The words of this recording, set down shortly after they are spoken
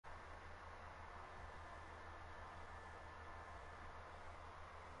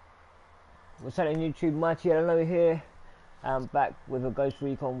What's up on YouTube? Mighty-LNO here. I'm back with a Ghost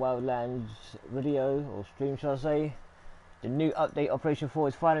Recon Wildlands video, or stream shall I say. The new update Operation 4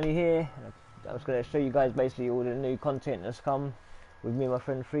 is finally here. I was going to show you guys basically all the new content that's come with me and my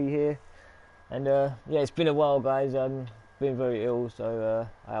friend Free here. And yeah, it's been a while guys, I've been very ill, so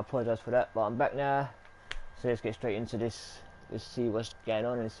I apologise for that, but I'm back now. So let's get straight into this. Let's see what's going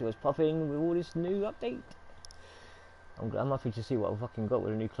on and see what's popping with all this new update. I'm happy to see what I've fucking got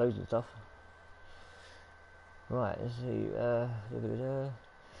with the new clothes and stuff. Right, let's see.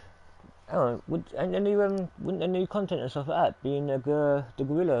 Hang on, wouldn't the new content and stuff like that be in the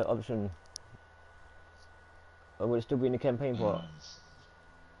gorilla option, or would it still be in the campaign part?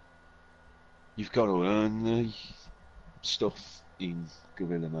 You've got to earn the stuff in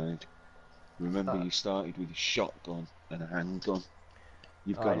gorilla mode. Remember, you started with a shotgun and a handgun.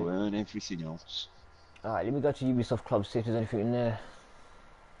 You've got to earn everything else. Alright, let me go to Ubisoft Club, see if there's anything in there.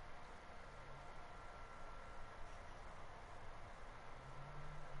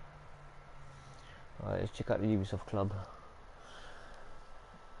 Alright, let's check out the Ubisoft Club.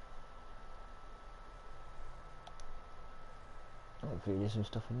 Hopefully there's some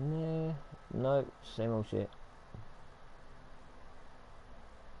stuff in there. No, same old shit.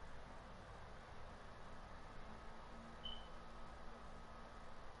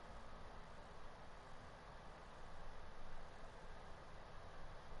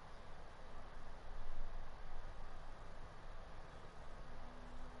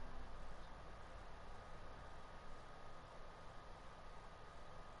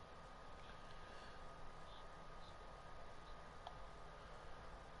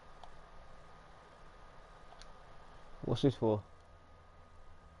 What's this for?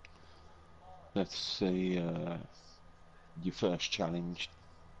 Let's see your first challenge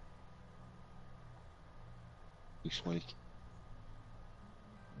this week.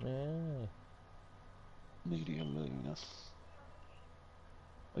 Yeah. Mighty-LNO.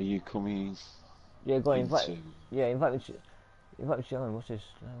 Are you coming? Yeah, go on, invite me to what's this?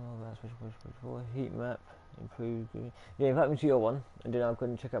 Heat map, improve. Yeah, invite me to your one, and then I'll go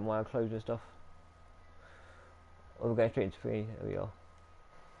and check out my clothes and stuff. Or we're going straight into free. There we are.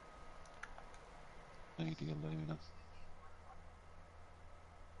 Mighty-LNO.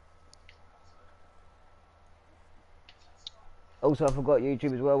 Also, I forgot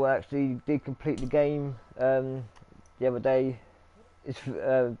YouTube as well. I actually did complete the game the other day. It's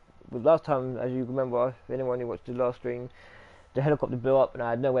last time, as you remember, if anyone who watched the last stream, the helicopter blew up and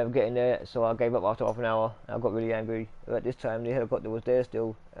I had no way of getting there, so I gave up after half an hour. I got really angry. But this time, the helicopter was there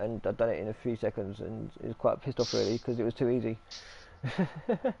still, and I'd done it in a few seconds, and it was quite pissed off really because it was too easy.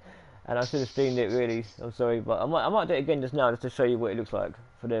 And I should have streamed it really. I'm sorry, but I might do it again just now just to show you what it looks like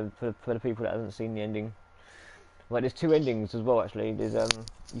for the people that haven't seen the ending. Well, there's two endings as well actually. There's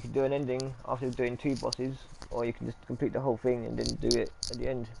you can do an ending after doing 2 bosses, or you can just complete the whole thing and then do it at the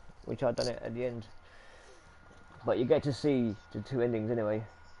end, which I've done it at the end. But you get to see the 2 endings anyway,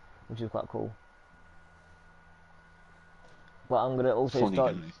 which is quite cool. But I'm gonna also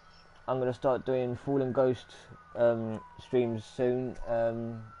start doing Fallen Ghost streams soon,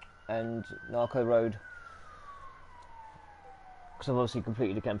 and Narco Road. Because I've obviously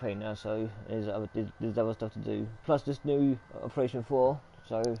completed the campaign now, so there's other stuff to do. Plus this new Operation 4,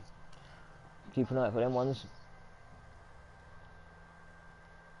 so keep an eye out for them ones.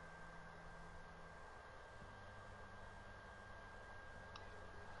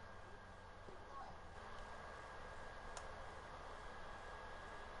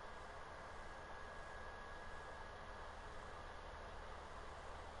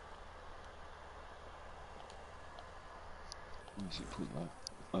 Where's it put that?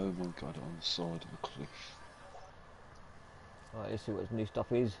 Oh my god, on the side of a cliff. Right, let's see what this new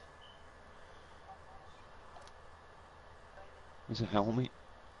stuff is. There's a helmet.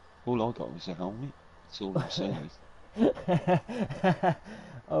 All I got was a helmet. That's all I'm saying.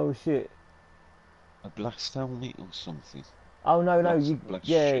 Oh shit. A blast helmet or something. Oh no, Shield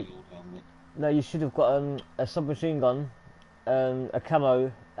helmet. No, you should have got a submachine gun, a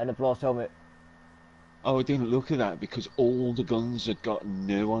camo, and a blast helmet. Oh, I didn't look at that because all the guns had got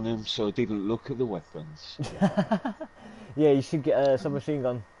new on them, so I didn't look at the weapons. Yeah, you should get a submachine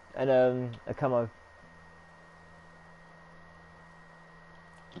gun and a camo.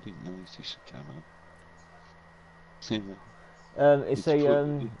 I didn't notice a camo.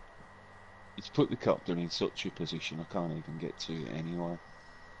 It's put the copter in such a position I can't even get to it anyway.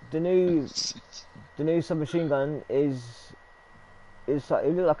 The new submachine gun is like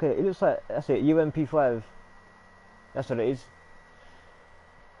it looks like that's it, UMP5. That's what it is.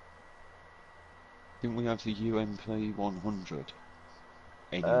 Didn't we have the UMP 100?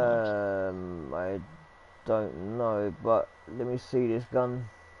 Anyway. I don't know, but let me see this gun.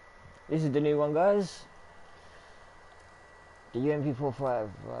 This is the new one, guys. The UMP45.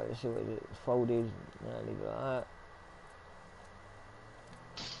 Right, let's see what it is. It's folded. No, leave it like that.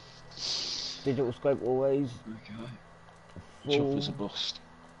 Digital scope always. Okay. Full. Chopper's a bust.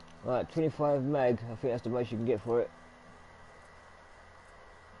 Right, 25 meg. I think that's the most you can get for it.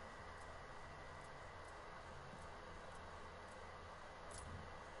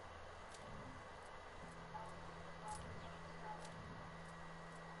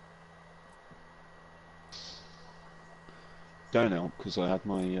 Don't help because I had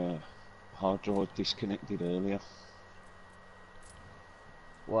my hard drive disconnected earlier.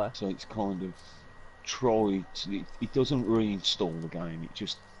 Why? So it's kind of tried. It doesn't reinstall the game. It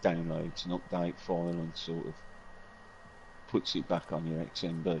just downloads an update file and sort of puts it back on your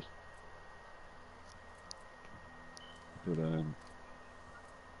XMB. But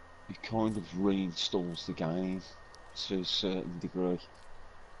it kind of reinstalls the game to a certain degree.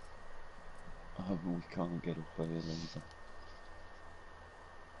 Oh, we can't get up there either.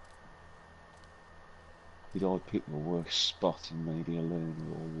 Did I pick the worst spot in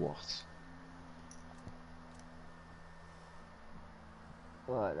Mighty-LNO or what?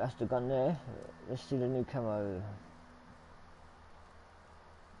 Right, that's the gun there. Let's see the new camo.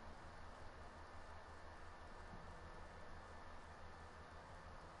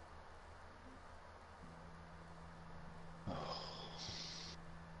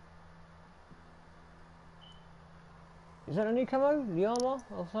 Is that a new camo? The armor,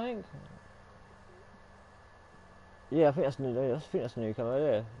 I think. Yeah, I think that's new. I think that's the new camo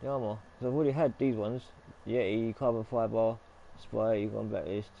there. The armor. Because I've already had these ones. Yeti, carbon fiber, spray, one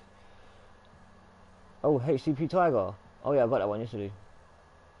blacklist. Oh, HCP Tiger. Oh yeah, I got that one yesterday.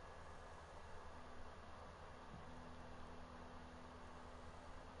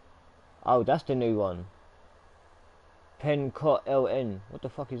 Oh, that's the new one. Pencott LN. What the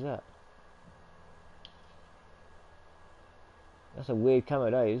fuck is that? That's a weird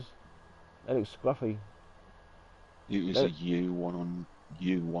camo, that is. That looks scruffy. It was a That,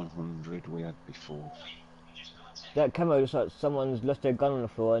 U100 we had before. that camo looks like someone's left their gun on the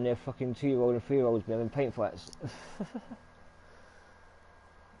floor and their fucking 2-year-old and 3-year-olds been having paint fights.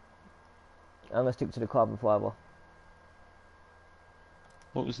 I'm gonna stick to the carbon fiber.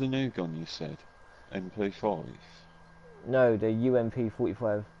 What was the new gun you said? MP5? No, the UMP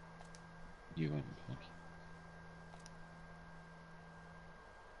 45. UMP.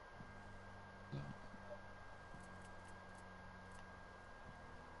 No.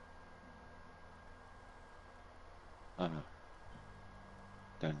 Oh no.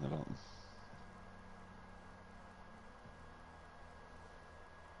 Down the bottom.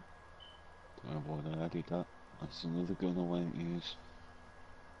 Don't know why they added that. That's another gun I won't use.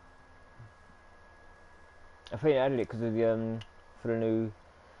 I think I added it because of the for the new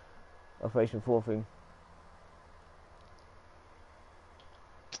Operation 4 thing.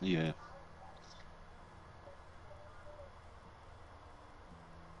 Yeah.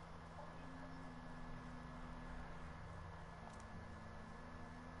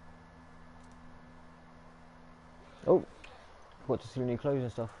 Oh, got to see the new clothes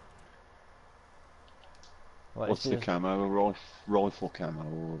and stuff. Right, let's What's do the this. camo? Rifle camo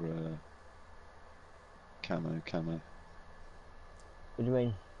or camo? What do you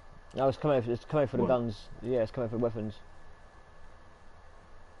mean? No, it's coming for the Well, guns. Yeah, it's coming for the weapons.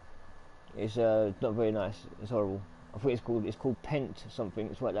 It's not very nice. It's horrible. I think it's called Pent something.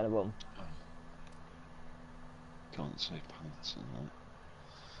 It's right down the bottom. oh, can't say pants and that.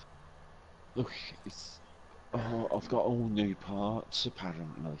 Look, it's. Oh, I've got all new parts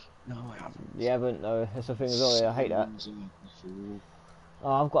apparently. No, I You haven't. haven't? No, that's the thing as well. Yeah, I hate Same that. ones I had before.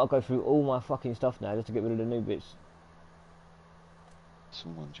 Oh, I've got to go through all my fucking stuff now just to get rid of the new bits.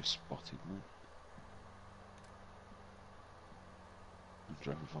 Someone just spotted me and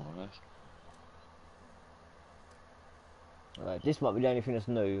drove away. Right, this might be the only thing that's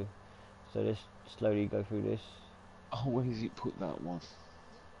new. So let's slowly go through this. Oh, where does it put that one?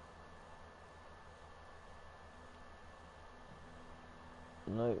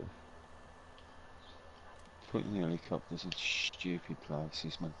 No. Putting the helicopters in stupid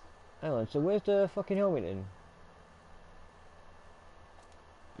places, man. Hang on, so where's the fucking helmet then?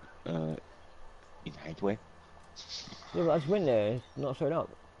 Uh, in headway. Yeah, but I just went there, it's not showing up.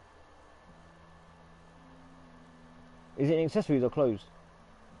 Is it in accessories or clothes?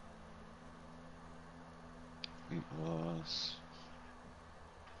 It was.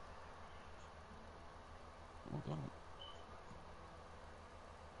 Hold on.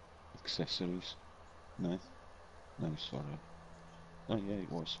 Accessories. No. No, sorry. Oh yeah,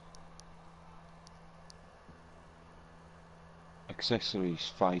 it was.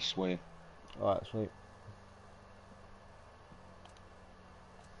 Accessories, face wear. Alright, sweet.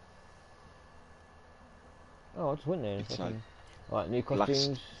 Oh, I just went there and It's a fucking... Alright, new glass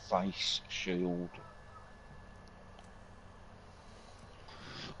costumes. face shield.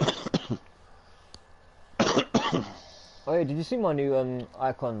 Oh yeah, did you see my new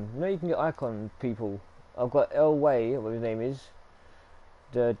icon? You know you can get icon people. I've got L Way, whatever his name is,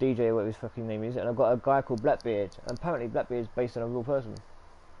 the DJ, whatever his fucking name is, and I've got a guy called Blackbeard. And apparently Blackbeard's based on a real person,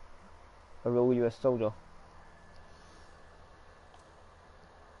 a real US soldier.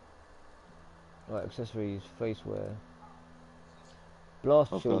 Right, accessories, face wear,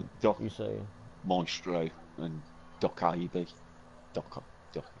 blast I've got shield. Doc You say? Maestro and Doc AB. Doc,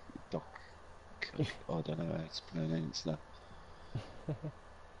 Doc, Doc. I don't know how to pronounce that.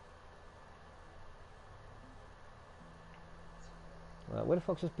 Right, where the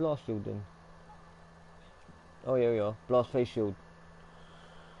fuck's this blast shield then? Oh yeah, we are. Blast face shield.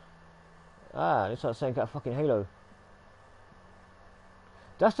 Ah, it's like saying that fucking Halo.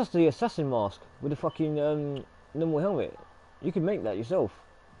 That's just the assassin mask with the fucking normal helmet. You can make that yourself.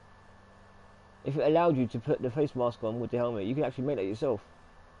 If it allowed you to put the face mask on with the helmet, you can actually make that yourself.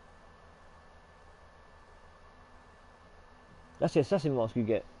 That's the assassin mask you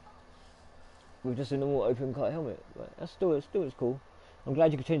get with just a normal open cut helmet. But that's still it's cool. I'm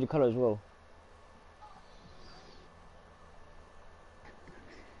glad you could change the colour as well.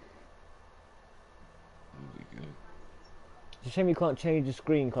 There we go. It's a shame you can't change the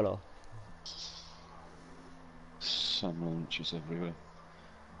screen colour. Some launches everywhere.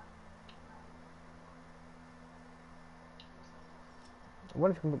 I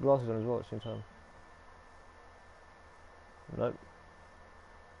wonder if you can put glasses on as well at the same time. Nope.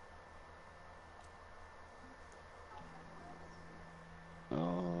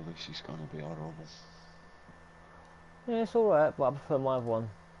 Oh, this is gonna be horrible. Yeah, it's alright, but I prefer my other one.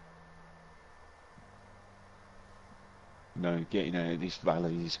 No, getting out of this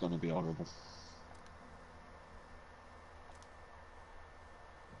valley is gonna be horrible.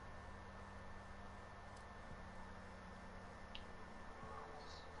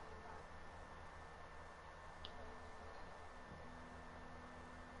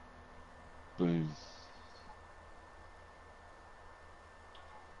 Boom.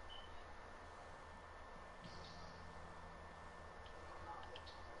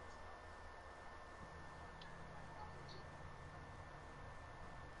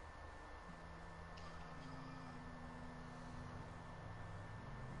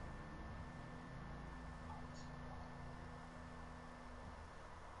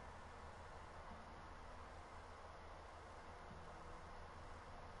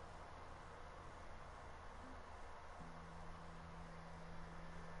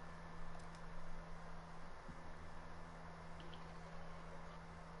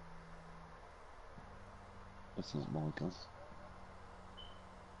 That's not my gun.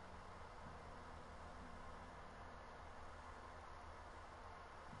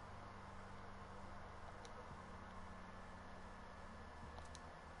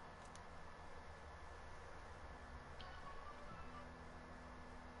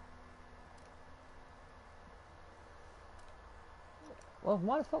 Well,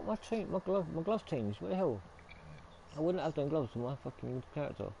 why the fuck my gloves changed? What the hell? I wouldn't have done gloves for my fucking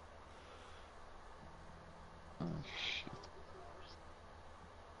character. Oh shit.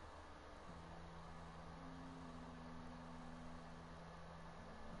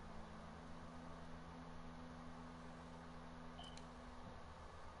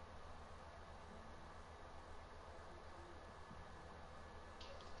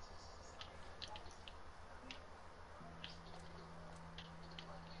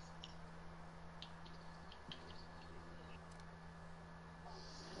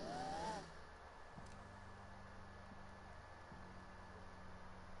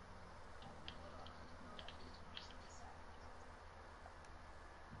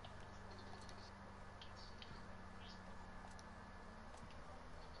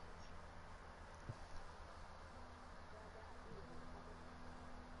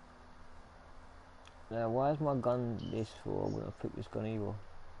 Now, why is my gun this for? I wouldn't have picked this gun either.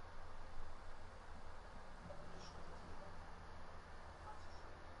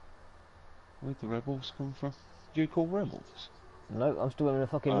 Where'd the rebels come from? Do you call rebels? No, I'm still in the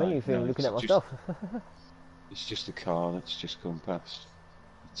fucking menu thing No, looking at my just stuff. it's just a car that's just come past.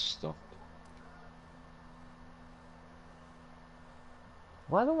 It's stopped.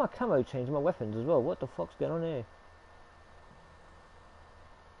 Why is all my camo changed my weapons as well? What the fuck's going on here?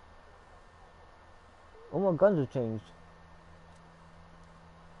 All my guns have changed.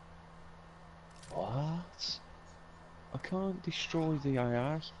 can't destroy the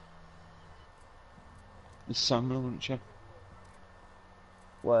AR. The SAM launcher.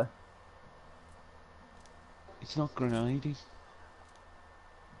 Where? It's not grenading.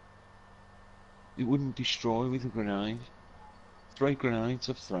 It wouldn't destroy with a grenade. 3 grenades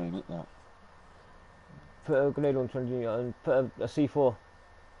I've thrown at that. Put a grenade launcher on you and put a C4.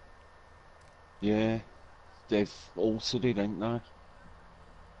 Yeah, they've altered it, ain't they?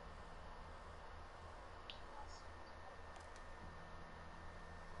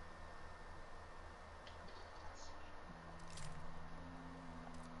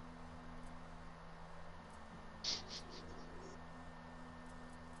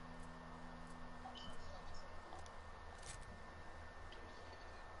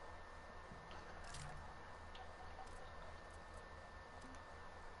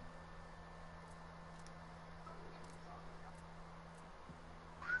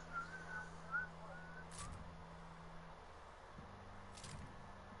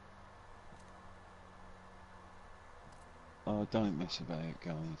 Oh, don't mess about,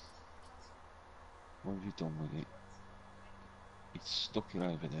 guys. What have you done with it? It's stuck it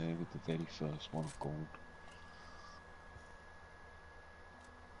over there with the very first one of gold.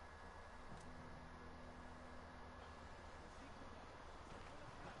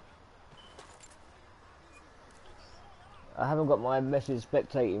 I haven't got my message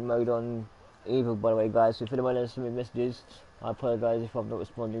spectating mode on either, by the way, guys. So if anyone has some messages, I apologise if I'm not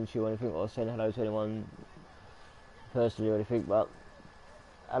responding to you or anything, or saying hello to anyone personally or anything. But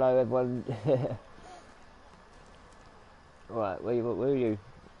hello, everyone. Right, where are you?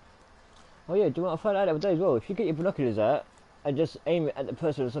 Oh yeah, do you want to find out the other day as well? If you get your binoculars out and just aim it at the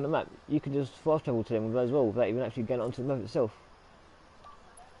person that's on the map, you can just fast travel to them as well without even actually getting onto the map itself.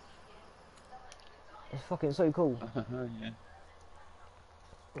 It's fucking so cool. Yeah.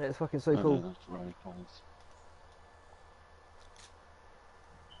 Yeah, it's fucking so cool. That's very close.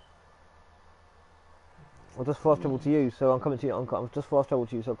 I'll just fast travel to you, so I'm coming to you. I'm just fast travel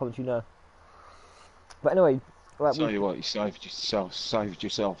to you, so I'm coming to you now. But anyway, right. Tell you what, you saved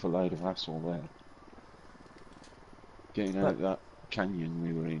yourself a load of hassle there. Getting out of that canyon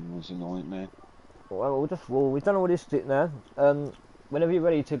we were in was a nightmare. Well, we've done all this shit now. Whenever you're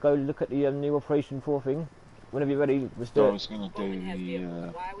ready to go look at the new Operation 4 thing, whenever you're ready, let's do it. I was going to do the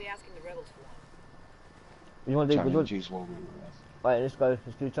Why are we asking the rebels for? You want to do challenges while we were there. Right, let's go.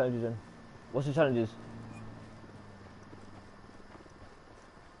 Let's do challenges then. What's the challenges?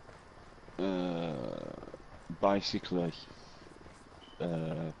 Basically,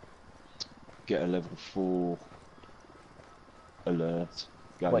 get a level 4 alert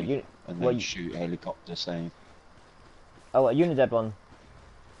going, and then shoot helicopters down. Oh, a Unidad one?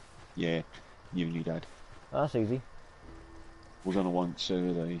 Yeah, Unidad. Oh, that's easy. We're going to want 2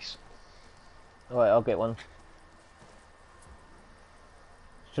 of these. Alright, I'll get one.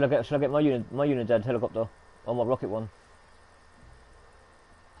 Should I get my Unidad helicopter? Or my rocket one?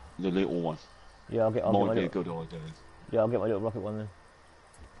 The little one. Yeah, I'll get my Might be little, a good idea. yeah, I'll get my little rocket one then.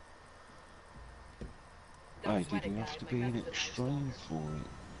 Hey, did we have to be in extreme for it?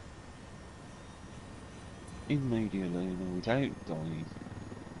 In Mighty-LNO without dying,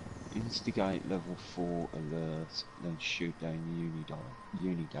 instigate level 4 alert, then shoot down the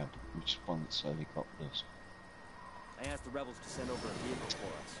Unidad, which spawns helicopters. I asked the rebels to send over a vehicle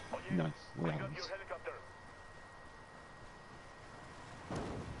for us. No, we haven't.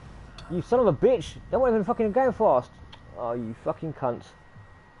 You son of a bitch! They weren't even fucking going fast! Oh, you fucking cunts.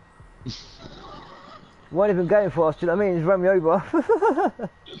 Weren't even going fast, do you know what I mean? Just ran me over.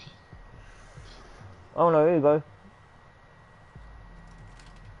 Oh no, here you go.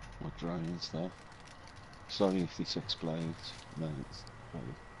 What drones there? Sorry if this explodes. No, it's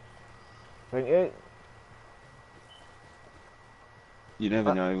fine. Thank you. You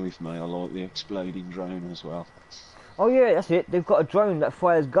never know with me, I like the exploding drone as well. Oh yeah, that's it. They've got a drone that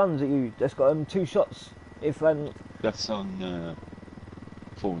fires guns at you. That's got 2 shots. If That's on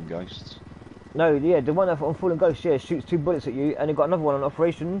Fallen Ghosts. no, yeah, the one on Fallen Ghost, yeah, shoots 2 bullets at you, and they've got another one on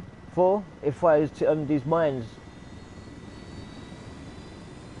Operation 4. It fires these mines.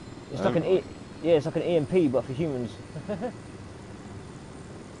 It's like an yeah, it's like an EMP, but for humans. How'd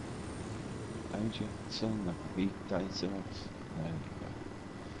you turn the beat data off? There we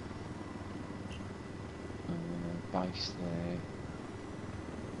go. Base there.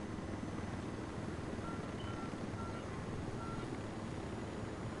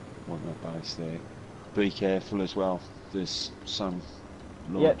 Want that base there. Be careful as well. There's some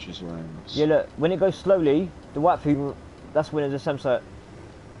launchers around us. Yeah, look, when it goes slowly, the white thing, that's when there's a SAM site.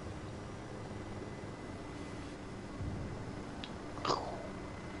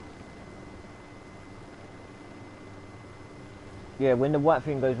 Yeah, when the white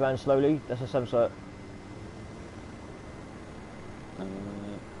thing goes round slowly, that's a SAM-site.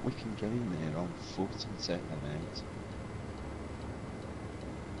 We can get in there on foot and set them out.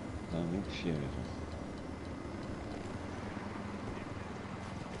 Only a few of them.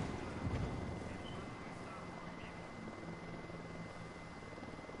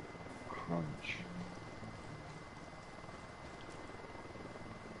 Crunch.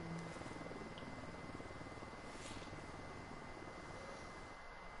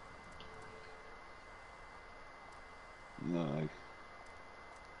 No.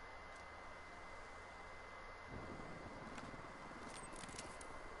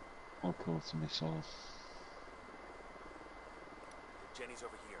 I'll call to missile. Jenny's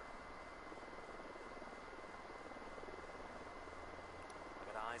over here.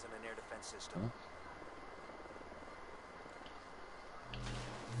 I got eyes on an air defense system. Huh?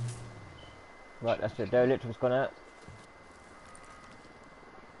 Right, that's it. Their electric's gone out.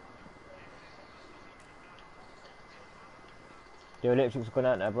 Their electric's gone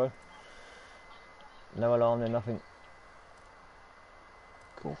out now, bro. No alarm, no nothing.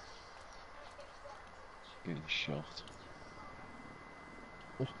 Cool. Getting shot.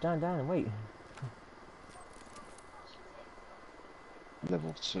 Just stand down and wait.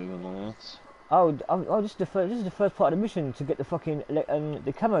 Level 2 alert. Oh, this is the first part of the mission to get the fucking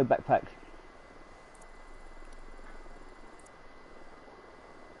the camo backpack.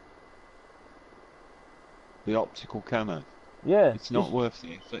 The optical camo. Yeah. It's not worth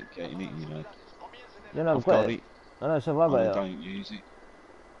the effort getting it, you know. Yeah, no, I've got it. I know, so have I And I got it. don't use it.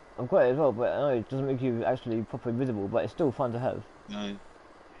 I've got it as well, but I know it doesn't make you actually properly visible, but it's still fun to have. No.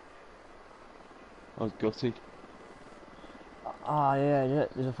 I was gutted. Ah, yeah,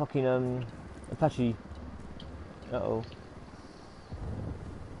 there's a fucking Apache. Uh-oh.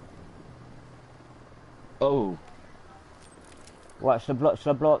 Oh. Right, should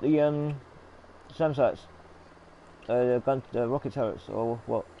I blow up the SAM sites? The rocket turrets, or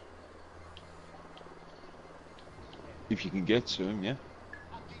what? If you can get to him, yeah.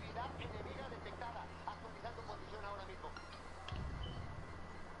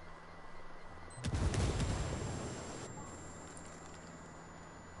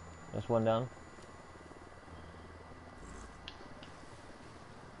 That's one down.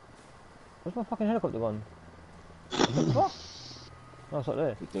 Where's my fucking helicopter gone? What? Oh, it's not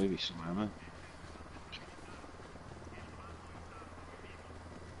there. Could do with some ammo.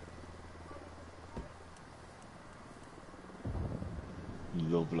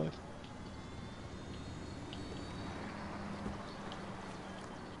 Lovely.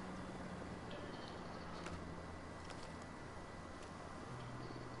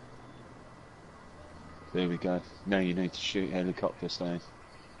 There we go. Now you need to shoot helicopters down,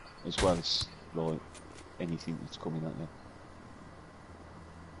 as well as like anything that's coming at them.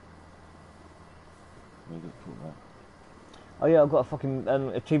 Where did I put that? Oh yeah, I got a fucking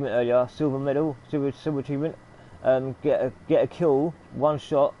achievement earlier. Silver medal, silver achievement. Get a kill, one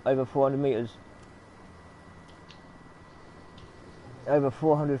shot over 400 meters. Over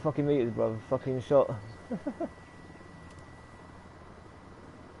 400 fucking meters, bro. Fucking shot.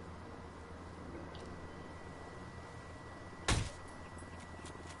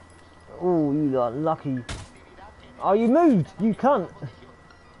 Oh, you are lucky. Oh, you moved, you cunt.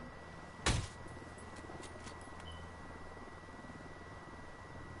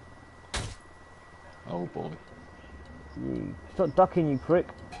 Oh boy. Stop ducking, you prick.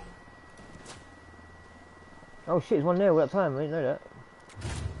 Oh shit, there's one there all that time, I didn't know that.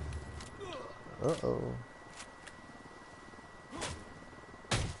 Uh-oh.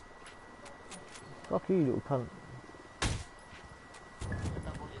 Fuck you, little cunt.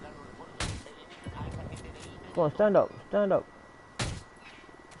 Go on, stand up, stand up.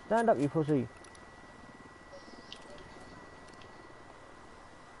 Stand up, you pussy.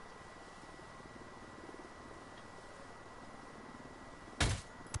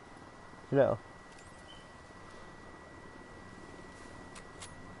 See you later.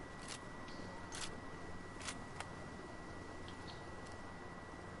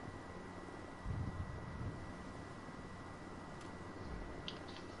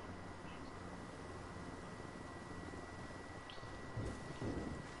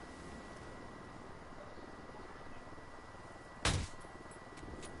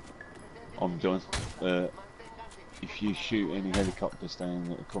 I'm done. If you shoot any helicopters down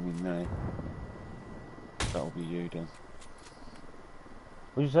that are coming now, that'll be you done.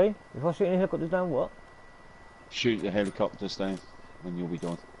 What'd you say? If I shoot any helicopters down, what? Shoot the helicopters down and you'll be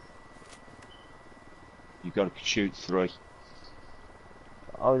done. You've got to shoot 3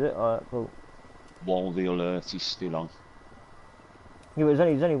 Oh, is it? Alright, cool. while the alert is still on. Yeah, but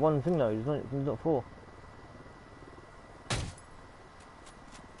there's only one thing though. There's not four.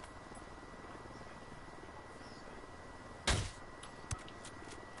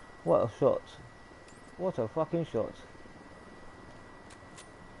 What a shot! What a fucking shot!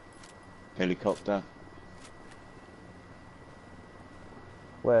 Helicopter.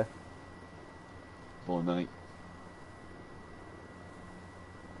 Where? Boy, mate.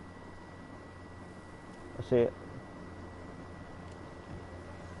 I see it.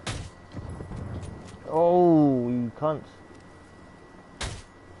 Oh, you cunt!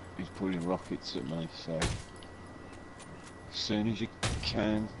 He's pulling rockets at me, so as soon as you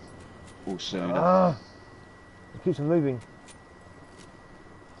can, or sooner. Ah! It keeps on moving.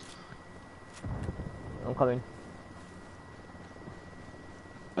 I'm coming.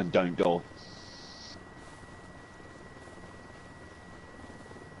 And don't die.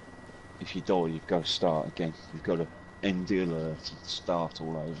 If you die, you've got to start again. You've got to end the alert and start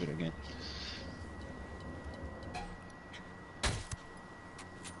all over again.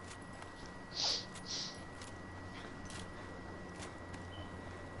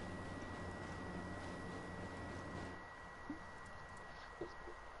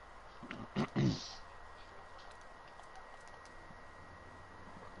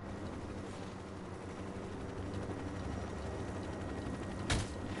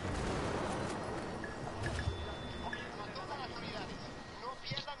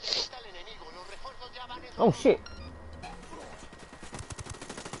 Oh shit!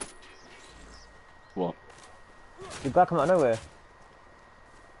 What? The guy come out of nowhere.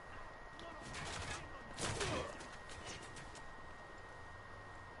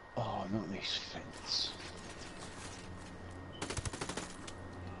 Oh, not this fence.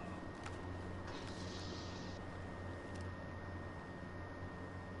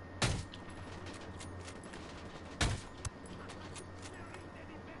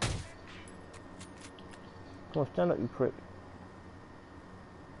 Come on, stand up, you prick.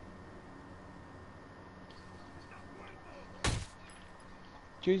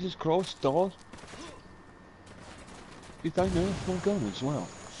 Jesus Christ, dog. Did they nerf my gun as well?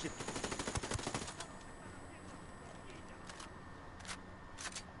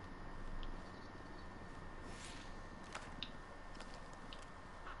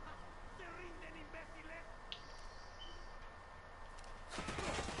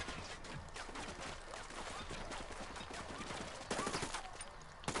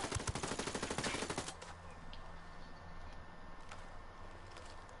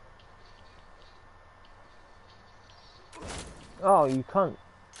 Oh, you can't.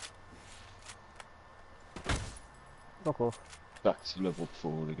 Fuck off. Back to level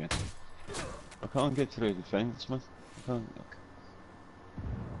 4 again. I can't get through the fence, man. I can't look.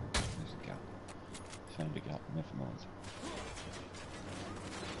 There's a gap. Found a gap, never mind.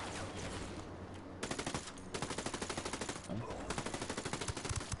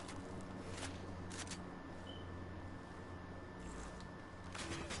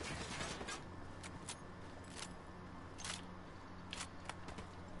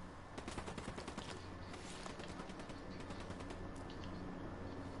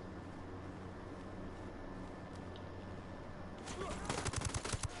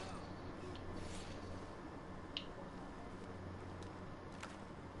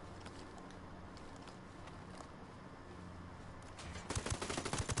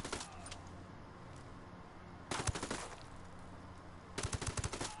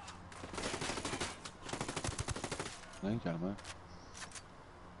 There you go, man.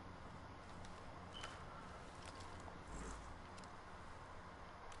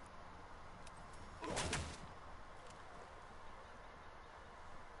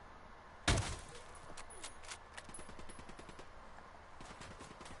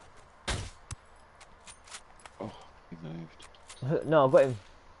 Oh, he moved. No, I got him.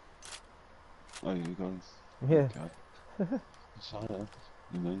 Oh, you got him? Yeah. Okay. So,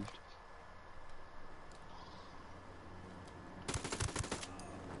 he moved.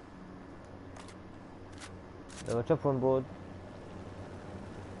 There's a chopper on board.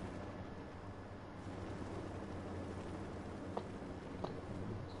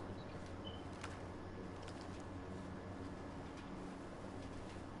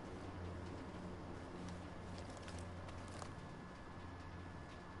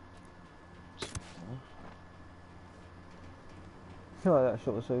 Oh, that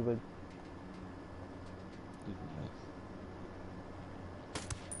shot was so good.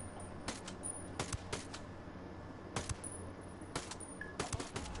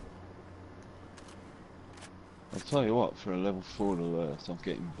 I'll tell you what, for a level 4 alert, I'm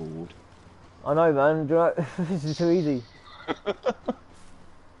getting bored. I know, man. Do you know, this is too easy.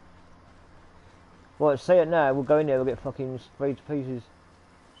 Well, say it now, we'll go in there, we'll get fucking sprayed to pieces.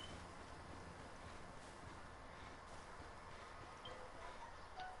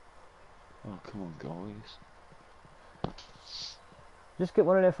 Oh, come on, guys. Just get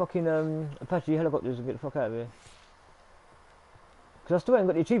one of their fucking Apache helicopters and get the fuck out of here. Because I still haven't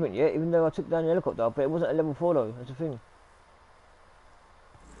got the achievement yet, even though I took down the helicopter, but it wasn't a level 4 though, that's the thing.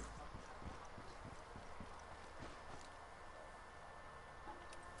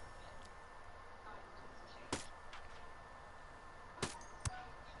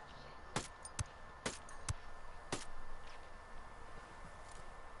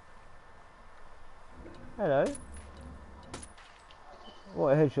 Hello.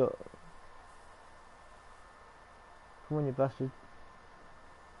 What a headshot. Come on, you bastard.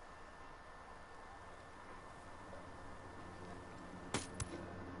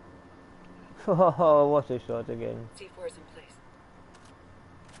 Oh, what a shot again. C4 is in place.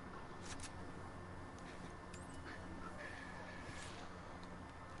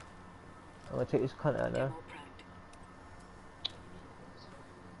 I'm gonna take this cunt out now. Demo primed.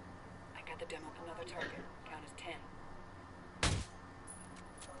 I got the demo. Another target. Count as 10.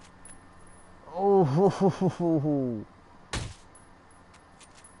 Oh,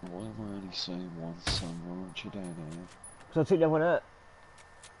 Why am I only seeing one sun launcher down here? so I took the other one out.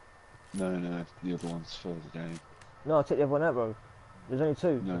 No, the other one's further down. No, I took the other one out, bro. There's only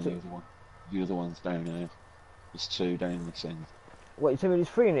two. No, the other one. The other one's down here. There's two down this end. What, you tell me there's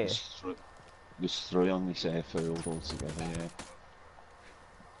three in here? There's three on this airfield altogether, yeah.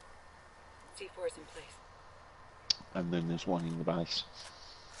 C4 is in place. And then there's one in the base.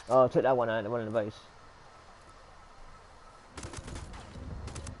 Oh, I took that one out, the one in the base.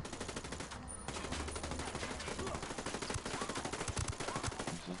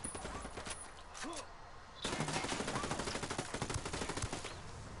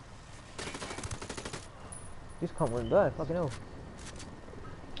 This cunt wouldn't die, fucking hell.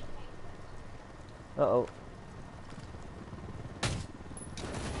 Uh-oh.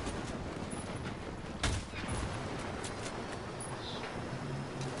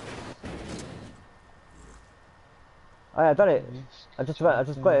 Oh, yeah, I done it. I just got it.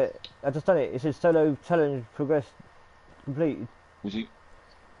 I just done it. It says solo challenge progress completed. Was it?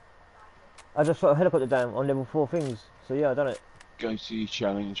 I just shot a helicopter down on level 4 things. So yeah, I done it. Go to your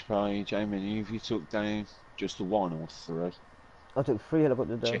challenge page. How many have you took down? Just the one or three? I took 3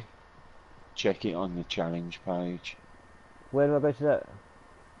 helicopters down. Check it on the challenge page. Where do I go to that?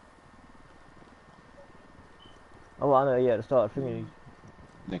 Oh, well, I know, yeah, at the start of thingy.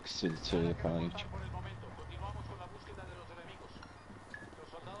 Next to the tier page.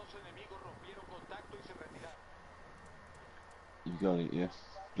 You got it, yeah?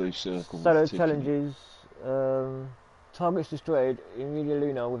 Blue circle. Solo challenges. Targets destroyed in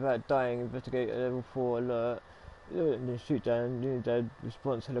Mighty-LNO without dying. Investigate a level 4 alert. Then shoot down unit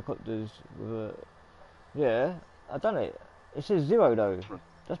response helicopters with a... Yeah, I done it. It says 0 though.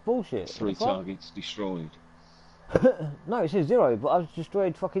 That's bullshit. 3 targets destroyed. No, it says 0, but I've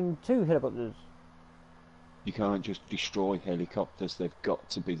destroyed fucking 2 helicopters. You can't just destroy helicopters. They've got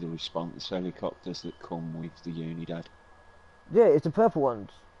to be the response helicopters that come with the Unidad. Yeah, it's the purple ones.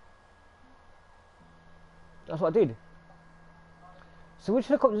 That's what I did. So which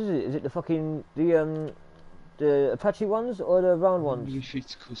helicopters is it? Is it the fucking the Apache ones or the round ones? If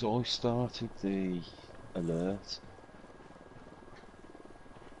it's because I started the alert.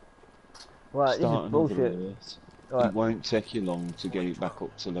 Right, this is bullshit. Right. It won't take you long to get it back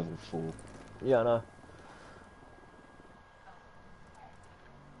up to level 4. Yeah, I know.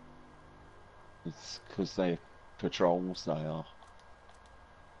 It's because they're patrols, they are.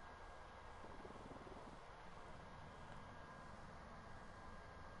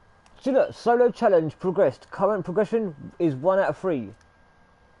 See, look, solo challenge progressed. Current progression is 1 out of 3.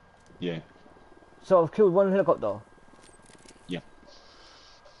 Yeah. So I've killed 1 helicopter. Yeah.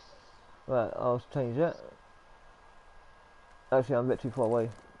 Right, I'll change that. Actually, I'm a bit too far away.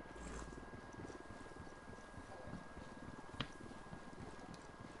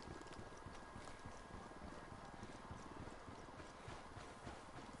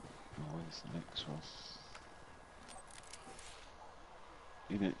 Oh, where's the next one?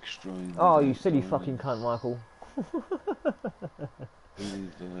 In extreme. Oh, you silly fucking cunt, Michael.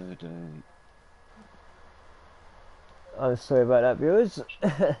 I'm sorry about that, viewers.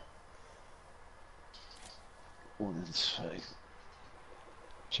 1 and 2.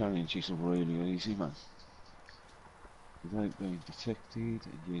 Challenge is really easy, man. Without being detected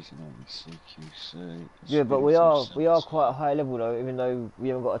and using only CQC. Yeah, but we are quite a high level though, even though we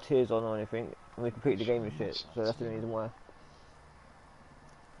haven't got our tiers on or anything, and we complete the game and shit. So that's the reason why.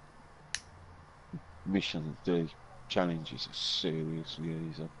 mission, the challenges are seriously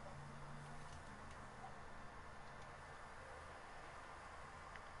easy.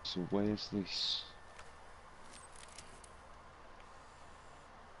 So where's this?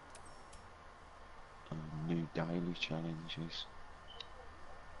 New daily challenges.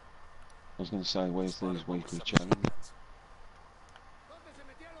 I was going to say, where's these weekly challenges?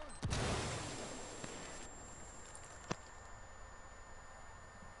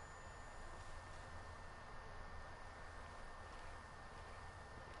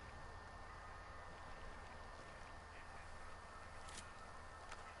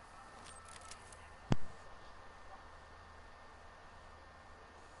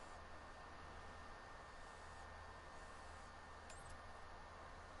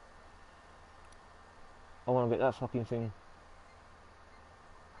 I want to get that fucking thing.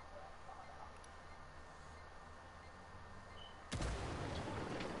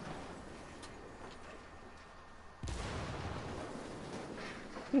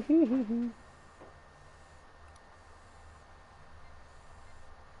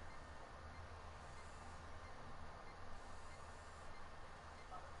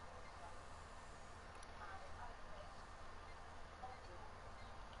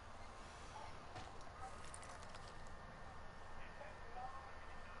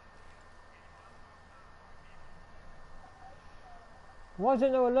 Why is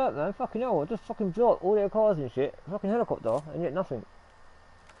there no alert, man? Fucking hell, I just fucking blew up all their cars and shit. Fucking helicopter, and yet nothing.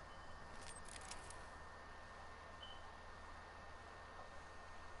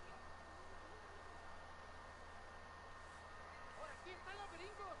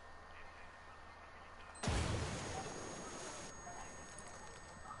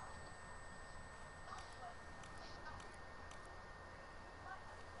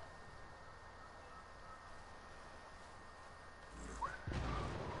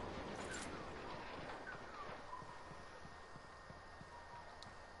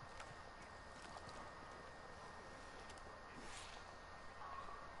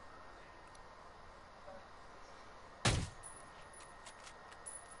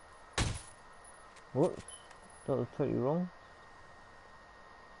 Whoops, that was totally wrong.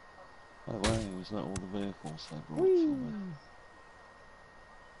 By the way, was that all the vehicles they brought Whee! for me?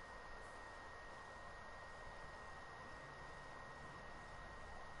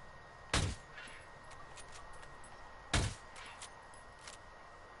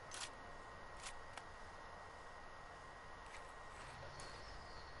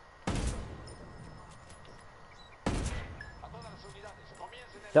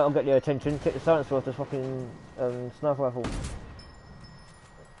 That'll get their attention. Take the silencer off the fucking sniper rifle.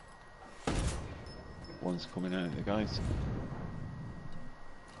 One's coming out of the gate.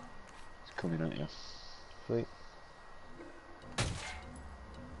 It's coming at you. Sweet.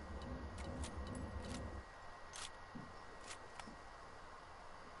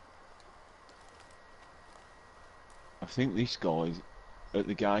 I think this guy's at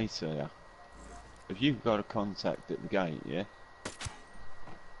the gate here. Have you got a contact at the gate, yeah?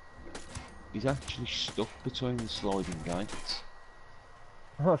 He's actually stuck between the sliding gates.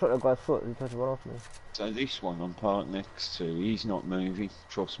 I shot that guy's foot, he tried to run after me. So this one I'm parked next to, he's not moving,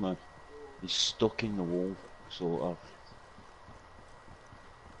 trust me. He's stuck in the wall, sort of.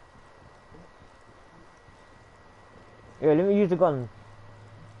 Yeah, let me use the gun.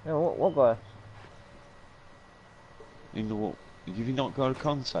 Yeah, what guy? In the wall. Have you not got a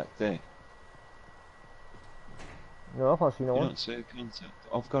contact there? No, I can't see no You one. don't see a contact.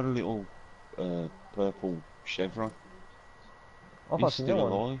 I've got a little purple chevron. I can't He's see still no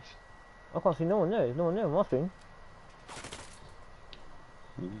one. alive. I can't see no one there. There's no one there on my screen.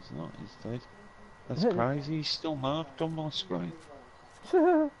 No, he's not. He's dead. That's crazy. He's still marked on my screen.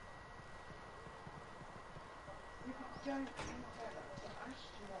 Alright,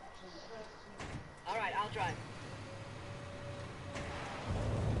 I'll drive.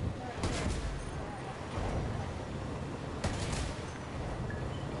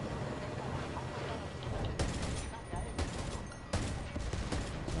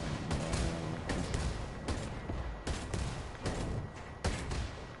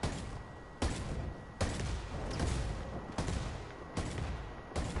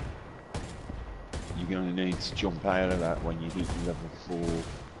 You're going to need to jump out of that when you hit your level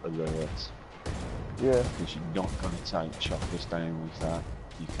 4 alert. Yeah. Because you're not going to take choppers down with that.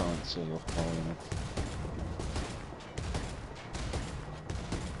 You can't see off far enough.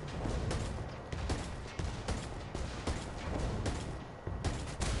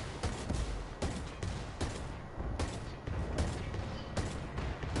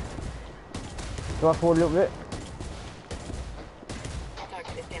 Drive forward a little bit.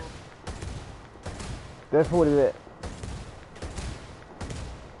 Target is down. Go forward a bit.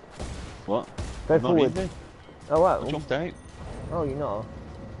 What? Go I'm not forward. in there. Oh, wow. I jumped out. Oh, you're not.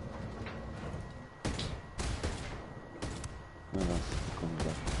 No, no, I'm coming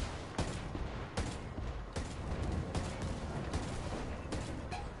back.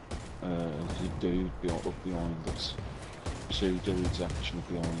 There's a dude up behind us. Two dudes actually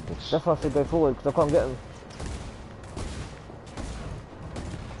behind us. That's why I said go forward, because I can't get them.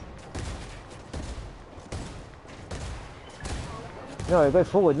 No, go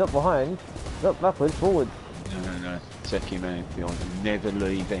forward, not behind. Not backwards, forward. No. Take him out behind him. Never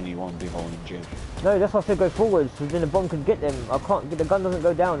leave anyone behind you. No, that's why I said go forward, so then the bomb can get them. I can't get, the gun doesn't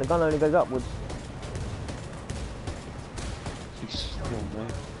go down, the gun only goes upwards. He's still there.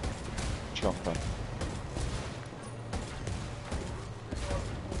 Chopper.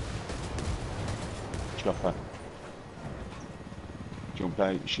 Chopper. Jump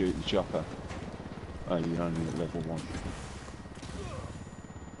out and shoot the chopper. Oh, you're only at level 1.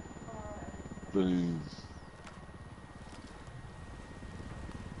 Boom.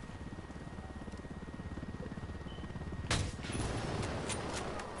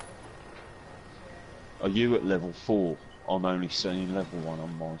 Are you at level 4? I'm only seeing level 1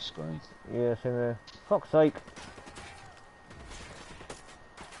 on my screen. Yeah, same there. Fuck's sake.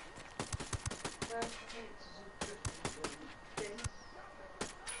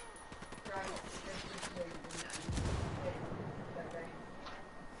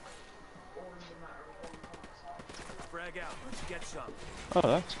 Frag out. Get some. Oh,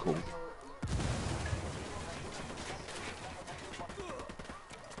 that's cool.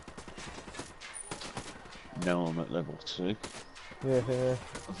 Now I'm at level 2. Yeah, same there.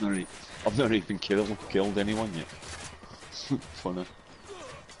 I've not even killed anyone yet. Funny.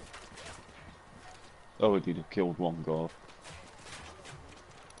 Oh, I did have killed one guy.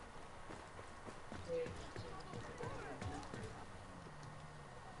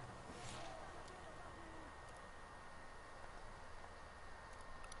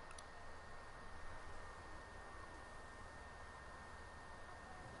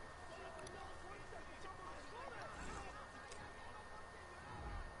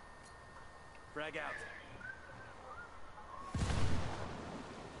 Frag out.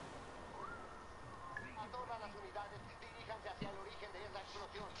 Todas las unidades diríjanse hacia el origen de esa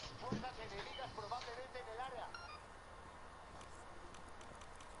explosión. Fuerzas enemigas probablemente en el área.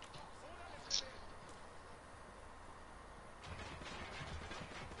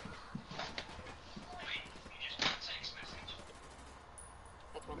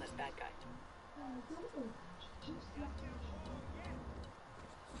 That's one less bad guy.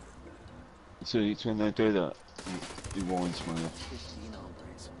 So it's when they do that, it winds me off. 15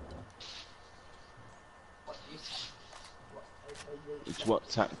 hombres. It's what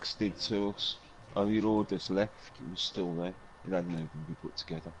tax did to us. Oh, your orders left, it was still there. It hadn't even been put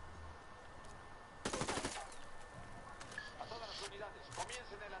together. A todas las unidades,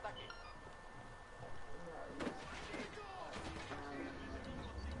 comiencen el ataque.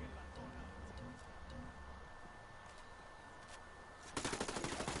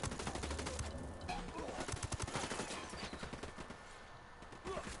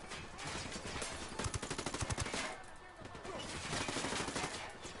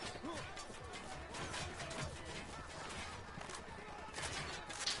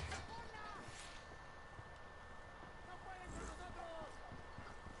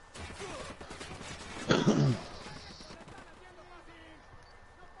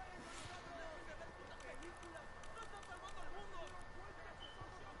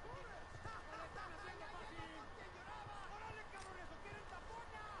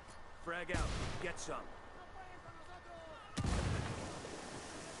 Frag out. Get some.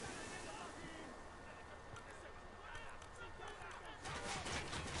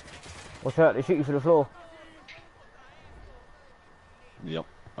 Watch out, they shoot you through the floor. Yep,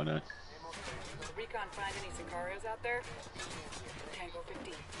 I know. Did Recon find any Sicarios out there? Tango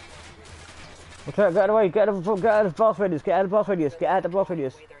 15. Watch out, get out of the way, get out of the blast radius, get out of the blast radius, get out of the blast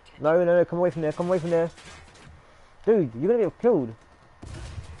radius. No, come away from there, come away from there. Dude, you're gonna get killed.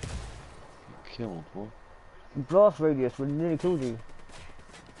 Killed, what? Blast radius would nearly killed you.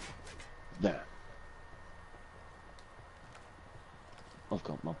 Nah. I've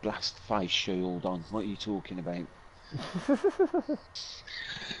got my blast face shield on. What are you talking about? A todas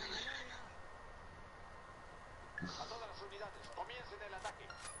las unidades, comiencen el ataque.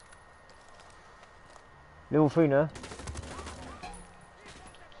 Level 3 now.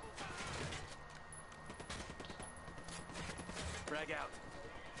 Frag out.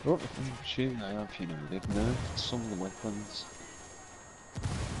 Oops. Shoot, they have, you know, they've nerfed some of the weapons.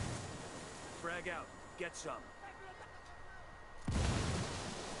 Frag out. Get some.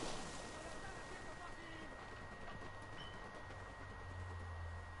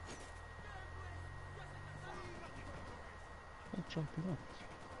 I'm jumping off.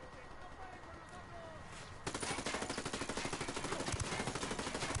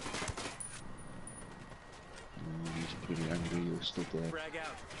 Oh, he's pretty angry you're stood there. Frag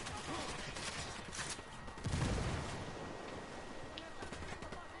out.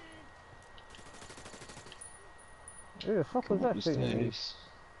 Who the fuck Come was up that the shooting at me? stairs.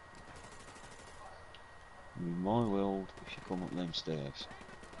 In my world, if you come up them stairs.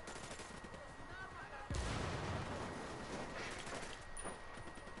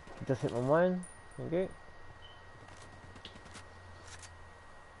 Just hit my mine. Okay.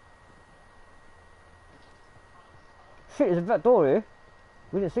 Shit, there's a back door here.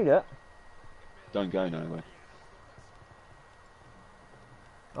 We didn't see that. Don't go nowhere.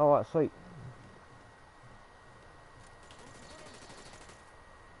 Alright, sweet.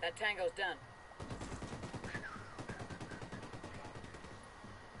 That tango's done.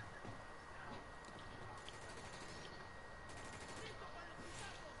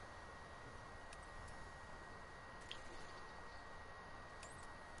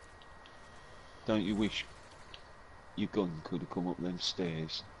 Don't you wish your gun could have come up them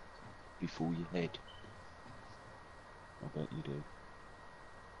stairs before your head? I bet you do.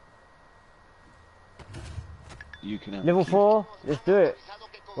 You can have Level a kick. 4, let's do it.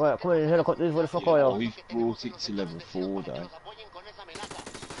 Right, come on, helicopters, where the fuck are Yeah, you? we've brought it to level 4 though.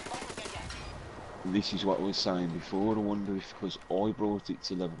 This is what I was saying before. I wonder if because I brought it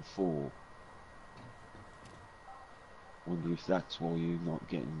to level 4. Wonder if that's why you're not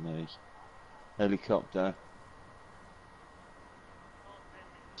getting the helicopter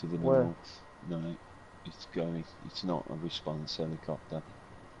to the Where? north. No, it's going. It's not a response helicopter.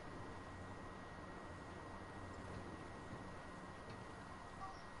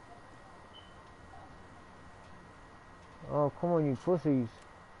 Oh, come on, you pussies.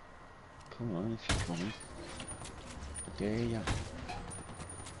 Come on, if you're coming. I dare ya.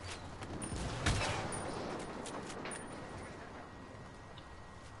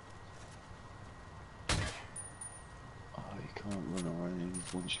 Oh, you can't run around.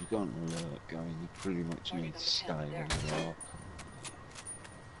 Once you've got an alert going, you pretty much need to stay where you are.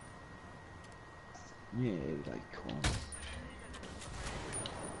 Yeah, they come.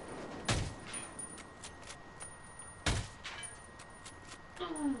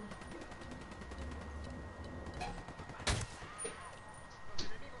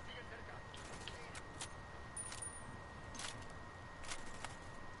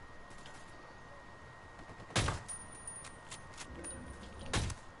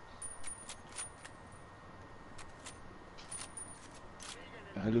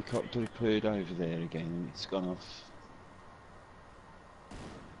 A helicopter appeared over there again and it's gone off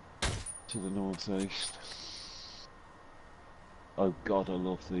to the northeast. Oh god, I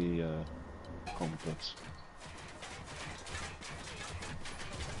love the compass.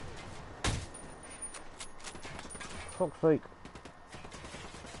 Fuck's sake.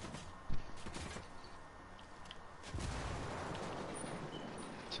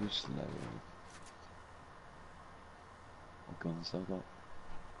 Too slow. What guns I got?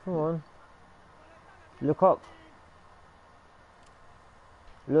 Come on. Look up.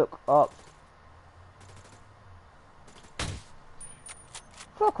 Look up.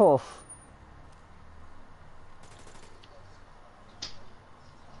 Fuck off.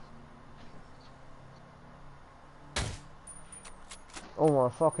 Oh my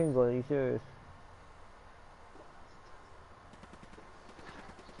fucking god, are you serious?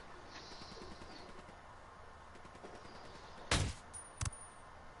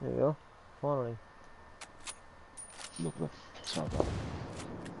 There you go. Finally. Lovely. Sorry about that.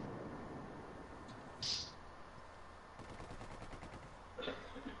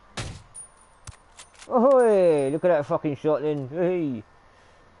 Ahoy! Look at that fucking shot then. Hey!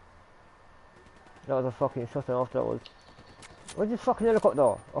 That was a fucking shot and after that was. Where's this fucking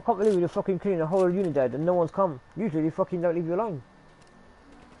helicopter? I can't believe they're fucking killing the whole unit dead and no one's come. Usually they fucking don't leave you alone.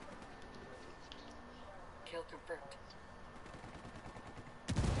 Kill confirmed.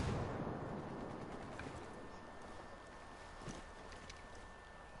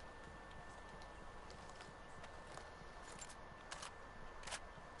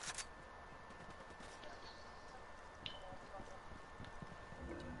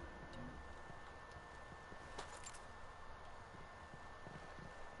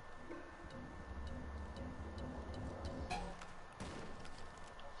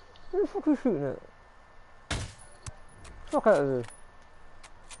 Who the fuck are you shooting at? Fuck out of here.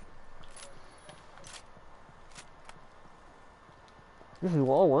 This is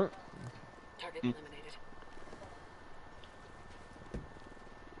what I want. Target eliminated.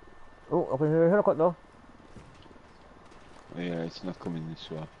 Oh, I can hear a helicopter. Yeah, it's not coming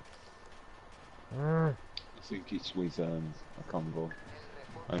this way. Mm. I think it's with a convoy.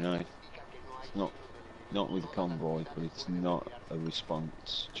 I know it's not with a convoy, but it's not a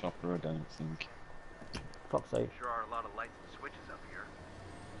response chopper. I don't think. Fuck's sake. Sure are a lot of lights and switches up here.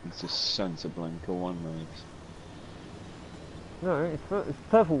 It's a Santa Blanca one, mate. No, it's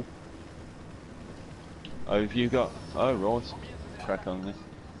purple. Oh, have you got? Oh, right. Crack on then.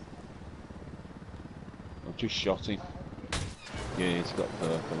 I've just shot him. Yeah, it's got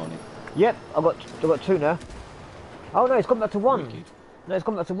purple on it. Yep, I've got 2 now. Oh no, it's gone back to 1. Wicked. No, it's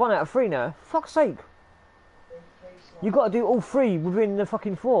gone back to 1 out of 3 now. Fuck's sake. You got to do all 3 within the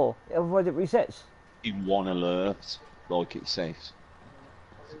fucking 4, otherwise it resets. In one alert, like it says.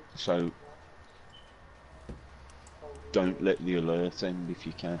 So don't let the alert end if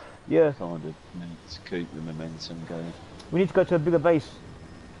you can. Yeah. Kind of need to keep the momentum going. We need to go to a bigger base.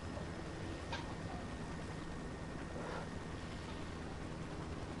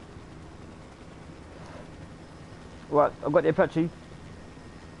 Right, I've got the Apache.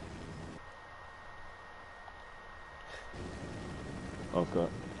 I've got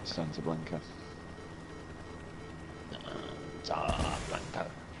Santa Blanca. Santa Blanca.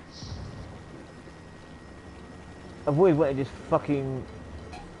 I've always wanted this fucking...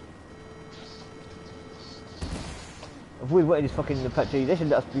 I've always wanted this fucking Apache. They should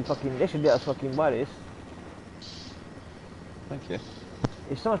let us fucking buy this. Thank you.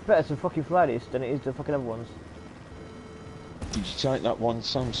 It's so much better to fucking fly this than it is the fucking other ones. Did you take that one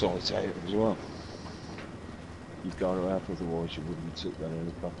SAM site out as well? You've got to have, otherwise you wouldn't have took that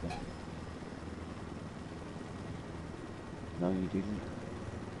helicopter. No, you didn't.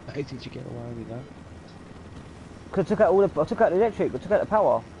 How did you get away with that? Cause I took out the electric, I took out the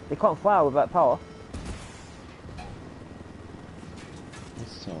power. They can't fire without power.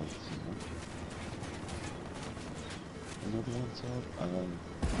 What's the target? Another one target? I don't know.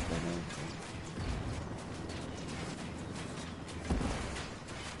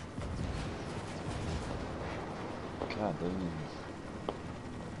 God damn.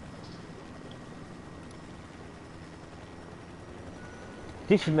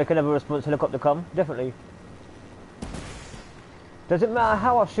 This should make another response helicopter come, definitely. Does it matter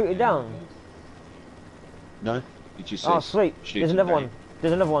how I shoot it down? No, it just Oh says sweet, shoot there's it another down. one.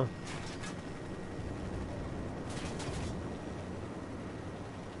 There's another one.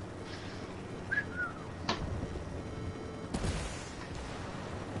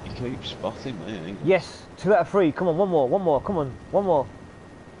 You keep spotting me, ain't you? Yes, 2 out of 3. Come on, one more, come on, one more.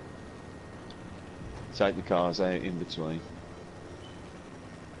 Take the cars out in between.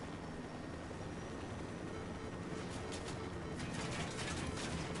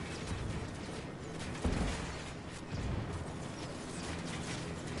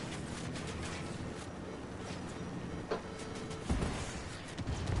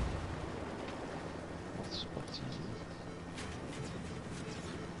 What's spotting?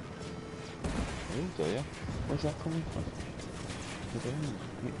 Oh dear, where's that coming from? I don't know,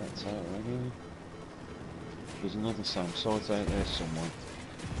 hit that tail already. There's another SAM site out there somewhere.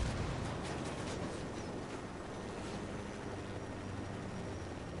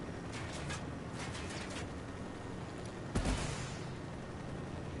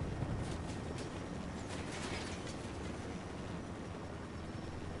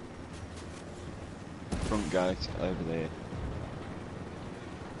 Front gate over there.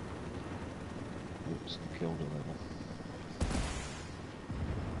 Oops, I killed a level.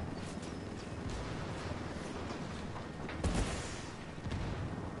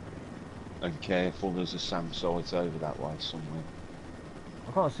 And careful, there's a SAM site over that way somewhere.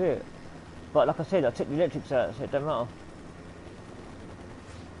 I can't see it. But like I said, I took the electrics out, so it don't matter.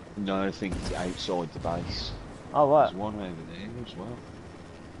 No, I think it's outside the base. Oh right. There's one over there as well.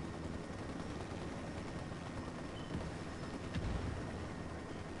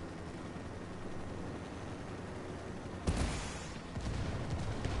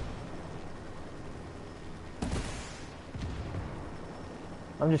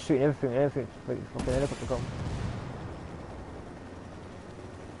 I'm just shooting everything, fucking helicopter come.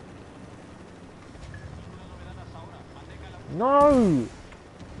 No!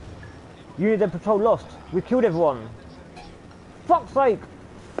 Unit and patrol lost. We killed everyone. Fuck's sake!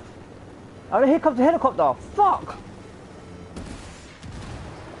 Oh, here comes the helicopter. Fuck!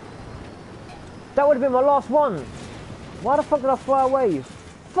 That would have been my last one. Why the fuck did I fly away?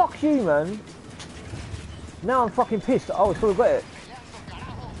 Fuck you, man. Now I'm fucking pissed. Oh, still got it.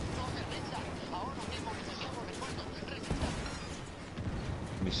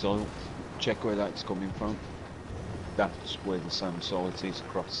 missile. Check where that's coming from. That's where the SAM site is,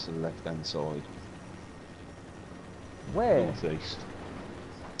 across the left-hand side. Where? Northeast.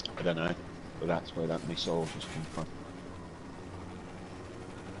 I don't know, but that's where that missile just come from.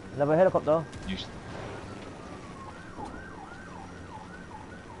 Another helicopter. You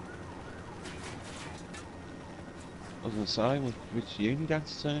I was going to say, which unit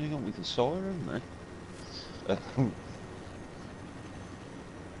that's turning up with the siren, mate?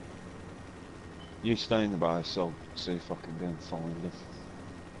 You stay in the base, I'll see if I can go and find them.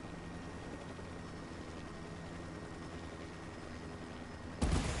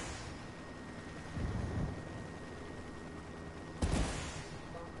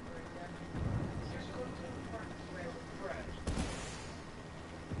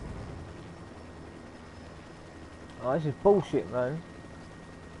 Oh, this is bullshit, man.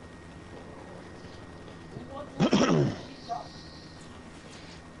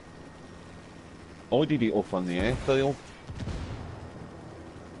 I did it up on the airfield.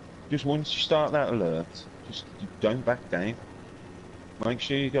 Just once you start that alert, just don't back down. Make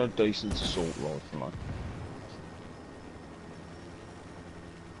sure you got a decent assault rifle on.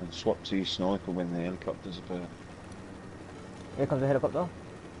 And swap to your sniper when the helicopters appear. Here comes the helicopter.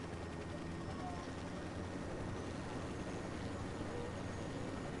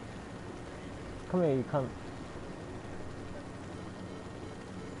 Come here, you cunt.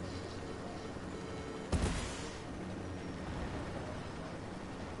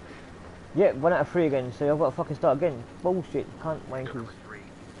 Yeah, 1 out of 3 again, so I've got to fucking start again. Bullshit, cunt wankers. Number 3,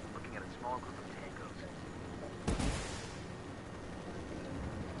 looking at a small group of tangos.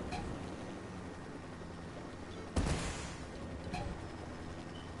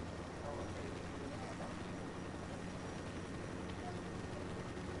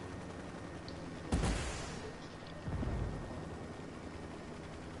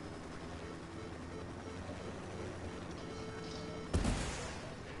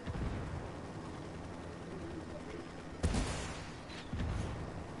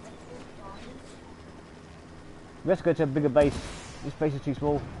 We have to go to a bigger base. This base is too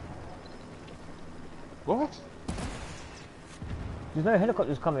small. What? There's no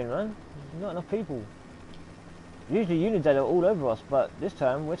helicopters coming, man. There's not enough people. Usually Unidad are all over us, but this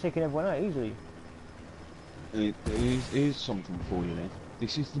time we're taking everyone out easily. Here's something for you then.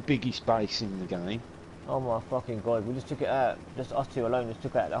 This is the biggest base in the game. Oh my fucking god, we just took it out. Just us two alone just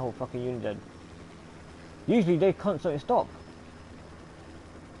took out the whole fucking Unidad. Usually they constantly stop.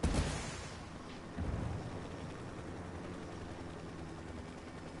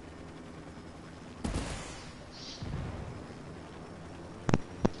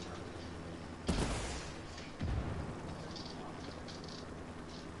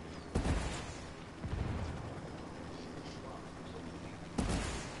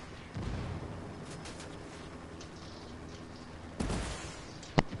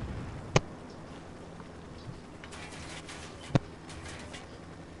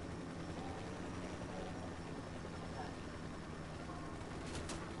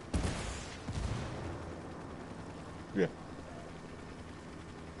 Yeah.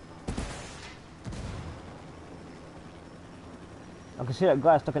 I can see that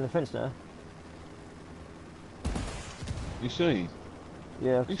guy stuck in the fence now. You see?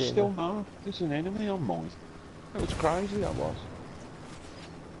 Yeah, I can You see it still now. know there's an enemy on mine. That was crazy, that was.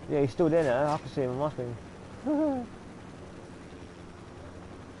 Yeah, he's still there now. I can see him on my screen.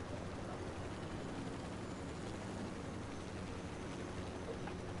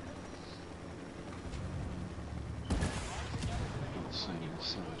 Let's see,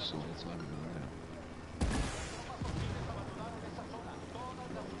 some sort of over there.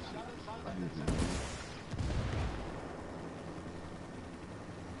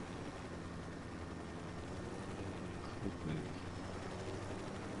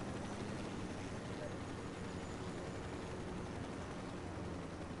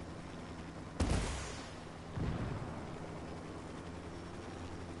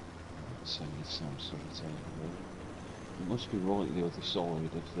 So it's some sort of over. It must be right at the other side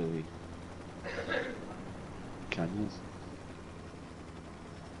of the canyon.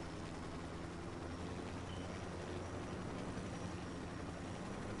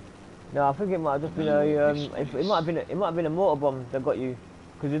 No, I think it might have just been a it might have been a mortar bomb that got you,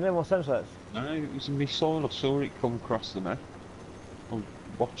 because there's no more sensors. No, it was a missile. I saw it come across the map. I was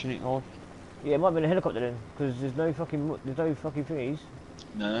watching it all. Yeah, it might have been a helicopter then, because there's no fucking thingies.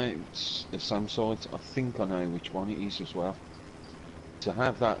 No, it's the SAM site. I think I know which one it is as well. To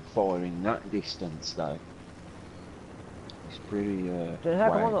have that firing that distance though, it's pretty. Then how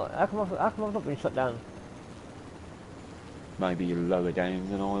come wow. I've not been shot down? Maybe you're lower down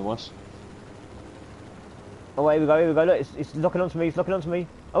than I was. Oh, wait, here we go, here we go. Look, it's locking onto me, it's locking onto me.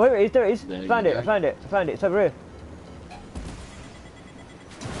 Oh, here it is, there it is. There Found you it, I go. found it, I found it. It's over here.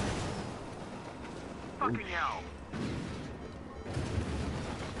 Fucking hell.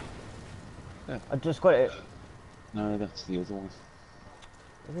 I just got it. No, that's the other one.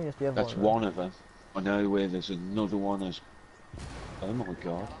 I think it's the other That's one. one of them. I know where there's another one as... Oh my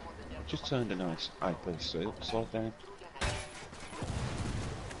god. I just turned a nice APC upside down.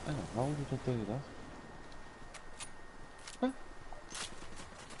 Oh, how did I do that? Huh?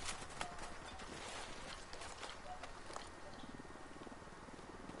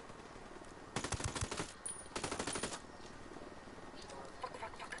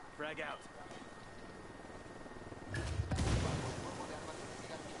 Frag out.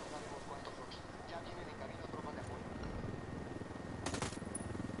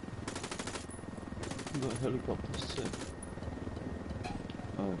 You got helicopters too.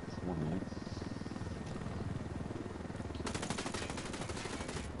 Oh, it's one of them.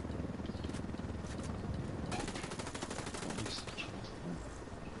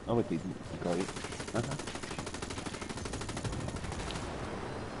 Oh, it didn't. I got it.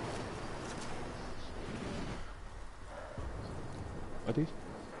 I did.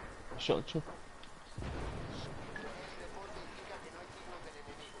 I shot a chop.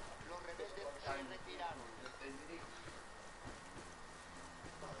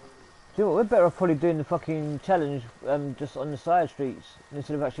 Do you know what, we're better off probably doing the fucking challenge just on the side streets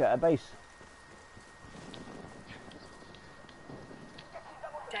instead of actually at a base.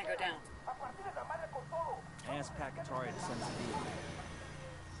 Tango down. I asked Pacatari to send us a vehicle.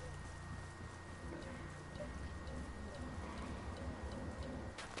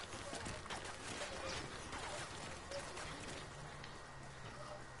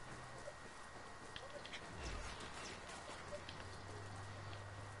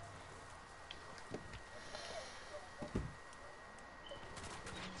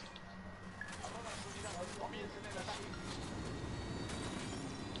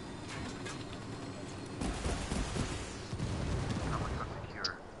 Someone's not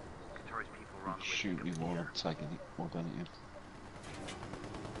secure. Qatari's people are on the way to Shoot pick me up while Peter. I'm taking it. Why don't you?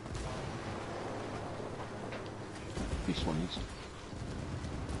 This one is.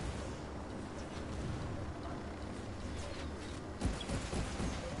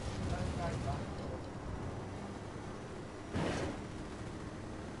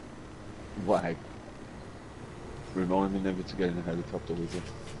 Wow. Remind me never to get in a helicopter with you.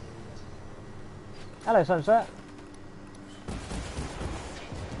 Hello, Sunset.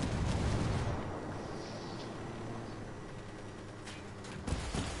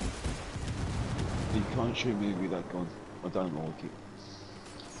 You can't shoot me with that gun. I don't like it.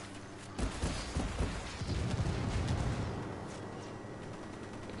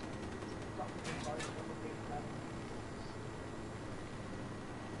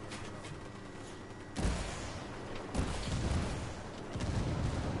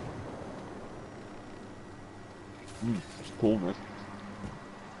 It's cool, man.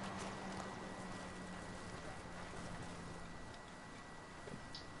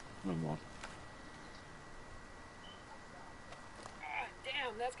 Never mind.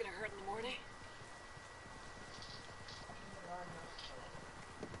 Damn, that's gonna hurt in the morning.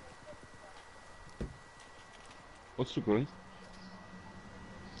 What's the green?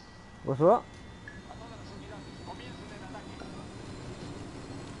 What's what?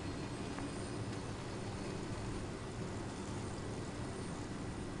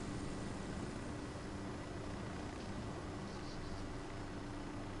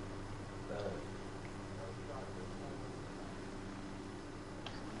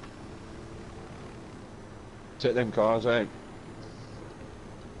 Take them cars out.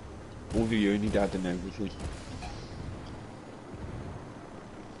 All the Unidad and everything.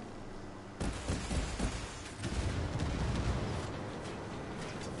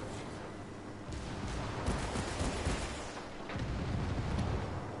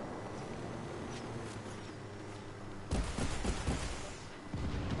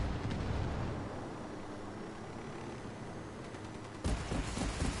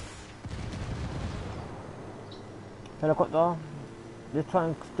 Helicopter. Just try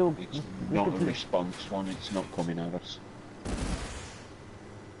and still... It's not a response one, it's not coming at us.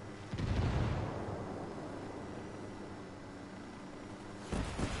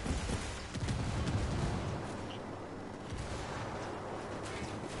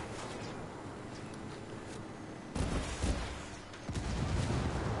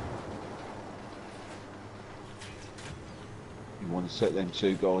 You want to set them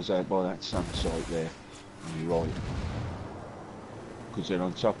two guys out by that sand site there, on your right. Because they're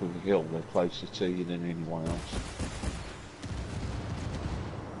on top of a hill, they're closer to you than anyone else.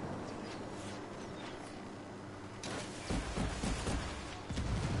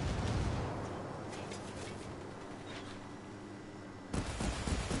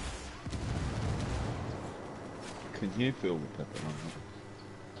 Can you feel the pepper on that?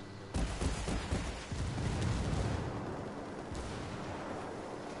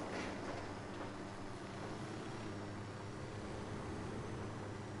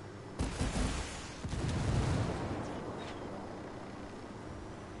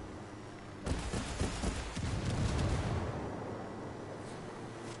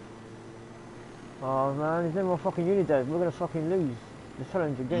 Oh man, there's no more fucking Unidev. We're gonna fucking lose the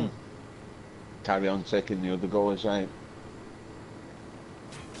challenge again. Carry on taking the other guys out.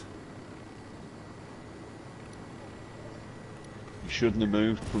 You shouldn't have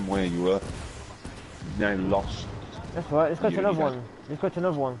moved from where you were. You've now lost. That's right, let's go to another one. Let's go to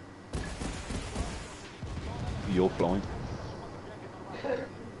another one. You're flying.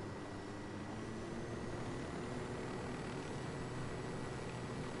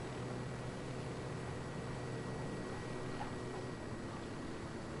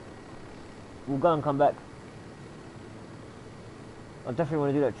 We'll go and come back. I definitely want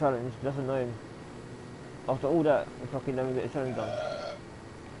to do that challenge, that's annoying. After all that, we fucking don't even get the challenge done.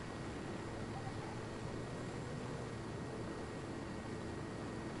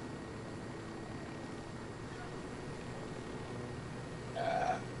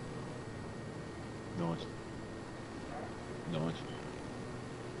 Nice. Nice.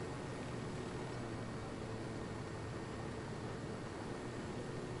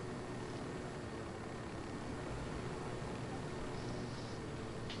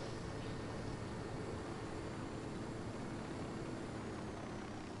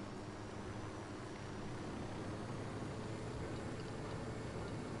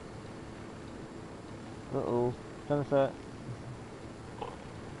 Uh-oh, sunset.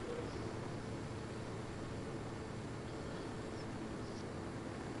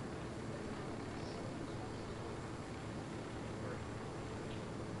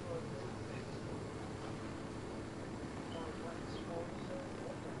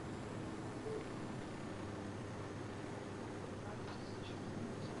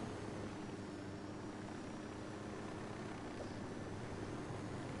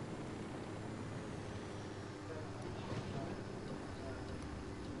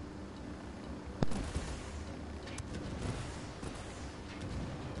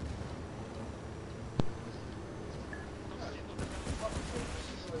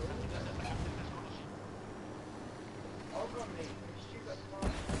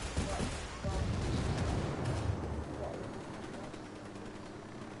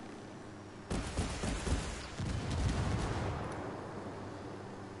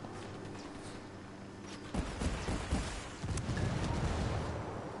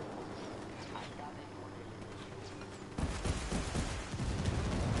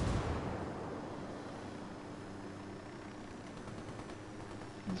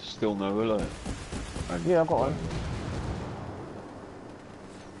 Still no alert. Yeah, I've got one.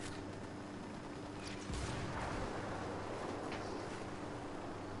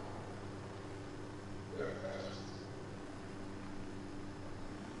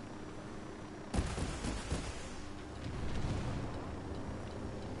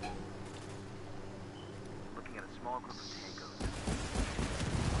 Looking at a small group of tangos.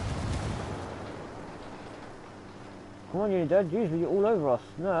 Come on, Unidad, usually you're all over us.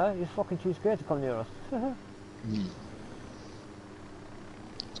 No, you're fucking too scared to come near us.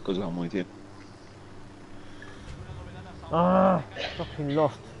 It's because I'm with you. Ah, fucking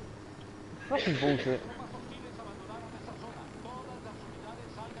lost. Fucking bullshit.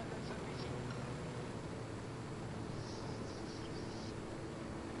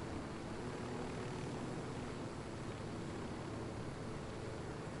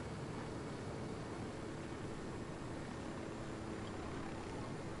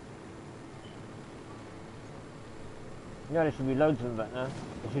 Yeah, there should be loads of them back now.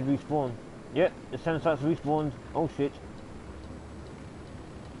 They should respawn. Yep, the center site's respawned. Oh shit.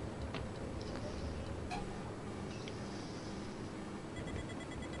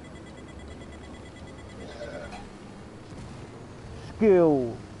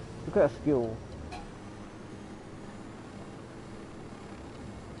 Skill. Look at that skill.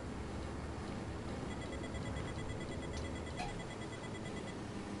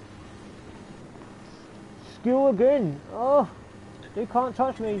 Skill again. Oh, they can't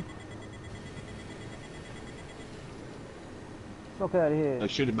touch me. Fuck out of here. They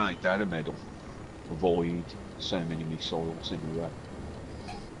should have made that a medal. Avoid so many missiles in a row.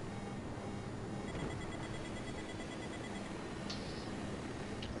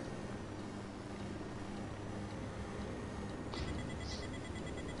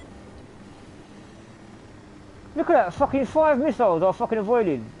 Look at that, fucking 5 missiles are fucking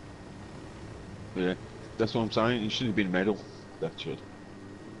avoided. Yeah, that's what I'm saying. It should have been medal. That should. Do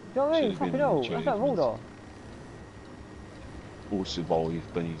you know what I Should mean? have been Fucking an hell, that's like achievement. Mordor. Or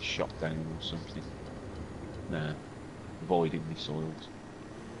survive being shot down or something. Nah, avoiding missiles.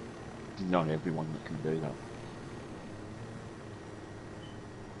 Not everyone that can do that.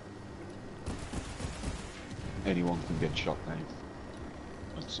 Anyone can get shot down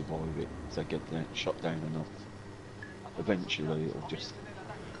and survive it if they get shot down enough. Eventually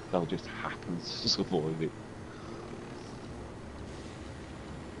they'll just happen to survive it.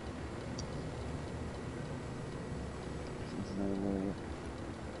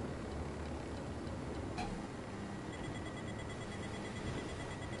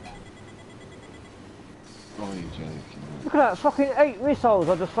 Oh, you're joking, man. Look at that, fucking 8 missiles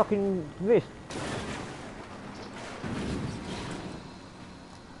I just fucking missed.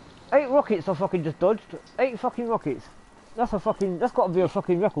 8 rockets I fucking just dodged. 8 fucking rockets. That's gotta be a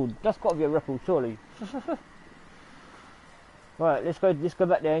fucking record. That's gotta be a record, surely. Right, let's go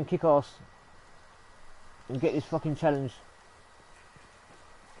back there and kick ass. And get this fucking challenge.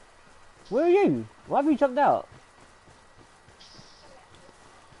 Where are you? Why have you jumped out?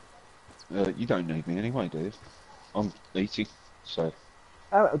 You don't need me anyway, do you? I'm eating, so...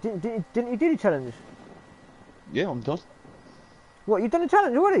 Oh, didn't you do the challenge? Yeah, I'm done. What, you've done the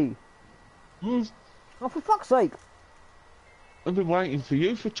challenge already? Hmm. Oh, for fuck's sake. I've been waiting for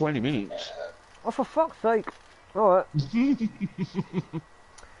you for 20 minutes. Oh, for fuck's sake. Alright.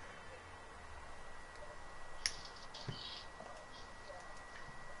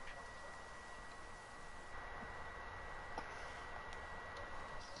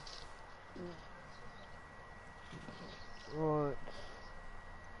 Right.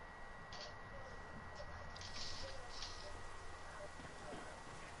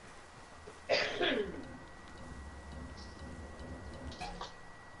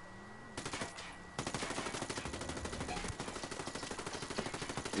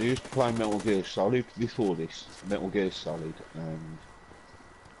 I used to play Metal Gear Solid before this. Metal Gear Solid and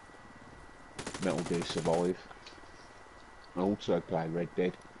Metal Gear Survive. I also play Red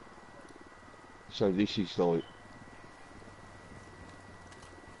Dead. So this is like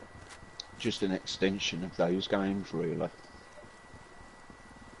just an extension of those games, really.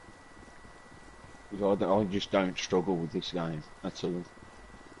 Because I just don't struggle with this game at all.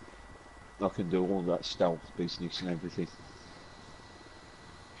 I can do all that stealth business and everything.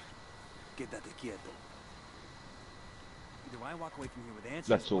 Quédate quieto. Either I walk away from here with answers.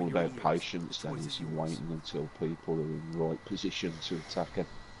 That's all or your about ears. patience, The that choice is, is and yours. waiting until people are in the right position to attack them.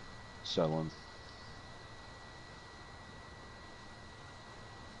 So on.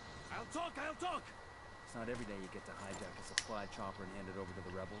 I'll talk, I'll talk! It's not every day you get to hijack a supply chopper and hand it over to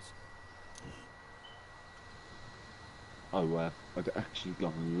the rebels. Oh wow, I'd actually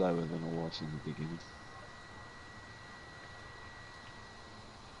gone lower than I was in the beginning.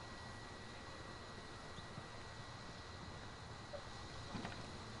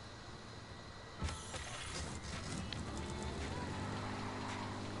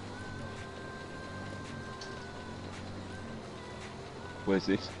 Where's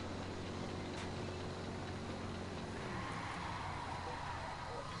this?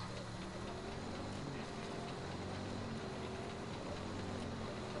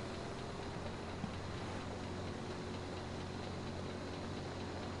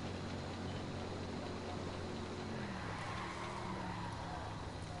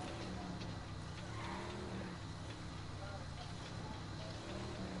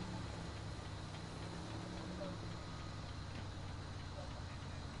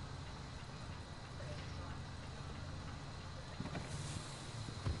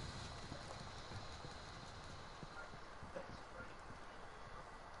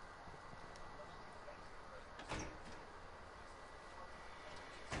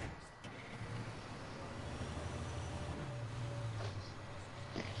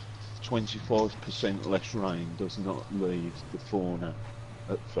 %25 less rain does not leave the fauna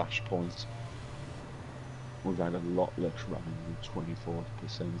at flashpoint. We've had a lot less rain than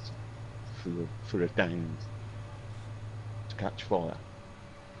 25% for a down to catch fire.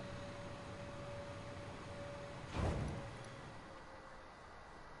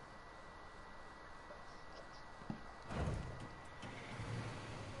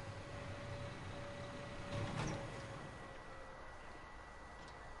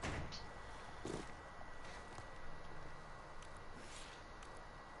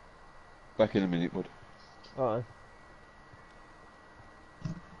 Back in a minute, bud. Alright.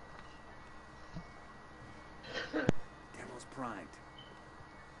 Demo's primed.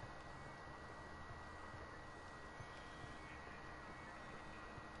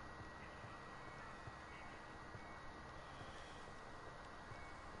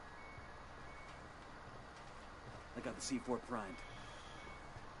 the C4 primed.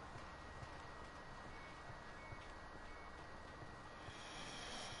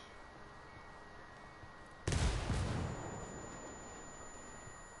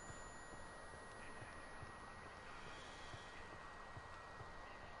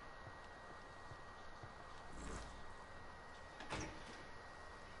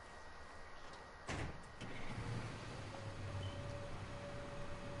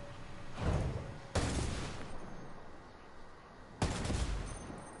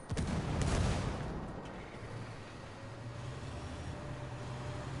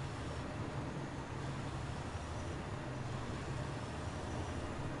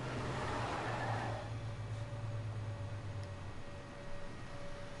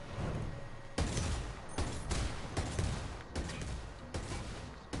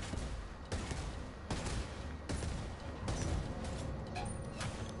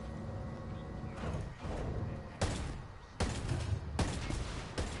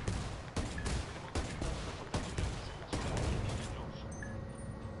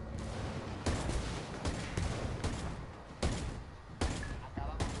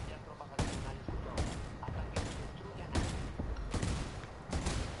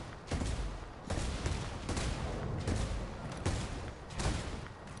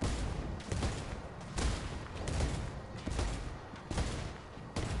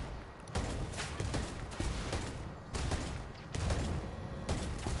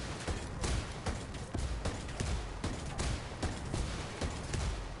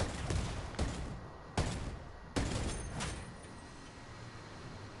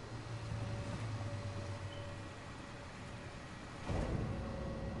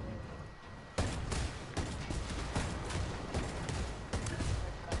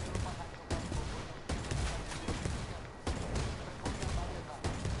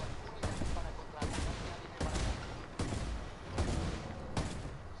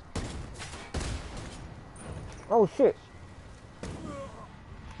 Oh shit!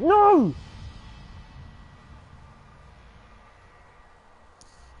 No!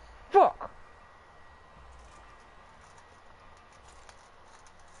 Fuck!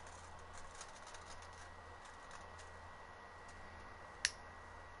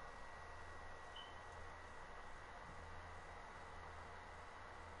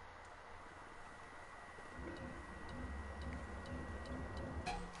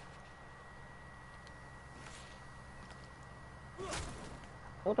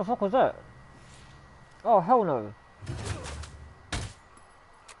 What the fuck was that? Oh hell no!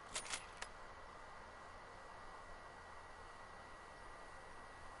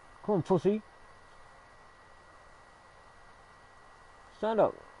 Come on, pussy. Stand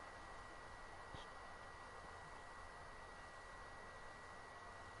up.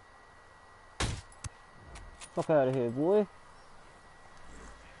 Fuck out of here, boy.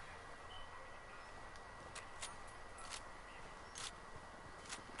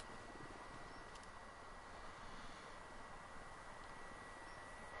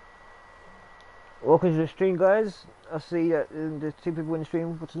 Welcome to the stream, guys. I see that the two people in the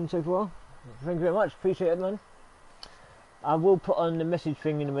stream watching so far. Thank you very much. Appreciate it, man. I will put on the message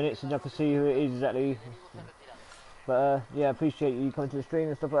thing in a minute so I can see who it is exactly. But yeah, I appreciate you coming to the stream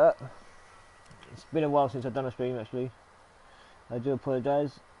and stuff like that. It's been a while since I've done a stream, actually. I do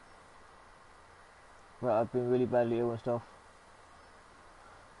apologise. But I've been really badly ill and stuff.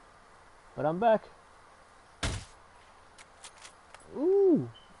 But I'm back. Ooh!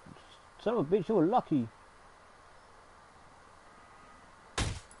 Son of a bitch, you're lucky.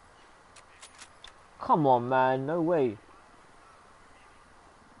 Come on, man, no way.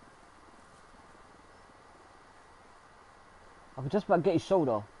 I could just about get his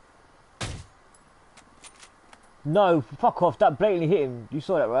shoulder. No, fuck off, that blatantly hit him. You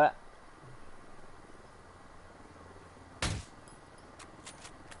saw that, right?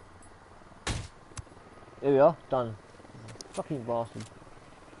 Here we are, done. Fucking bastard.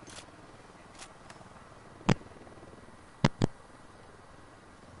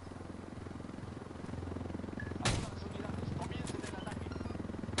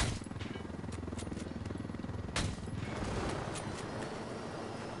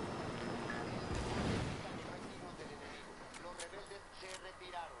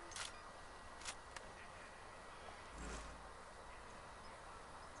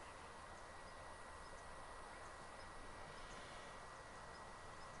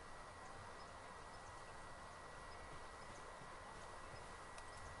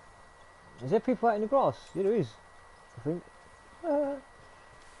 Is there people out in the grass? Yeah, there is. I think.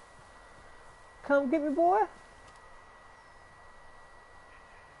 Come get me, boy.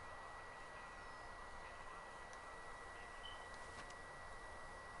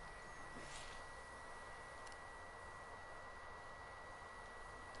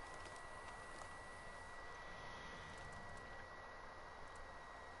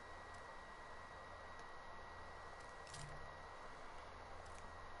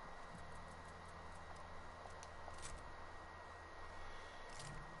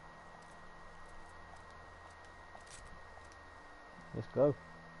 Let's go.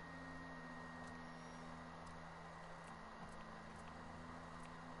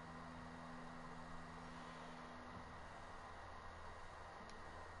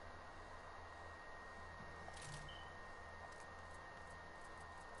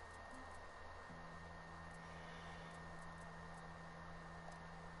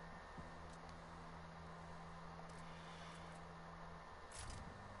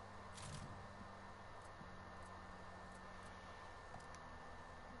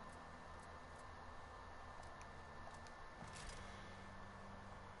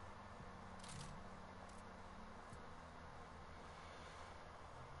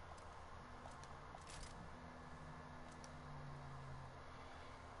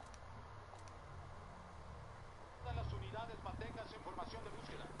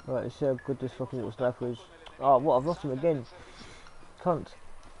 Right, let's see how good this fucking little sniper is. Oh, what? I've lost him again. Cunt.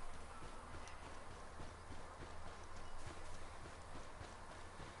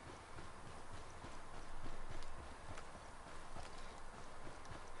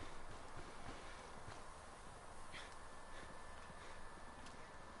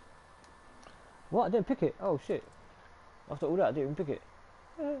 What? I didn't pick it. Oh shit. After all that, I didn't even pick it.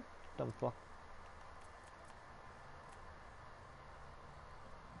 Dumb fuck.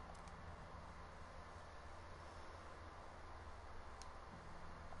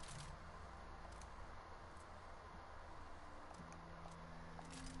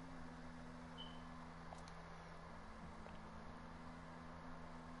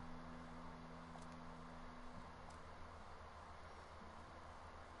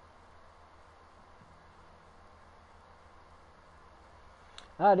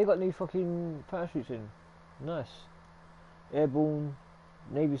 Ah, they got new fucking parachutes in. Nice. Airborne,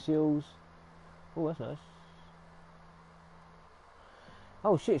 Navy SEALs. Oh, that's nice.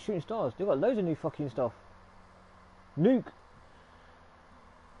 Oh shit, shooting stars. They got loads of new fucking stuff. Nuke.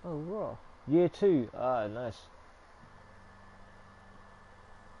 Oh, raw. Year 2. Ah, nice.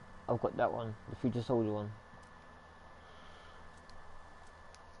 I've got that one, the Future Soldier one.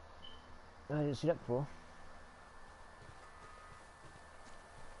 I didn't see that before.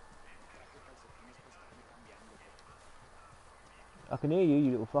 I can hear you,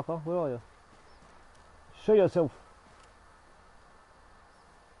 you little fucker. Where are you? Show yourself.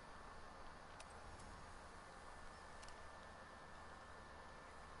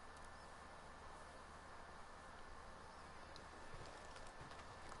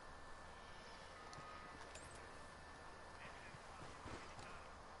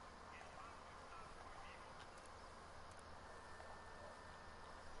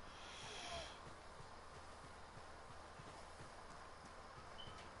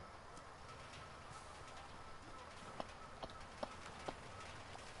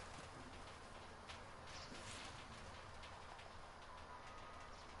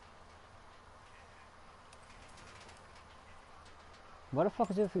 Why the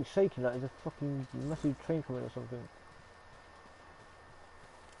fuck is everything shaking like there's a fucking massive train coming or something?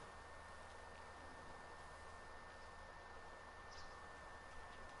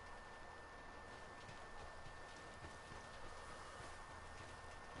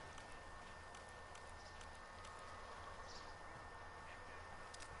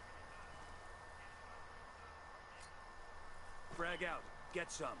 Frag out. Get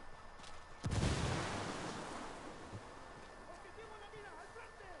some.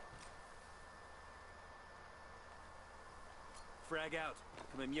 Frag out.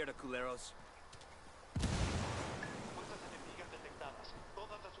 Come mierda, culeros. Fuerzas enemigas detectadas.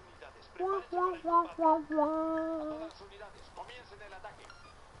 Todas las unidades, prepárense para el combate. Todas las unidades, comiencen el ataque.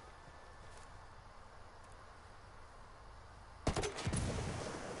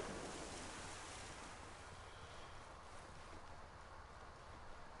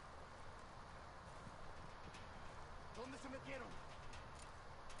 ¿Dónde se metieron?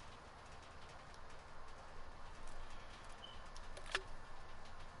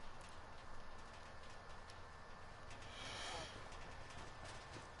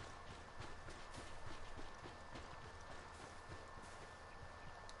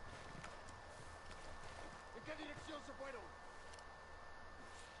 ¿En qué dirección se fueron?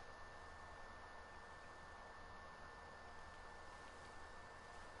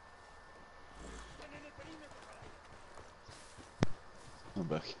 Están en el perímetro, caray. I'm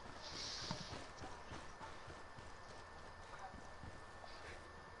back.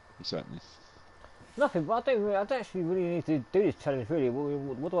 What's happening? Nothing, but I don't actually really need to do this challenge really.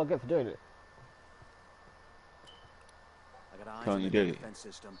 What do I get for doing it? I got eyes Can't on you the do it? defense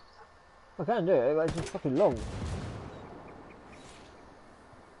system. I can do it, but it's just fucking long.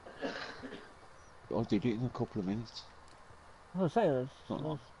 I did it in a couple of minutes. I was saying,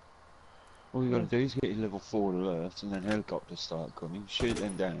 Not all you got to do is get your level 4 alert, and then helicopters start coming. Shoot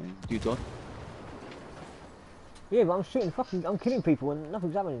them down. You done? yeah, but I'm shooting I'm killing people and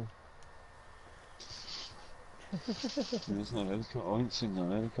nothing's happening. There's no helicopter. I ain't seen no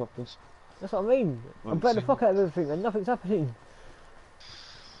helicopters. That's what I mean. I'm blowing the fuck out of everything and nothing's happening.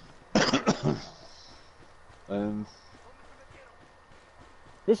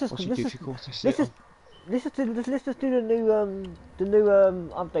 This is What's your difficulty let's set just do the new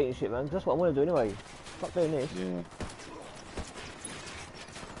update and shit, man. 'Cause that's what I want to do anyway. Fuck doing this. Yeah.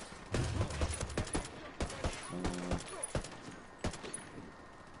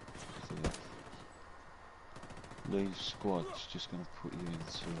 Leave squad's just going to put you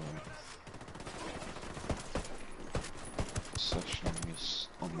into a session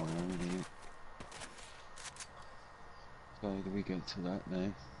on my own here. So do we get to that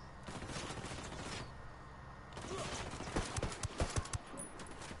now?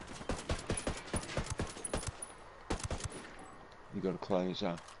 You got to close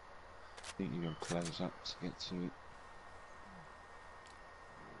up. I think you got to close up to get to it.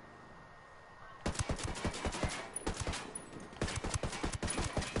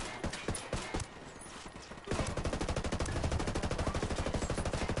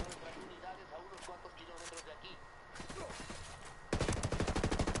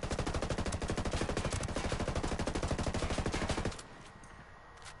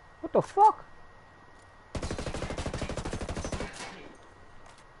 What the fuck?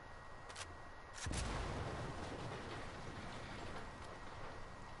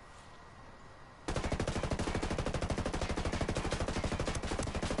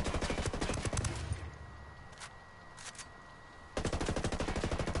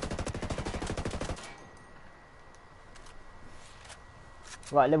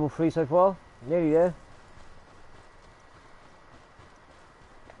 Right, level 3 so far. Nearly there.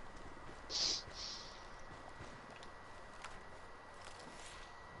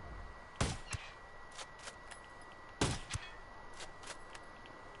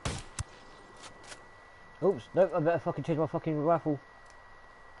 Oops, nope, I better fucking change my fucking rifle.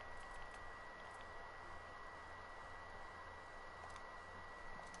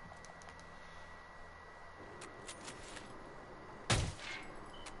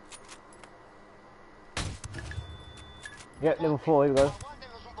 Yep, level 4, here we go.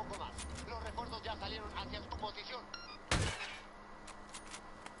 Aguántenlos un poco más. Los refuerzos ya salieron hacia tu posición.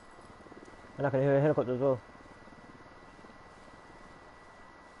 And I can hear a helicopter as well.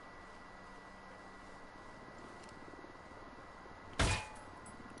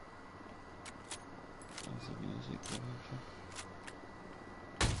 How's the music going?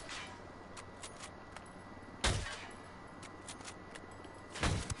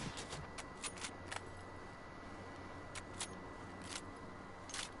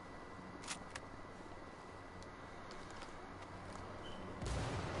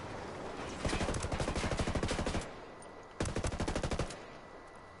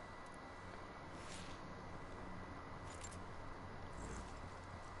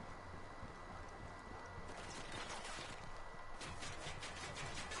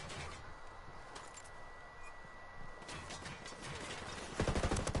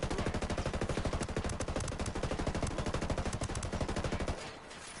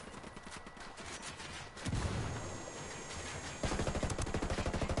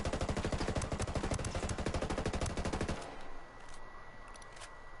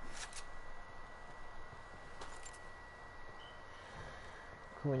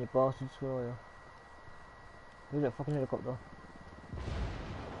 Come on, you bastards, where are you? Where's that fucking helicopter?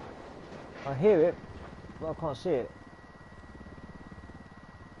 I hear it, but I can't see it.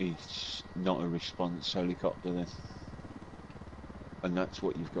 It's not a response helicopter then. And that's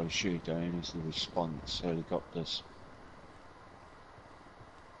what you've got to shoot down, is the response helicopters.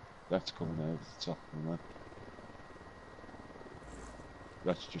 That's coming over the top of that.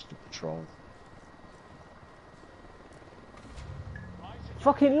 That's just a patrol.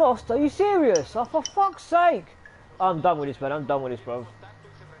 Fucking lost? Are you serious? Oh, for fuck's sake! I'm done with this, man. I'm done with this, bro.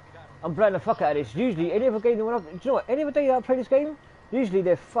 I'm playing the fuck out of this. Usually, any other game do you know what? Any other day that I play this game, usually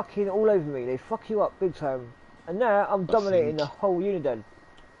they're fucking all over me. They fuck you up big time. And now I'm dominating the whole unit then.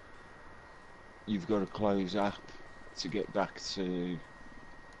 You've got to close up to get back to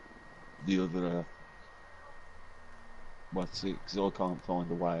the other. What's it? Because I can't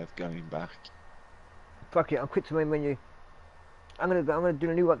find a way of going back. Fuck it, I'll quit to main menu. I'm gonna do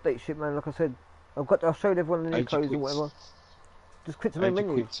a new update shit, man. Like I said, I've showed everyone the new codes and whatever. Just quit to main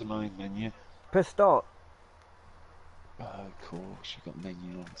menu. Quit to main menu. Press start. Oh, of course, you've got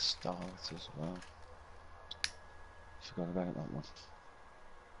menu on start as well. Forgot about that one.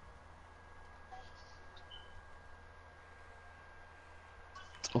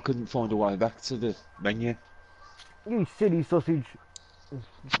 I couldn't find a way back to the menu. You silly sausage.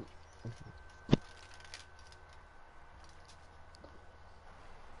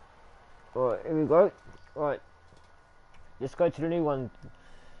 Alright, here we go. Right. Let's go to the new one.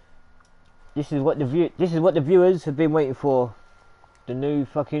 This is what the viewers have been waiting for. The new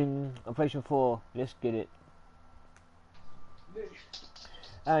fucking Operation 4. Let's get it.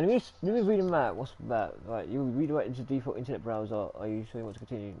 And let me read them out. What's that? Right, you redirect into default internet browser. Are you sure you want to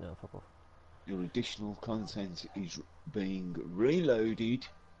continue? No, fuck off. Your additional content is being reloaded.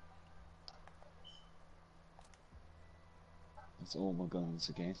 That's all my guns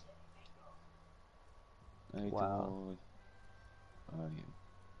again. Wow. Oh yeah.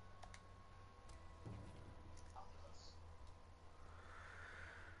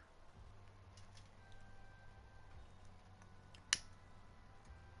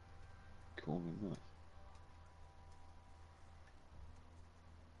 Cool, isn't it?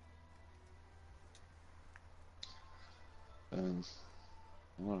 I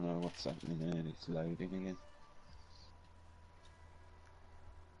don't know what's happening there. It's loading again.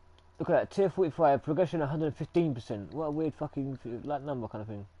 Look at that, tier 45, progression 115%. What a weird fucking like number kind of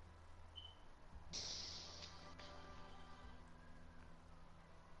thing.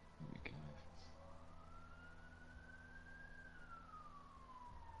 There we go.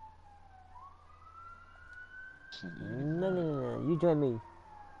 No, you join me.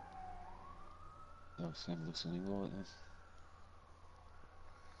 They'll send us an invite then.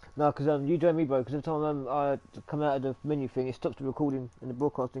 No, because you join me, bro. Because every time I come out of the menu thing, it stops the recording and the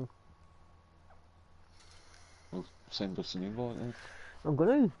broadcasting. Well, send us an invite then. I'm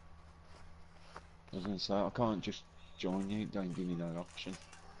gonna. I was going to say, I can't just join you, don't give me that option.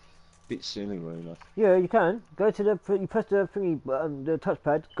 Bit silly, really. Yeah, you can. Go to you press the thingy, the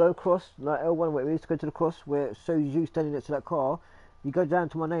touchpad, go across, like L1 where it is, go to the cross where it shows you standing next to that car. You go down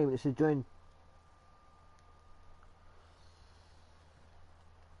to my name and it says join.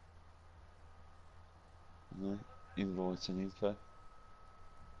 No, invite and info.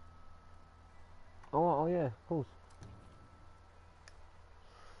 Oh yeah, of course.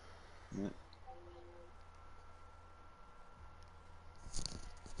 Yeah.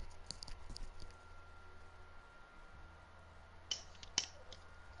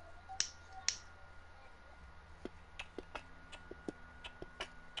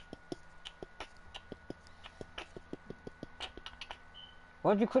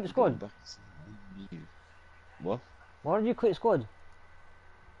 Why did you quit the Going squad? back to the menu. What? Why did you quit the squad?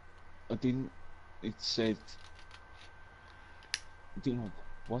 I didn't. It said. Didn't.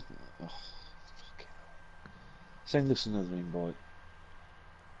 What? Oh, fucking hell. Send us another invite.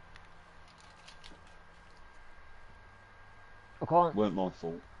 I can't. Weren't my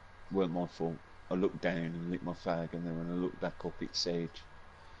fault. Weren't my fault. I looked down and lit my fag, and then when I looked back up, it said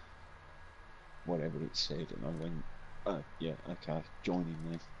whatever it said, and I went, "Oh yeah, okay, join in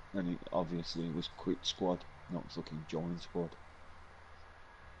there." And it obviously was quit squad, not fucking join squad.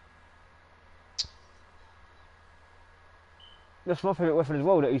 That's my favourite weapon as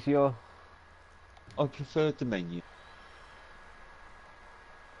well, that ECR. I preferred the menu.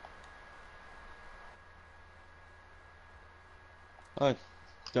 Oh,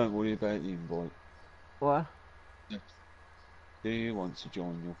 don't worry about the invite. Why? Do you want to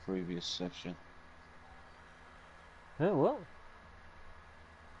join your previous session? Yeah, what?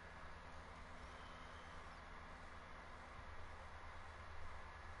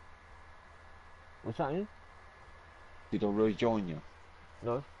 What's happening? Did I rejoin you?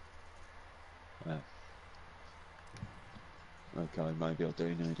 No. Okay, maybe I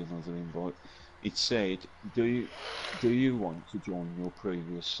do need another invite. It said, do you want to join your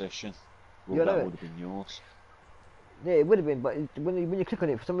previous session? Well, Yeah, that no. would have been yours. Yeah, it would have been, but when you click on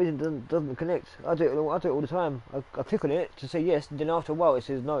it, for some reason it doesn't connect. I do it all the time. I click on it to say yes, then after a while it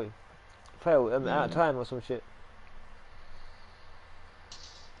says no, fail, out Yeah. of time or some shit.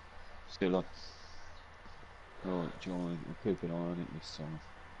 Still on. Right, join. I'll keep an eye on it this time.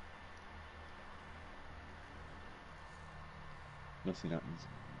 Nothing happens.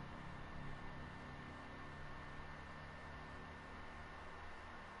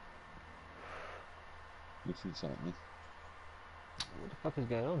 Nothing's happening. What the fuck is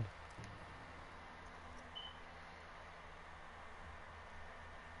going on?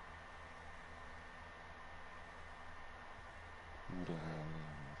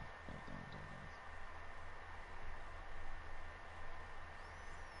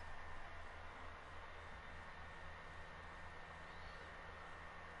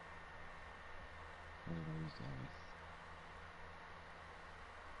 Where are we going?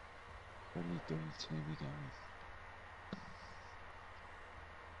 What are you doing? Here we go.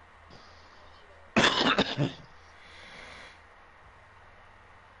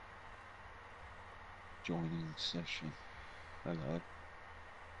 Joining session. Hello.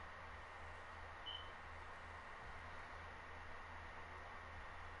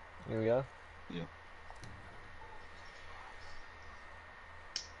 Here we go. Yeah.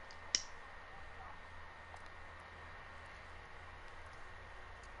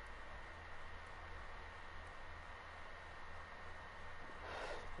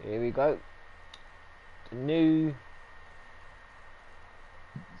 Here we go. The new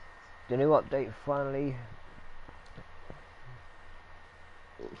update finally.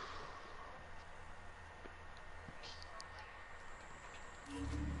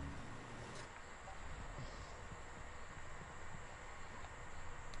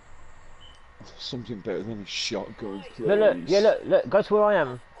 Something better than a shotgun, please. Look, yeah, look, go to where I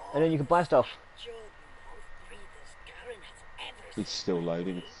am, and then you can buy stuff. It's still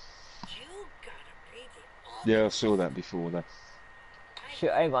loading. Yeah, I saw that before though. Shit,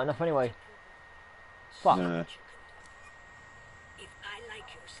 I ain't got enough anyway. Fuck. Nah. If I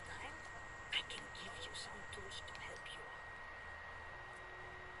like your style, I can give you some tools to help you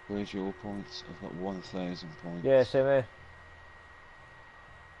out. Where's your points? I've got 1,000 points. Yeah, same here.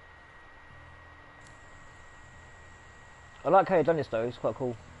 I like how you've done this though, it's quite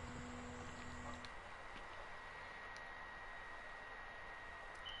cool.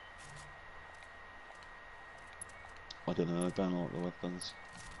 I don't know, I don't like the weapons.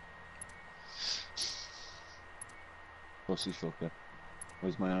 Pussy fucker.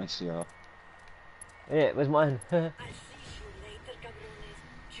 Where's my ICR? Yeah, where's mine? I'll see you later, cabrones.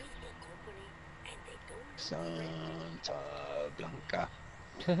 You've got company, and they don't look Santa Blanca.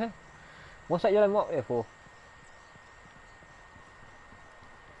 What's that yellow mark here for?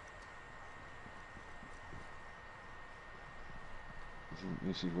 I think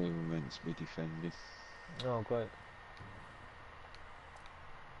this is where we're meant to be defending. Oh, great.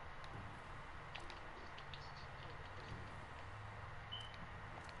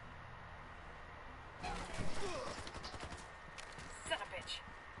 Son of a bitch.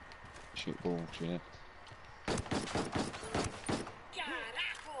 Shitballs, yeah.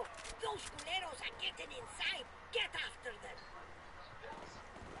 Carajo! Those culeros are getting inside. Get after them.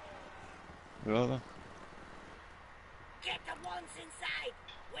 Where are they? Get the ones inside.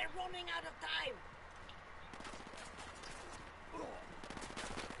 We're running out of time.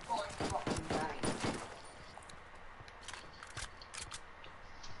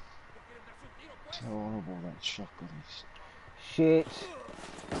 It's horrible that shotgun is. Shit.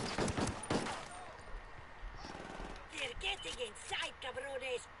 They're getting inside,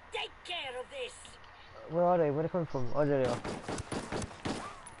 cabrones. Take care of this. Where are they? Where are they coming from? Oh, there they are.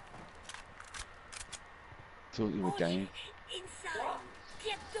 Thought you were game. Inside.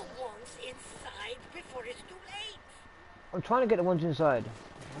 Get the ones inside before it's too late. I'm trying to get the ones inside.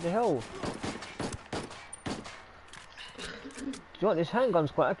 What the hell? Do you know what? This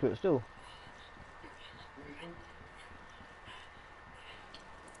handgun's quite accurate still.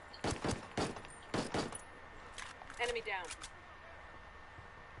 Enemy down.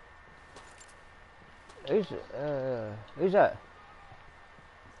 Who's that?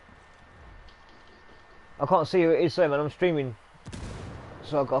 I can't see who it is, so man, I'm streaming.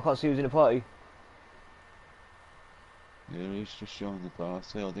 So I can't see who's in the party. Yeah, he's just joined the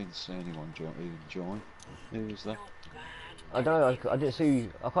party. I didn't see anyone even join. Who was that? I don't know, I didn't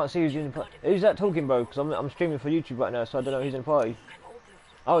see, I can't see who's in the party. Who's that talking, bro? Because I'm streaming for YouTube right now, so I don't know who's in the party.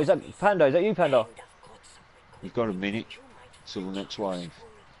 Oh, is that Panda? Is that you, Panda? You've got a minute till the next wave.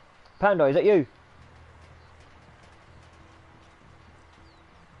 Panda, is that you?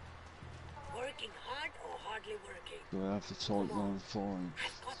 Working hard or hardly working? Do I have to type 1 for him?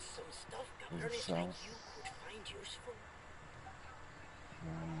 I've got some stuff, cabrones, like South. you could find useful.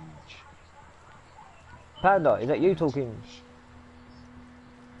 Range. Panda, is that you talking?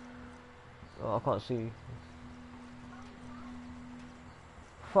 Oh, I can't see you.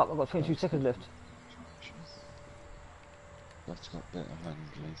 Fuck, I've got 22 seconds left. That's got better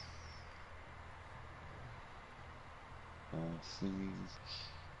handling. Things.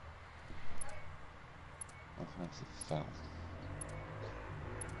 I'll have to foul.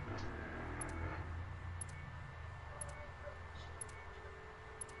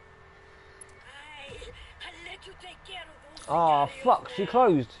 I'll let you take care of those. Ah, sicarios fuck, she now.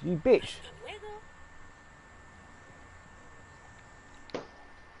 closed, you bitch. Hasta luego.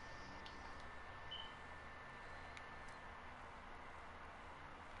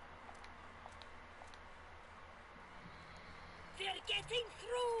 They're getting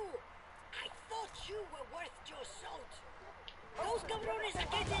through. I thought you were worth your salt. Those cabrones are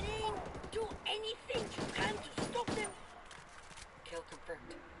getting in. Do anything you can to stop them. Kill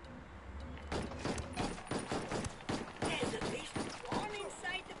confirmed. There's at least one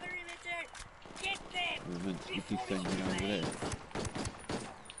inside the perimeter. Get them We're meant to be before he defending over there. plays.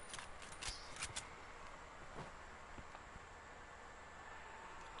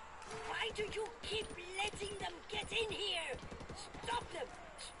 Why do you keep letting them get in here? Stop them!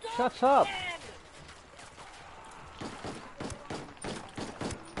 Stop Shut up. them!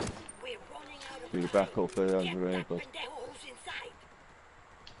 We're running out of Be time. back up there Get over there, that but pendejo who's inside.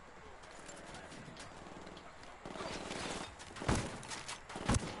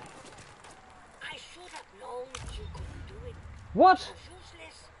 I should have known you couldn't do it. What?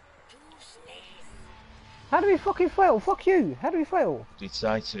 Useless. Useless. How do we fucking fail? Fuck you. How do we fail? did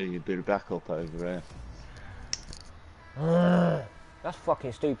say to you, be back up over there. That's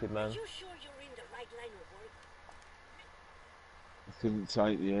fucking stupid, man. You sure you're in the right line of work? I couldn't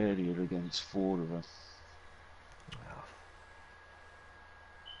take the area against 4 of them.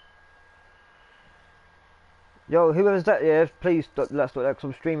 Yo, whoever's that, yeah, please stop, let's stop that, because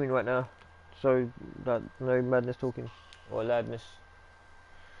I'm streaming right now. So, that, no madness talking. Or loudness.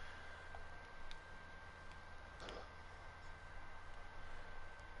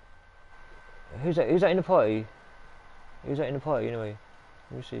 Who's that in the party? Who's that in the party, anyway?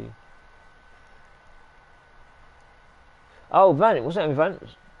 Let me see. Oh, Van, what's that name, Van?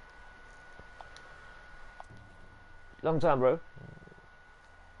 Long time, bro.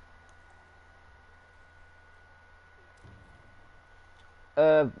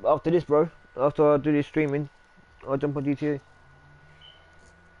 After this, bro. After I do this streaming, I'll jump on GTA.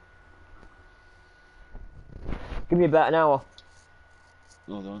 Give me about an hour.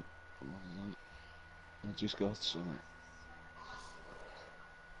 Hold on. I just got some.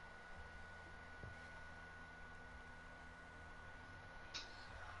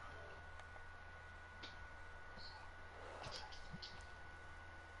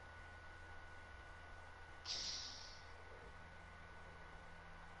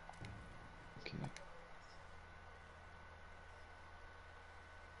 Okay.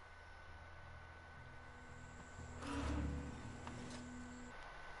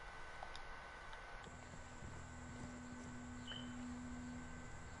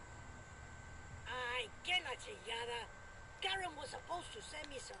 I cannot say yada. Karen was supposed to send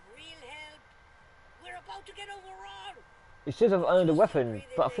me some real help. We're about to get overrun. It says I've owned a weapon,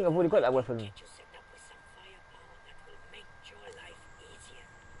 but I think I've already got that weapon. Get you set up with some firepower that will make your life easier.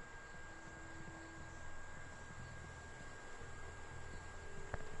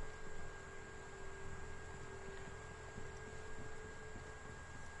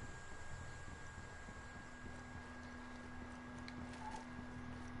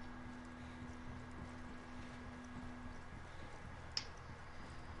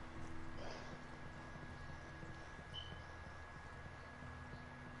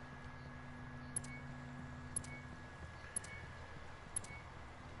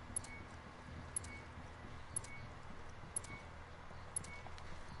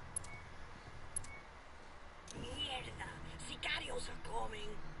 Mierda! Sicarios are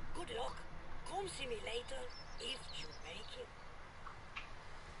coming. Good luck. Come see me later, if you make it.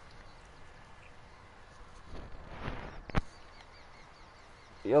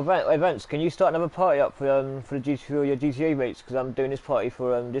 Yo, Vance, can you start another party up for the for your GTA mates? Because I'm doing this party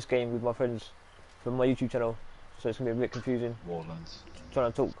for this game with my friends from my YouTube channel, so it's gonna be a bit confusing. Wildlands.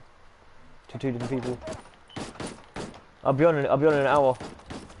 Trying to talk to 2 different people. I'll be on in an hour.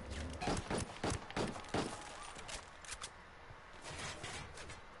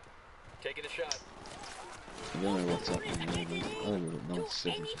 Taking a shot. I don't know what's happening there, but I think we're at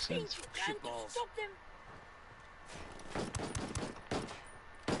 97%. Shoot balls. Stop them.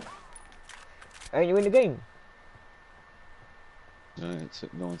 Ain't you in the game? No, it's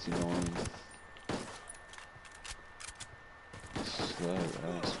at 99. Slow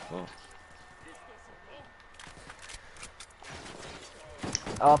as fuck.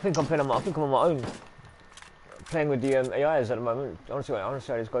 Oh, I think I'm playing on I'm on my own. Playing with the AIs at the moment. Honestly, how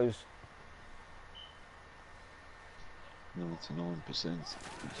this goes. 99%.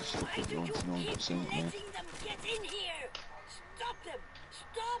 Just look Why at do you keep 99% now. letting them get in here? Stop them!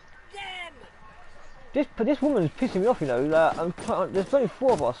 Stop them! This woman's pissing me off, you know. Like, there's only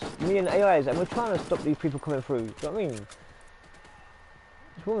 4 of us, me and the AIs, and we're trying to stop these people coming through. Do you know what I mean?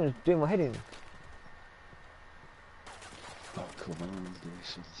 This woman's doing my head in. Oh, come on, do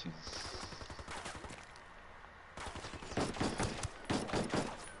something.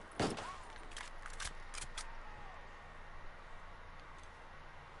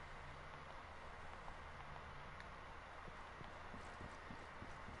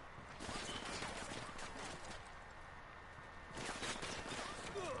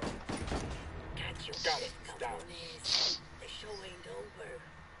 yourself, cabrones. The show ain't over.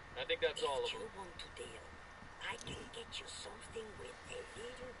 I think that's all of If you them. want to deal, I can get you something with a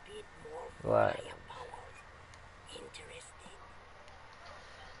little bit more Right. firepower. Interested?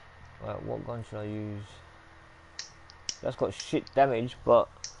 Right, what gun should I use? That's got shit damage, but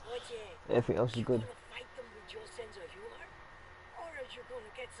Oye, everything else is you good. gonna fight them with your sense of humor? Or are you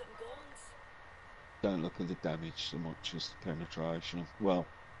gonna get some guns? Don't look at the damage so much as the penetration. Well,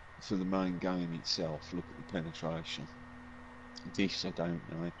 for the main game itself, look at the penetration. This I don't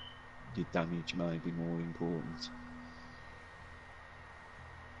know. The damage may be more important.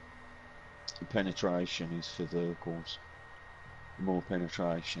 The penetration is for vehicles. The more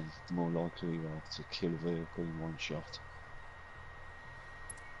penetration, the more likely you are to kill a vehicle in one shot.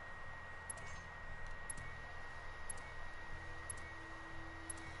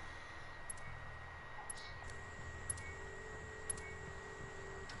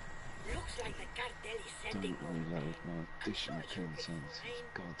 Looks like the cartel is sending Don't more reload men. my I'm additional sure you'll be content. fine,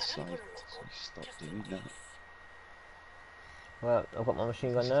 For God's but I'm sake, gonna look up stop just in doing that. case. Right, I've got my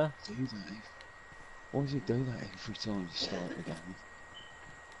machine gun there. Do that. Why does it do that every time you start the game?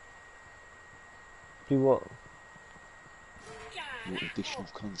 Do what? Your additional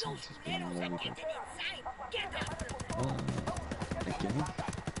content Those has been culeros are loaded. getting inside. Get after them. Again?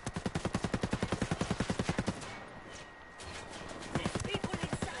 There's people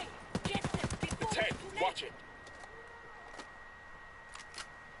inside. Get them before It's Ted, it's too late. watch it.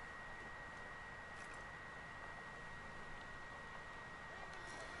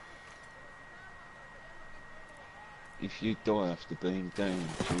 If you die after being down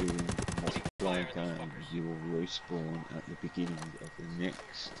during the multiplayer game, you will respawn at the beginning of the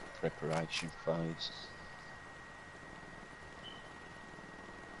next preparation phase.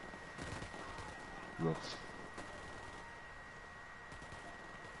 Rough.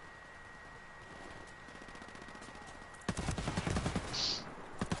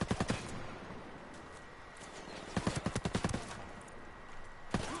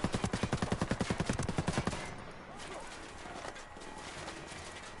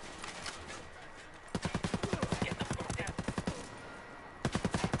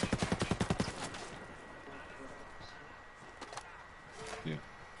 Yeah.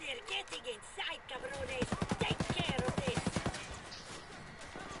 They're getting inside, cabrones. Take care of this.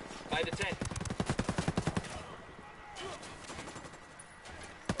 By the tent.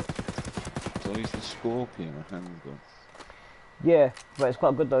 So is the Scorpion a handgun? Yeah, but it's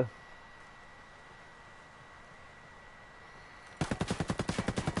quite good though.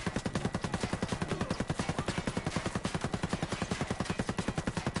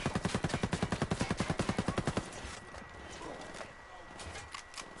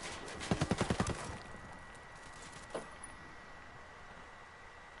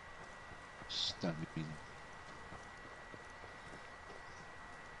 Stamina.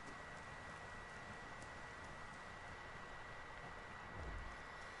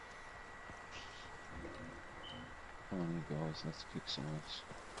 Come on you guys, let's kick some ass.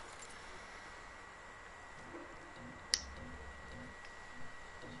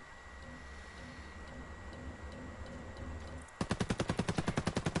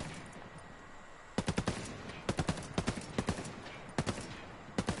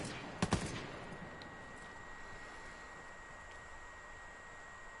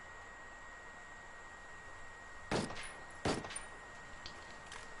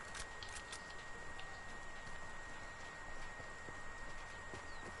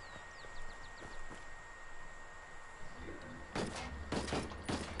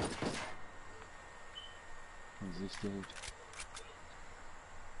 Who's this dude?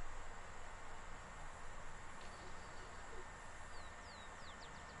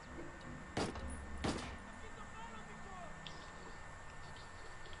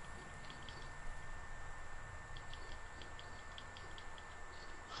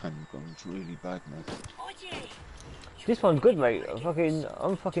 Handgun's really bad, man. Oye, This one's good, mate.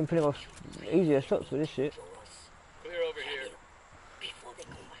 I'm fucking putting off easier shots with this shit. Clear over here. before they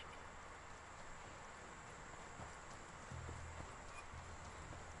come back.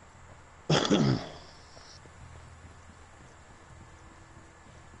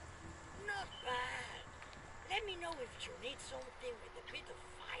 Not bad. Let me know if you need something with a bit of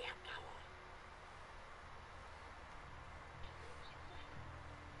firepower.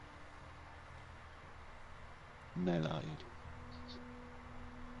 Melee.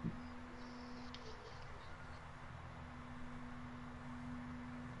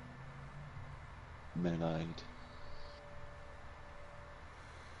 Melee.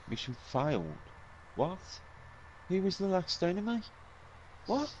 Mission failed. What? He was the last enemy?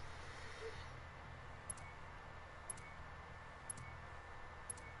 What?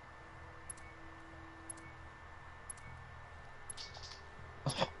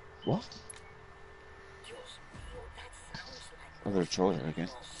 What? Dios mío, that sounds like I'm gonna try it again.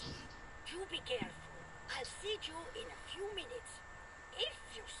 boss. You be careful. I'll see you in a few minutes. If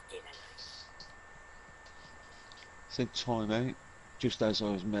you're still alive. Said time out. Just as I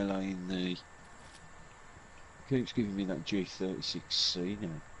was meleeing the... Keeps giving me that G36C now.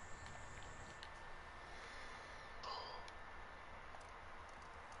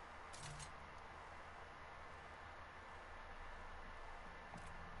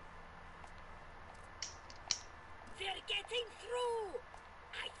 They're getting through!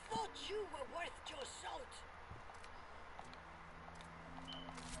 I thought you were worth your salt.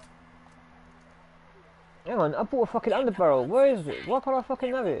 Hang on, I bought a fucking underbarrel. Where is it? Why can't I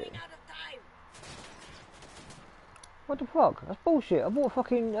fucking have We're it? running out of time. What the fuck? That's bullshit. I bought a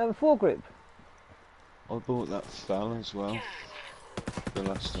fucking foregrip. I bought that fell as well. The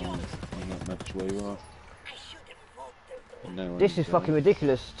last time on that match we were. I should have fought them. And now This I'm is fucking dead.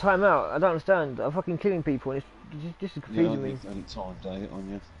 ridiculous. Time out. I don't understand. I'm fucking killing people and this is Yeah, confusing me. and it's timed out on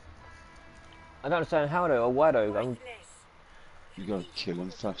you. I don't understand how though or why though. Worthless. You gotta kill them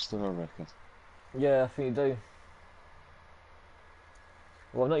faster, I reckon. Yeah, I think you do.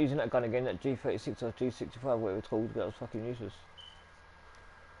 Well, I'm not using that gun again, that G36 or G65, whatever it's called, that was fucking useless.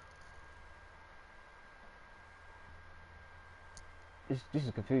 This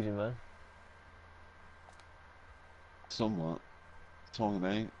is confusing, man. Somewhat. Time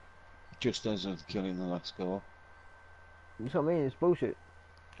out. Just as of killing the last guy. You know what I mean? It's bullshit.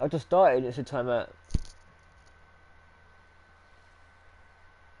 I just started and it said time out.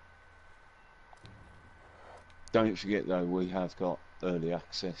 Don't forget though, we have got early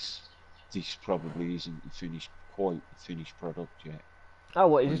access. This probably isn't quite the finished product yet. Oh,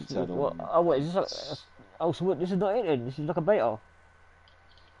 what When is it's this? had What, all oh, what is this? its- Oh, so what, this is not it then? This is like a beta.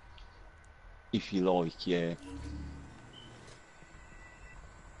 If you like, yeah.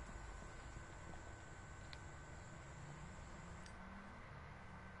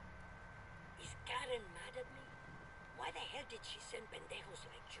 Is Karen mad at me? Why the hell did she send pendejos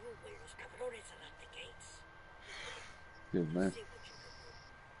like you when los cabrones are at the gates? Good man. See what you can do.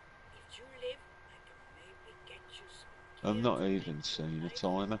 If you live, I can maybe get you some. I've not kills. even seen a Make it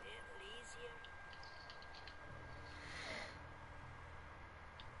timer. little easier.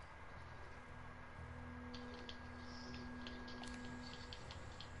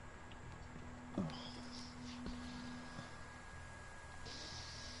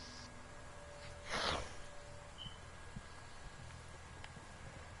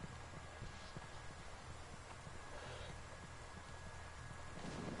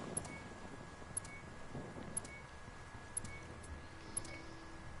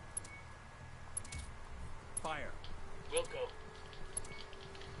 Fire. We'll go.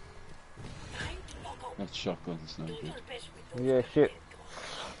 Time to lock up. That shotgun's no Do good. your best with those Yeah, shit. goddamn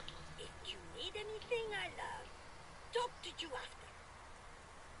guns. If you need anything, I'll talk to you after.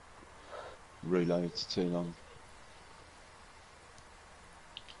 Reload's too long.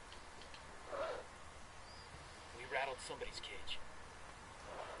 We rattled somebody's cage.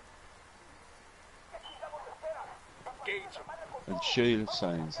 Gauge him. And Sheila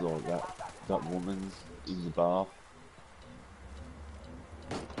sounds like that woman in the bar.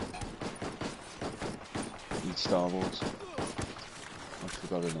 In Star Wars. I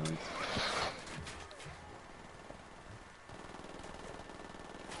forgot her name.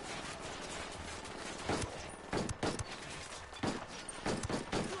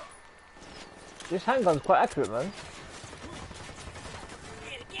 This handgun's quite accurate, man.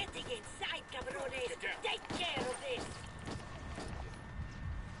 They're getting inside, cabrones. Take care of this.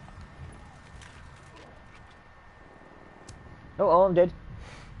 Oh, I'm dead.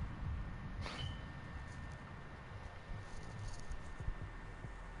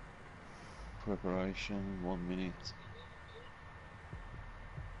 Preparation, 1 minute.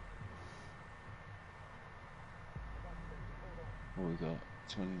 What we got?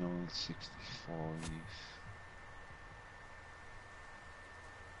 29.65.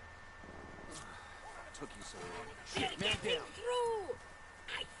 Took you so long. They're Shit, man getting down. through.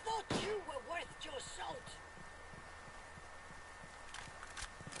 I thought you were worth your salt.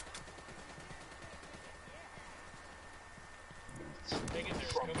 Hang in there.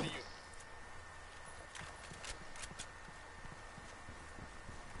 It's coming to you.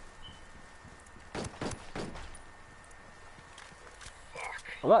 Fuck.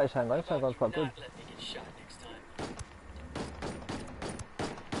 I like this handgun. This How handgun's about quite you good. not let me get shot next time?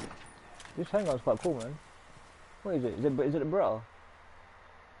 This handgun's quite cool, man. What is it? Is it a bra?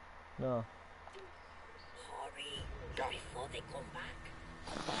 No. Hurry, before they come back.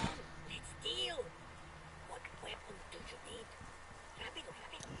 Come on, let's deal. What weapon do you need? Rápido,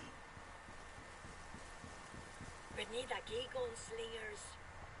 rápido. Bienvenida aquí, gunslingers.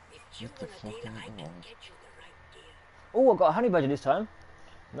 If you Get the want a fuck deal, out I of the can way. get you the right deal. Oh, I got a honey badger this time.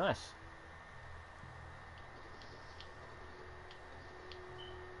 Nice.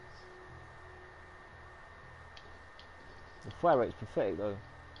 The fire rate's pathetic though.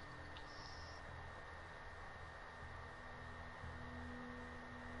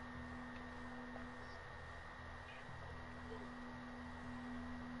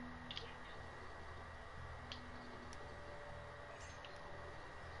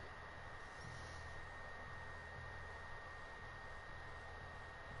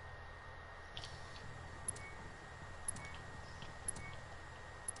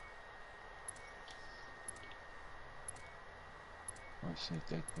 I see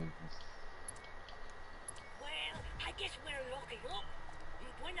dead people. Well, I guess we're looking up.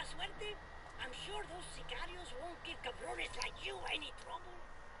 Buena suerte. I'm sure those sicarios won't give cabrones like you any trouble.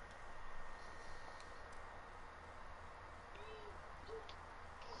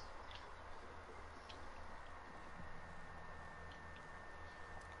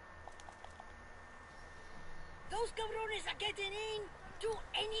 Those cabrones are getting in. Do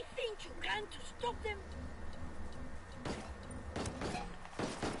anything you can to stop them.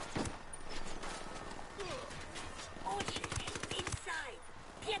 Oye, inside.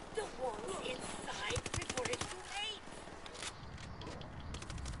 Get the ones inside before it's too late.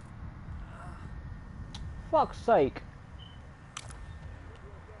 Fuck's sake.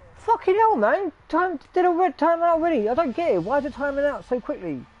 Fucking hell, man. Time did a red time out already. I don't get it. Why is it timing out so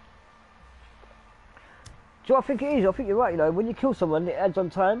quickly? Do you know what I think it is? I think you're right, you know, when you kill someone it adds on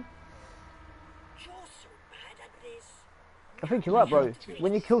time. You're so bad at this. I think you're right, bro.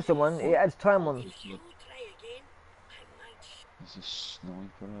 When you kill someone it adds time on. If you try again, I might There's a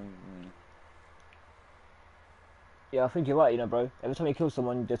sniper over Yeah, I think you're right, you know, bro. Every time you kill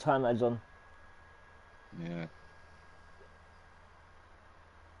someone the time adds on. there. Yeah.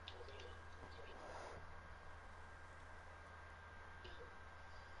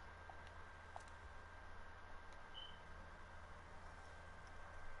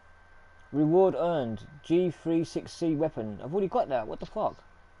 Reward earned. G36C weapon. I've already got that. What the fuck?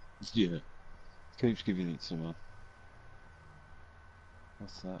 Yeah. Keeps giving it to me.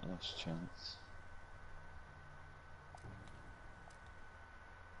 What's that? Last chance.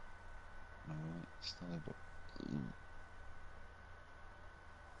 Alright, still able.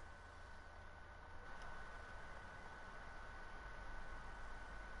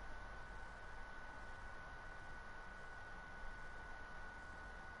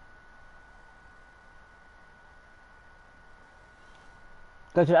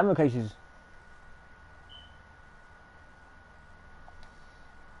 Go to the ammo cases.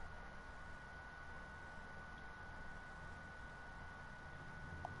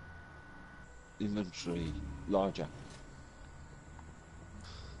 Inventory larger.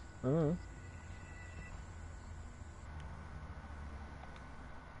 Mm.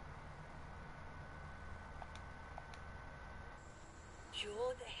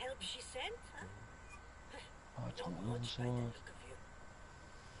 You're the help she sent, huh? I Not don't know. much by the look of you.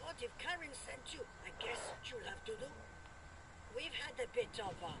 What if Karen sent you? I guess you'll have to do. We've had a bit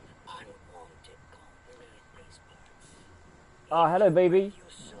of unwanted company in these parts. Oh, hello, baby. You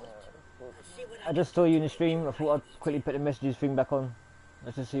salt. I'll see what I just saw you in the stream. I thought I'd quickly put the messages thing back on.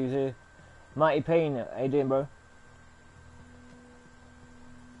 Let's just see who's here. Mighty Pain, how you doing, bro?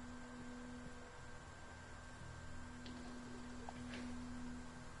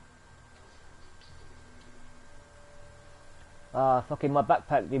 Ah, fucking my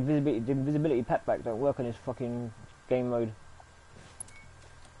backpack, the invisibility backpack don't work on this fucking game mode.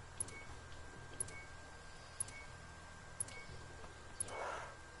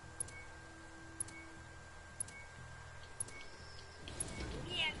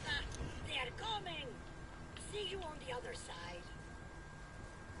 Mierda! They're coming! See you on the other side.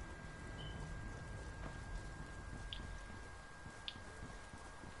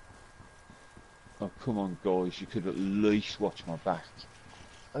 Oh, come on, guys. You could at least watch my back.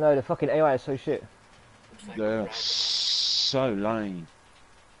 I know, the fucking AI is so shit. Looks like They're we're out. so lame.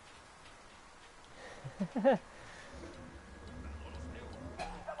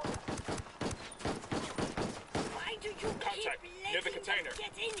 Why do you Contact keep near the letting container. them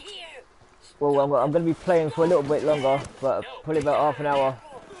get in here? Well, I'm going to be playing for a little bit longer, but probably about half an hour,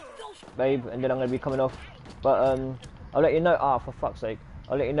 Those babe, and then I'm going to be coming off. But I'll let you know. Ah, for fuck's sake,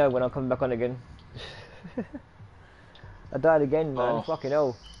 I'll let you know when I'm coming back on again. I died again, man. Oh. Fucking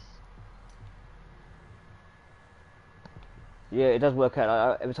hell. Yeah, it does work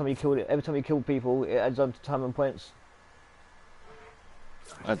out. Every time you kill people, it adds on to time and points.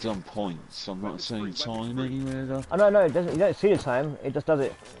 Adds on points. I'm not seeing time anywhere though. I don't know, it doesn't, you don't see the time, it just does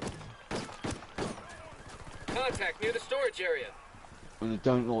it. Contact near the storage area. And I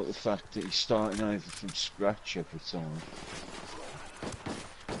don't like the fact that he's starting over from scratch every time.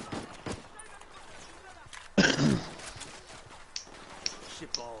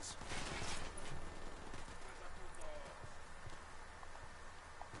 Shit balls.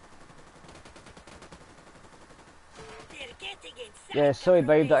 They're getting inside Yeah, the sorry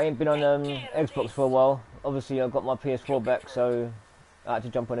babe that I ruins. ain't been on Take care of Xbox this. for a while. Obviously I got my PS4 back, so I had to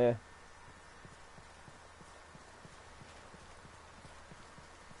jump on here.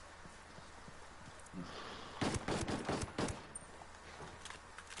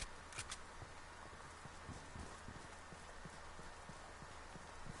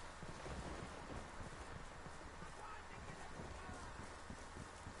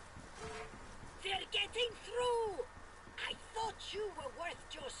 They're getting through. I thought you were worth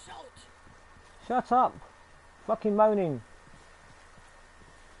your salt. Shut up! Fucking moaning.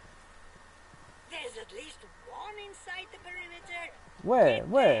 There's at least one inside the perimeter. Where? Get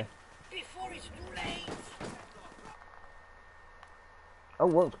Where? them before it's too late. Oh,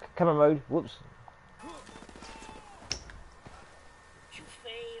 whoops, camera mode, whoops. You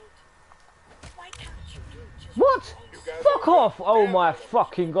failed. Why can't you do just What? one? Fuck off! Oh my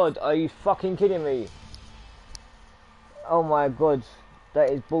fucking god, are you fucking kidding me? Oh my god,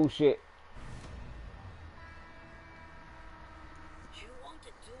 that is bullshit. You want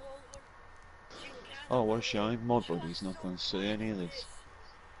a do-over? Oh, what a shame. My buddy's not going to see any of this.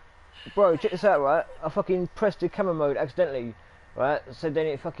 Bro, check this out, right? I fucking pressed the camera mode accidentally, right? So then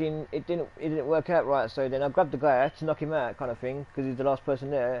it didn't work out right. So then I grabbed the guy to knock him out, kind of thing, because he's the last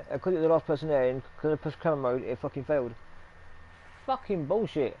person there. And because he's the last person there, and because I pressed camera mode, it fucking failed. Fucking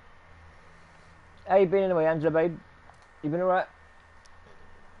bullshit. How you been anyway, Angela, babe? You been alright?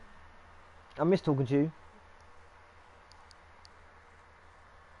 I miss talking to you.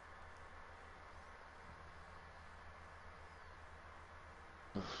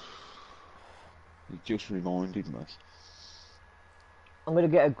 It just reminded me. I'm gonna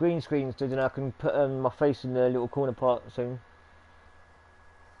get a green screen so then I can put my face in the little corner part soon.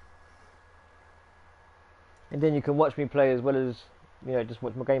 And then you can watch me play as well as, you know, just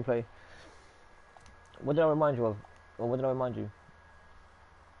watch my gameplay. What did I remind you of? Or what did I remind you?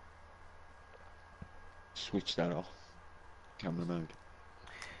 Switch that off. Camera mode.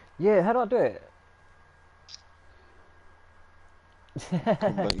 Yeah, how do I do it?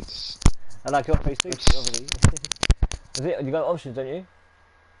 Come base. I like your face too, obviously. Is it? You got options, don't you?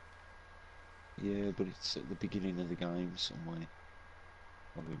 Yeah, but it's at the beginning of the game somewhere.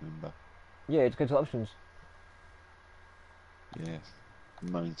 I remember. Yeah, just go to options. Yeah.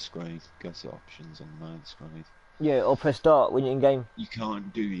 Main screen. Go to options on the main screen. Yeah, or press start when you're in game. You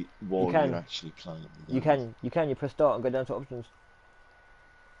can't do it while can. you're actually playing the You game. can. You press start and go down to options.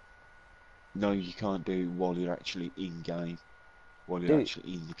 No, you can't do it while you're actually in game. While you're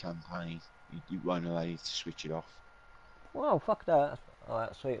actually in the campaign. You won't allow you to switch it off. Wow, fuck that.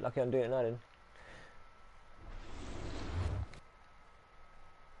 Alright, sweet. Lucky I'm doing it now then.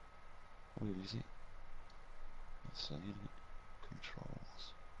 Where is it? Let's see it.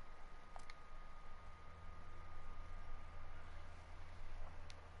 Controls.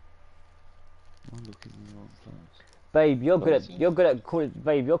 Am I looking in the wrong place? Babe, you're good at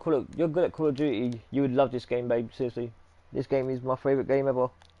Call of Duty. You would love this game, babe. Seriously, this game is my favourite game ever.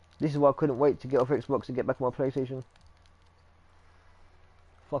 This is why I couldn't wait to get off Xbox and get back on my PlayStation.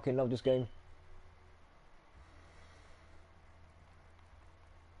 Fucking love this game.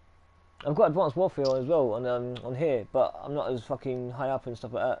 I've got Advanced Warfare on as well on here, but I'm not as fucking high up and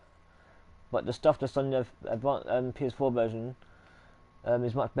stuff like that. But the stuff that's on the advanced PS4 version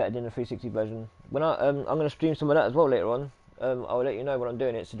is much better than the 360 version. When I'm going to stream some of that as well later on. I'll let you know when I'm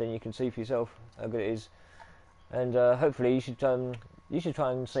doing it, so then you can see for yourself how good it is. And hopefully you should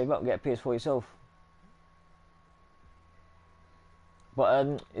try and save up and get a PS4 yourself.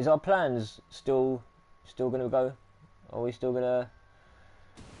 But is our plans still going to go? Are we still going to?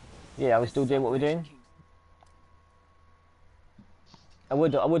 Yeah, are we still doing what we're doing? I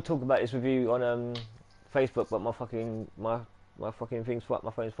would talk about this with you on Facebook, but my fucking thing's fucked,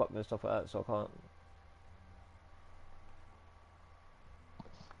 my phone's fucked and stuff like that, so I can't.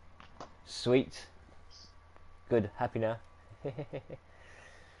 Sweet. Good, happy now.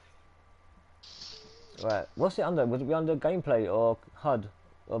 Right, what's it under? Would it be under gameplay or HUD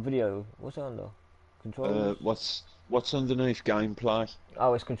or video? What's it under? Controls? What's underneath gameplay?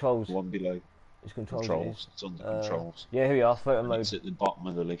 Oh, it's controls. One below. It's controls. Controls. It's under controls. Yeah, here we are, photo mode. It's at the bottom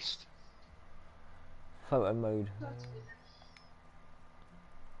of the list. Photo mode.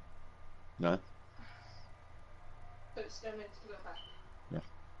 No. But it's still meant to go back. Yeah.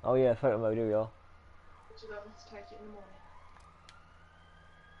 Oh yeah, photo mode, here we are. Would you like me to take it in the morning?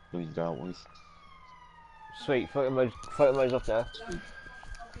 Who you dealt with? Sweet, photo mode's off now. I'll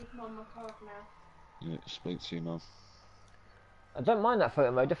give Mum my card now. Yeah, speak to your mum. I don't mind that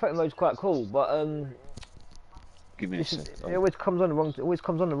photo mode. The photo mode's quite cool, but Give me a sec. it always comes on the wrong. It always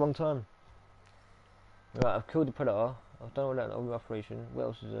comes on the wrong time. Right, I've killed the predator. I've done all that operation. What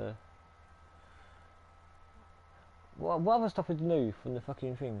else is there? What other stuff is new from the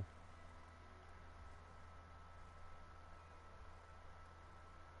fucking thing?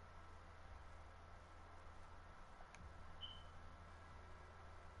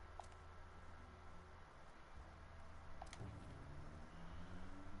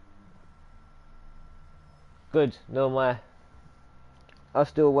 Good, no my. I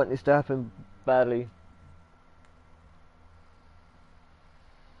still want this to happen badly.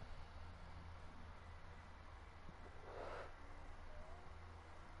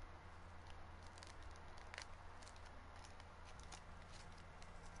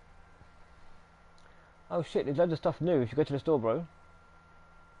 Oh shit, there's loads of stuff new if you go to the store, bro.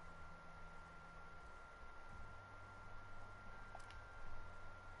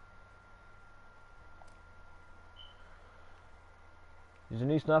 There's a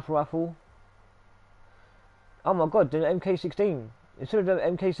new sniper rifle. Oh my god, there's an MK16. Instead of the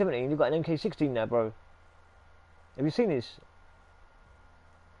MK17, you've got an MK16 now, bro. Have you seen this?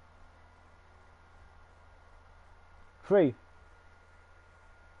 Free.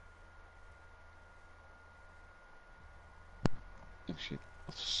 Oh shit.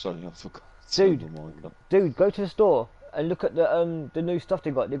 Sorry, I forgot. Dude, go to the store and look at the new stuff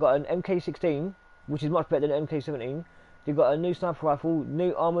they got. They got an MK16, which is much better than an MK17. They got a new sniper rifle,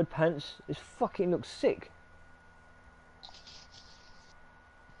 new armoured pants. It fucking looks sick.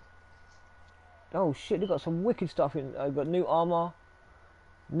 Oh shit, they got some wicked stuff in. Got new armour,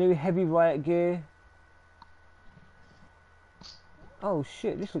 new heavy riot gear. Oh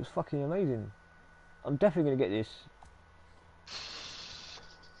shit, this looks fucking amazing. I'm definitely gonna get this.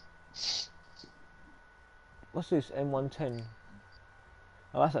 What's this? M110.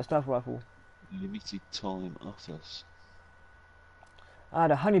 Oh, that's that sniper rifle. Limited time offers. Ah,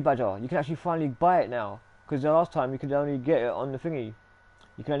 the honey badger. You can actually finally buy it now. Because the last time you could only get it on the thingy.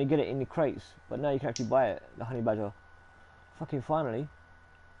 You can only get it in the crates. But now you can actually buy it, the honey badger. Fucking finally.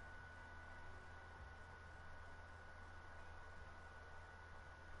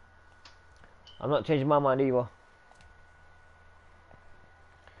 I'm not changing my mind either.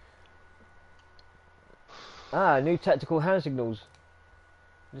 Ah, new tactical hand signals.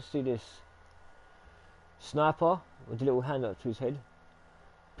 Let's see this. Sniper with the little hand up to his head.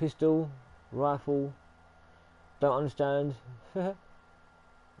 Pistol, rifle. Don't understand.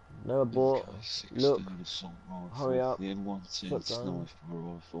 No abort. Look. Hurry up. The M110 sniper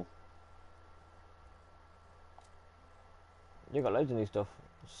rifle. You got loads of new stuff.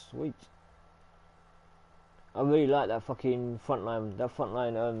 Sweet. I really like that fucking frontline. That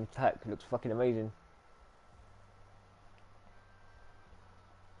frontline tack looks fucking amazing.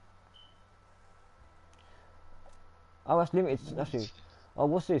 Oh, that's limited. Actually, oh,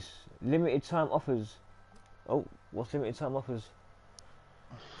 what's this? Limited time offers. Oh, what's limited time offers?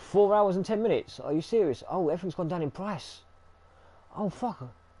 4 hours and 10 minutes. Are you serious? Oh, everything's gone down in price. Oh,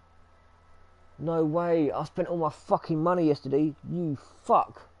 fuck. No way. I spent all my fucking money yesterday. You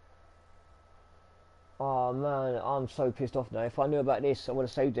fuck. Oh, man. I'm so pissed off now. If I knew about this, I would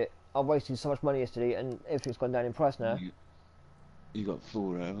have saved it. I wasted so much money yesterday and everything's gone down in price now. You got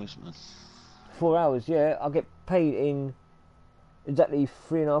 4 hours, man. 4 hours, yeah. I'll get paid in exactly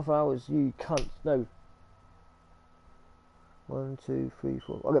 3.5 hours. You cunt. No. 1, 2, 3,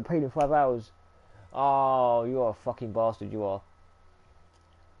 4. I'll get paid in 5 hours. Oh, you are a fucking bastard, you are.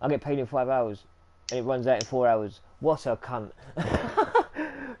 I'll get paid in 5 hours. And it runs out in 4 hours. What a cunt.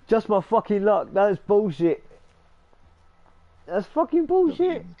 Just my fucking luck. That is bullshit. That's fucking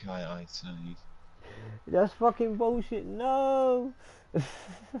bullshit. That's fucking bullshit. No.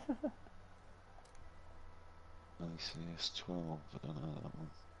 ICS 12, I don't know that one.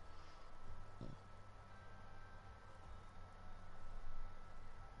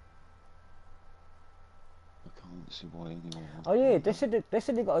 I can't see why anyone. Oh yeah, they said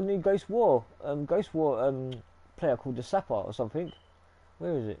they got a new Ghost War player called the Sapper or something.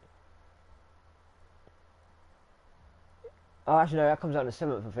 Where is it? Oh, actually no, that comes out on the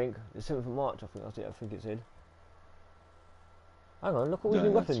 7th, I think. The 7th of March, I think it said. Hang on, look at all these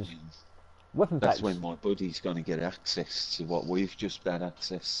new weapons. Weapon packs. That's when my buddy's going to get access to what we've just had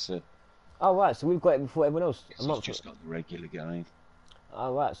access to. Oh right, so we've got it before everyone else. He's just got the regular game.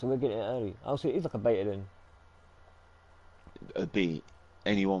 Oh right, so we're getting it early. Oh, so it is like a beta then. A bit.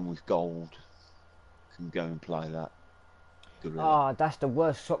 Anyone with gold can go and play that. Gorilla. Ah, that's the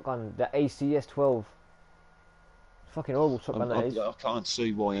worst shotgun, the ACS-12. Fucking horrible shotgun that is. I can't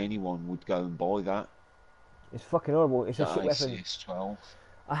see why anyone would go and buy that. It's fucking horrible. It's a That shit weapon. ACS-12.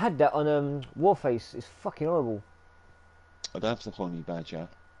 I had that on Warface. It's fucking horrible. I'd have the Honey Badger.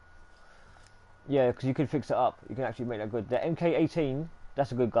 Yeah, because you can fix it up. You can actually make that good. The MK18,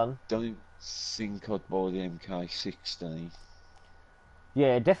 that's a good gun. Don't think I'd buy the MK16.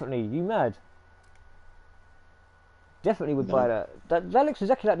 Yeah, definitely. You mad? Definitely would No. buy that. That looks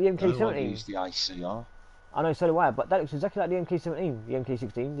exactly like the No, I'd MK17. use the ACR. I know, so do I, but that looks exactly like the MK17, the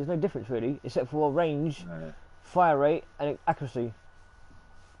MK16. There's no difference really, except for range, No. fire rate, and accuracy.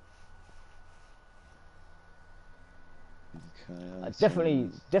 Okay, I'd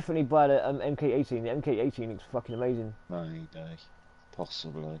definitely buy the MK18. The MK18 looks fucking amazing. Maybe.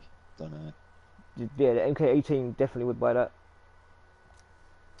 Possibly. Don't know. Yeah, the MK18 definitely would buy that.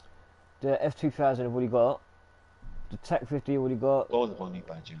 The F2000 I've already got. The TAC 50 I've already got. Buy the Honey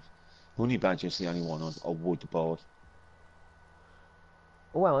Badger. Honey Badger's the only one I would buy. Oh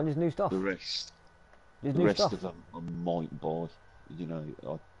wow, and there's new stuff. The rest. There's The new rest stuff. of them I might buy. You know,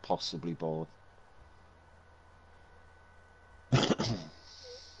 I'd possibly buy.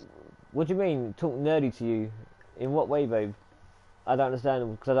 What do you mean, talk nerdy to you? In what way, babe? I don't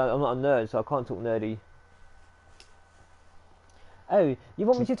understand, because I'm not a nerd, so I can't talk nerdy. Oh, you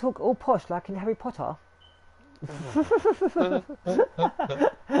want me to talk all posh like in Harry Potter?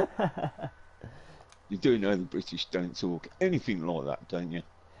 You do know the British don't talk anything like that, don't you?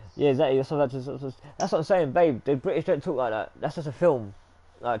 Yeah, exactly. That's what I'm saying, babe. The British don't talk like that. That's just a film.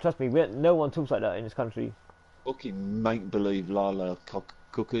 Like, trust me, no one talks like that in this country. Fucking make-believe la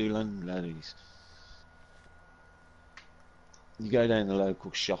cuckoo and laddies. You go down the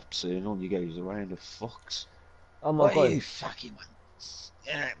local shops and all you get is a round of fucks. Oh my What god. are you fucking man?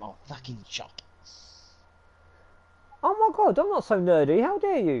 Get out my fucking shop. Oh my god, I'm not so nerdy. How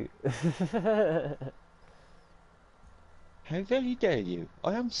dare you? How very dare you?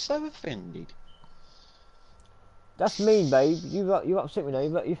 I am so offended. That's mean, babe. You upset me now.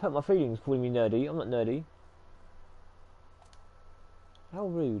 You've hurt my feelings calling me nerdy. I'm not nerdy. How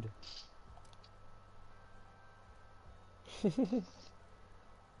rude.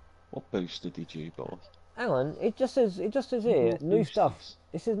 What booster did you buy? Hang on, it just says here, new stuff.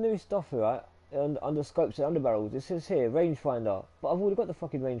 It says new stuff here, right? Under scopes and underbarrels. It says here, rangefinder. But I've already got the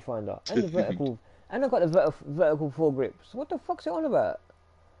fucking rangefinder. And the vertical, and I've got the vertical foregrips. What the fuck's it on about?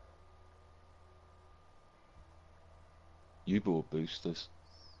 You bought boosters.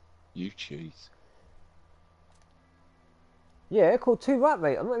 You cheat. Yeah, called 2 right,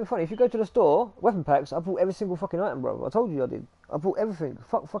 mate. I'm not even funny. If you go to the store, weapon packs, I bought every single fucking item, bro. I told you I did. I bought everything.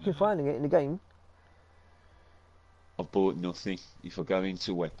 Fucking finding it in the game. I've bought nothing. If I go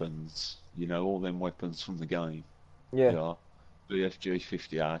into weapons, you know, all them weapons from the game. Yeah. They are BFG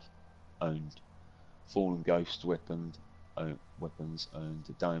 50A owned. Fallen Ghost weapons owned.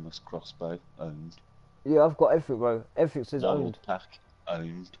 The Damus crossbow owned. Yeah, I've got everything, bro. Everything says Wild owned. Pack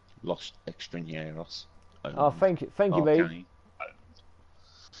owned. Lost Extrañeros owned. Oh, thank you, babe. Arcane,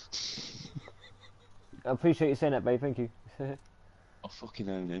 I appreciate you saying that, babe. Thank you. I fucking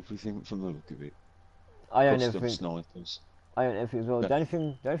own everything from the look of it. I own Custom everything. snipers. I own everything as well. The only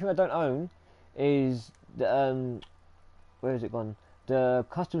thing I don't own is the where has it gone? The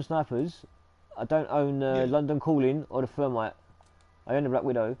custom snipers. I don't own London Calling or the Thermite. I own the Black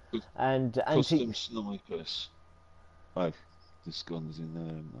Widow and the Custom antique. snipers. Oh, this gun's in there.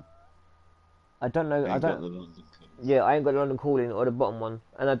 Isn't there? I don't know. I Ain't got don't. the London Calling. Yeah, I ain't got the London Calling or the bottom one,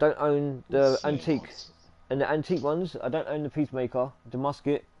 and I don't own the antique. And the antique ones, I don't own the Peacemaker, the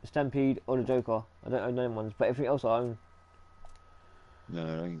Musket, the Stampede, or the Joker. I don't own them ones, but everything else I own. No,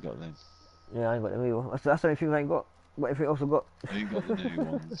 I ain't got them. Yeah, I ain't got them either. That's the only thing I ain't got. But everything else I've got. I ain't got the new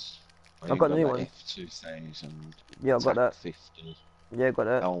ones. I've got the new ones. F2000. Yeah, I've got that. 50. Yeah, I got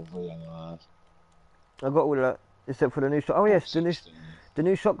that. LVR. I got all of that, except for the new shot. Oh yes, the 16.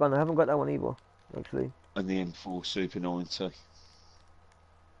 new shotgun. I haven't got that one either, actually. And the M4 Super 90.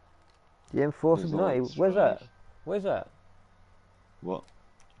 The M4 There's 90. loads, Where's right? that? Where's that? What?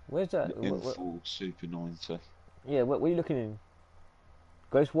 Where's that? The M4 Super 90. Yeah, what are you looking in?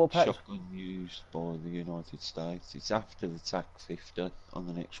 Ghost War Patch? Shotgun used by the United States. It's after the TAC 50 on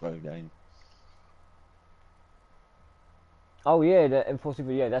the next road down. Oh yeah, the M4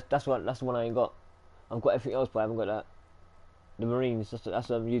 Super. Yeah, that's the one I ain't got. I've got everything else, but I haven't got that. The Marines. That's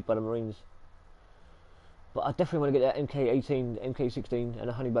used by the Marines. But I definitely want to get that MK18, MK16, and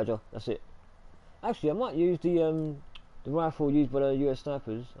a Honey Badger. That's it. Actually, I might use the The rifle used by the US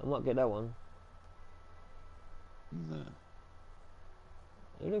snipers. I might get that one. No.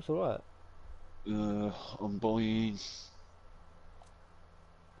 It looks alright. I'm buying.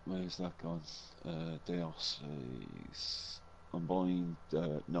 Where's that gone? D.D.C. I'm buying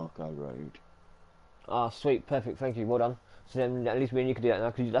Narco Road. Ah, sweet, perfect. Thank you. Well done. So then at least me and you can do that now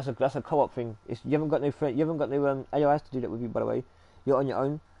because that's a co-op thing. You haven't got no friend. You haven't got no AIs to do that with you. By the way, you're on your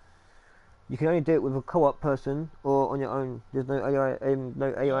own. You can only do it with a co-op person or on your own. There's no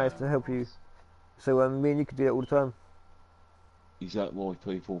no AIs to help you. So me and you can do that all the time. Is that why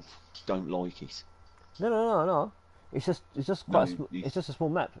people don't like it? No. It's just quite. No, It's just a small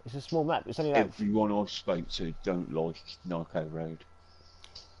map. It's a small map. It's only like. Everyone I spoke to don't like Narco Road.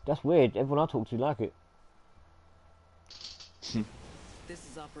 That's weird. Everyone I talk to like it. This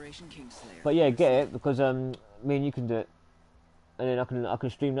is Operation Kingslayer. But yeah, get it because me and you can do it, and then I can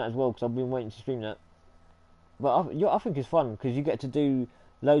stream that as well because I've been waiting to stream that. But I think it's fun because you get to do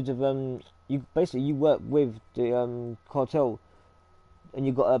loads of you basically you work with the cartel, and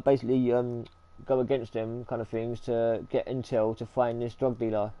you got to basically go against them kind of things to get intel to find this drug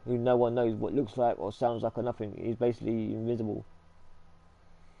dealer who no one knows what looks like or sounds like or nothing. He's basically invisible.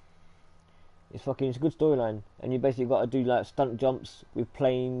 It's a good storyline, and you basically got to do like stunt jumps with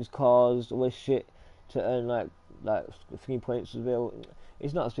planes, cars, all this shit to earn like 3 points as well.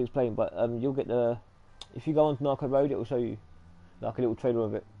 It's not as to explain, but you'll get the if you go onto Narco Road, it will show you like a little trailer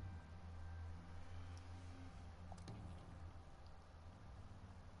of it.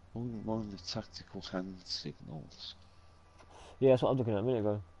 One of the tactical hand signals. Yeah, that's what I was looking at a minute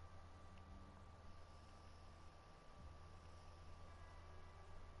ago.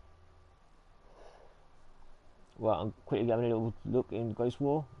 Right, I'm quickly having a little look in Ghost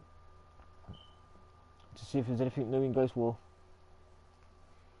War to see if there's anything new in Ghost War.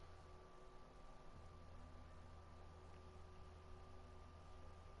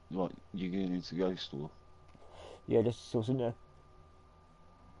 Right, you're getting into Ghost War? Yeah, there's still in there.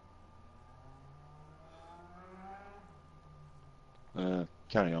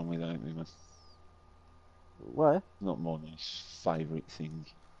 Carry on without me, man. Why? Not my favourite thing.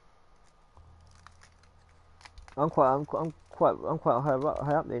 I'm quite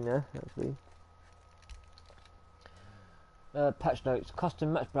high up there actually. Patch notes,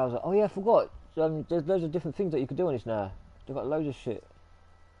 custom match browser. Oh yeah, I forgot. There's loads of different things that you can do on this now. They've got loads of shit.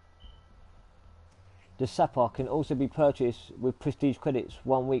 The Sapper can also be purchased with prestige credits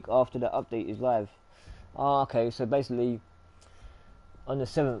 1 week after the update is live. Ah, okay. So basically, on the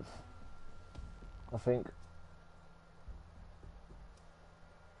 7th, I think.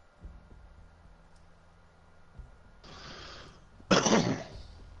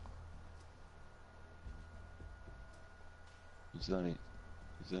 Is that it?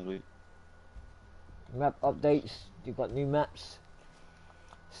 Is that it? Map updates. You've got new maps.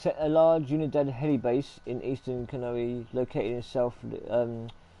 Set a large Unidad heli base in eastern Canary, located in South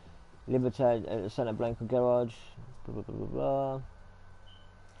Libertad at the Santa Blanca garage. Blah, blah, blah, blah, blah.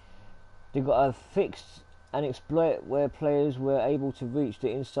 They got a fixed an exploit where players were able to reach the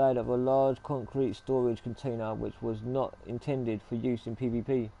inside of a large concrete storage container which was not intended for use in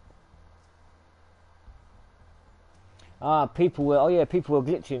PvP. Ah, people were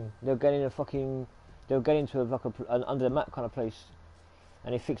glitching. They were getting to an under the map kind of place,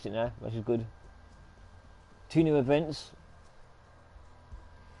 and they fixed it now, which is good. 2 new events.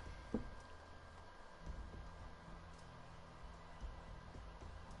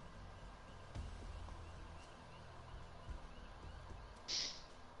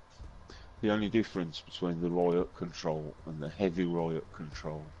 The only difference between the riot control and the heavy riot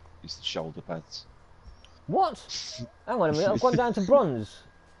control is the shoulder pads. What? Hang on a minute, I've gone down to bronze.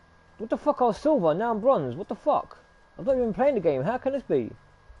 What the fuck, I was silver, now I'm bronze. What the fuck? I've not even playing the game, how can this be?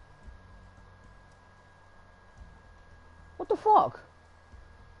 What the fuck?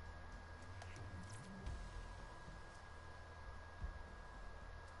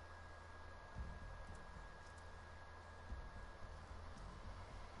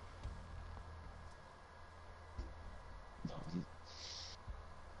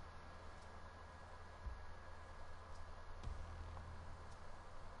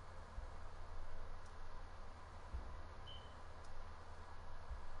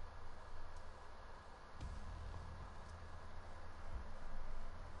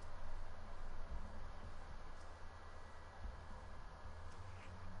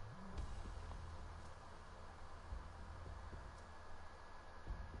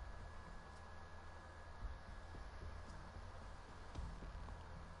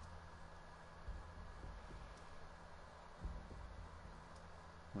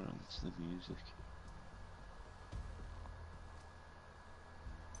 Right, it's the music.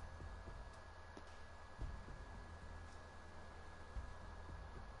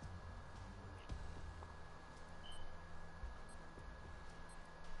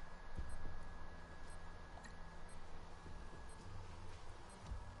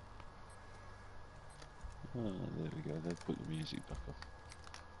 there we go. They've put the music back off.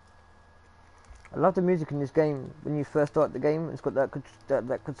 I love the music in this game. When you first start the game, it's got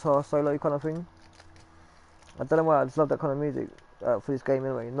that guitar solo kind of thing. I don't know why. I just love that kind of music for this game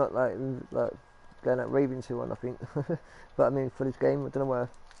anyway. Not like going at raving to one, I think. But I mean for this game, I don't know why.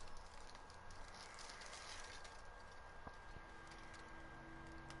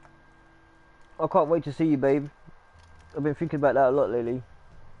 I can't wait to see you, babe. I've been thinking about that a lot lately.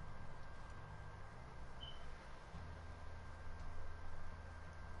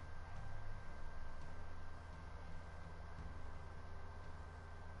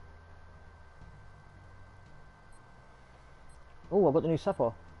 Oh, I've got the new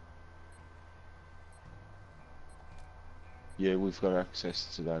sapper. Yeah, we've got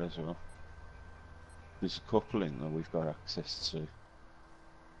access to that as well. There's a couple in there we've got access to.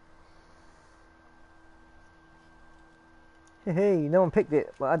 Hey, no one picked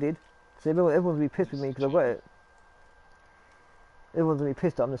it, but I did. So everyone's gonna be pissed with me because I got it. Everyone's gonna be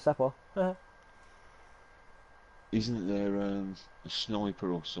pissed that I'm the sapper. Isn't there a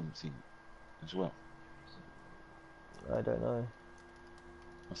sniper or something as well? I don't know.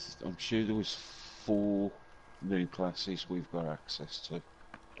 I'm sure there was 4 new classes we've got access to.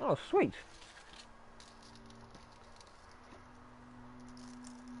 Oh, sweet.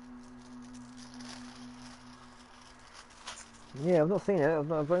 Yeah, I've not seen it.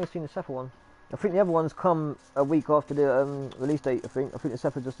 I've only seen the sapper one. I think the other ones come a week after the release date. I think the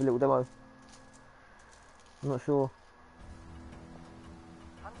sapper's just a little demo. I'm not sure.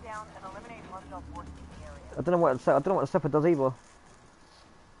 Hunt down and eliminate hostile forces in the area. I don't know what the sapper does either.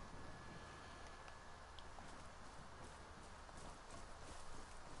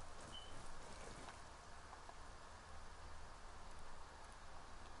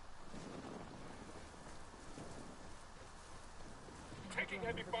 Taking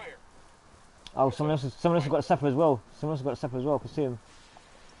heavy fire. Oh, someone else has got a sapper as well. Someone else has got a sapper as well. I can see him.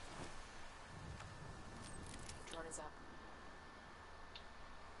 Drone is up.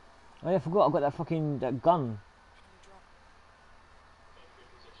 Oh yeah, I forgot. I've got that gun.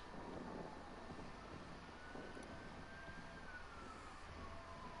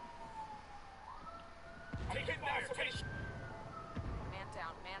 Taking fire. Man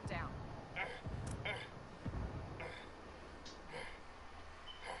down, man down.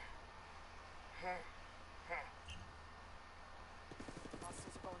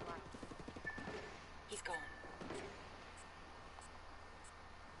 Hostiles are going live. He's gone.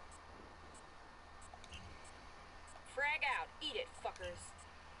 Frag out. Eat it, fuckers.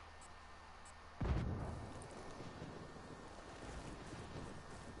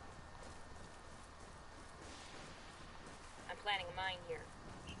 I'm planting a mine here.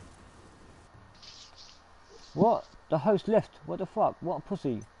 What? The host left. What the fuck? What a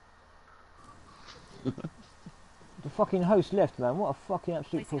pussy. The fucking host left, man. What a fucking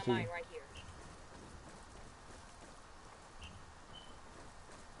absolute Placing pussy. a mine right here.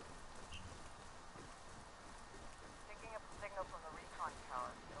 Picking up a signal from the recon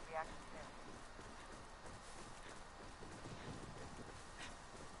tower. It'll be active soon.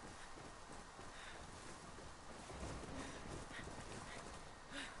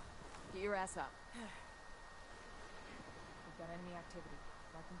 Get your ass up. We've got enemy activity.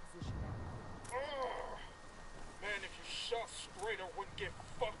 Lock in position now. Man, if you shot straight, I wouldn't get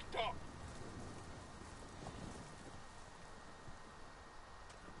fucked up.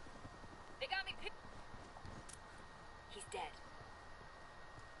 They got me picked. He's dead.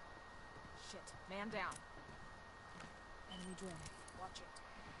 Shit. Man down. Enemy drone. Watch it.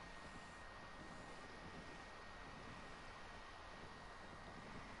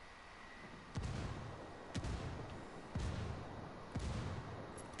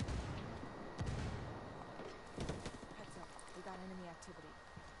 Heads up. We got enemy activity.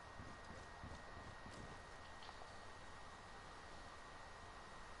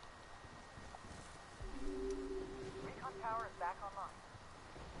 Recon tower is back online.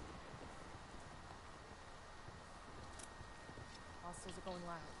 Hostiles are going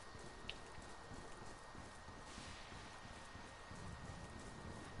live.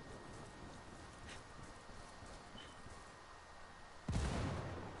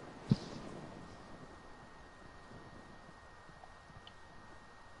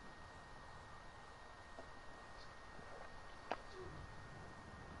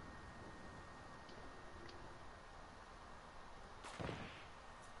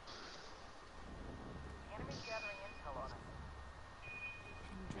 The enemy's gathering intel on us.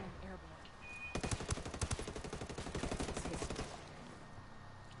 Enemy drone.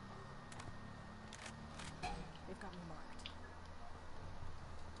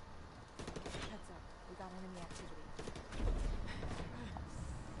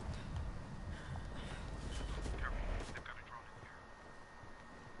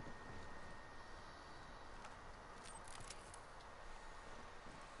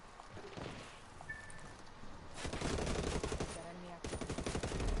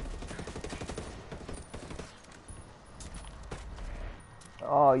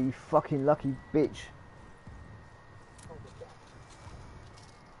 Oh, you fucking lucky bitch.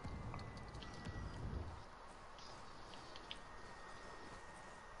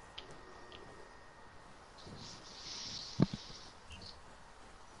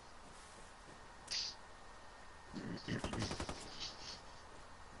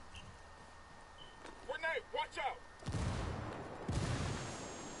 Grenade, watch out!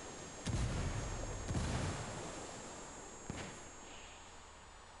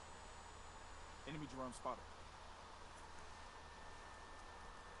 Enemy drone spotted.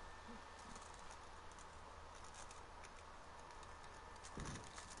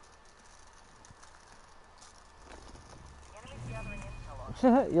 The enemy's gathering intel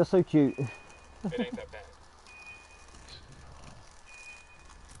on us. You're so cute. It ain't that bad.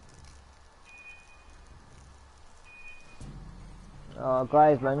 Oh,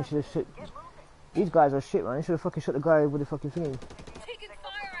 guys, man, you should have shit. Get moving. These guys are shit, man. You should have fucking shot the guy with the fucking thingy. Taking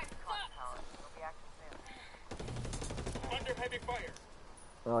fire, I fucked! We'll be active soon. Under heavy fire.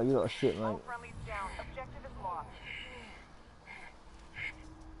 Oh, you lot of shit, man. All friendlies down. Objective is lost.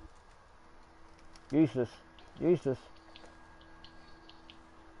 Useless. Useless.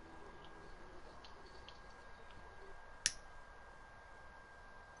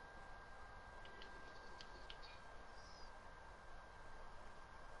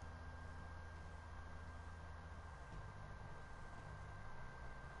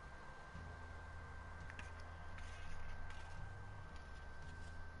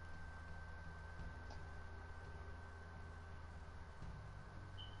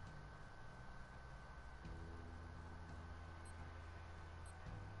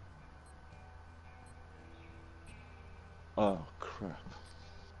 Oh, crap.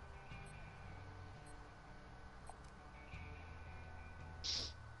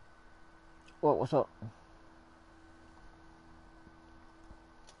 What? What's up?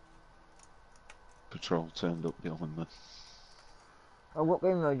 Patrol turned up behind me. Oh, what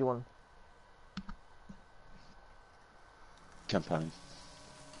game mode you on? Campaign.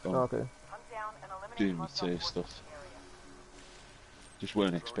 Oh, okay. Hunt down and eliminate Doing my hostile tier forces stuff. in the area. Just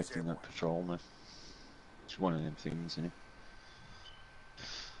weren't expecting that patrol, man. It's one of them things, innit?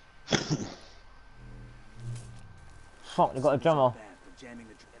 Fuck, they got a jammer. Bad for jamming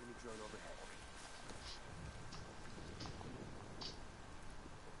the enemy drone overhead.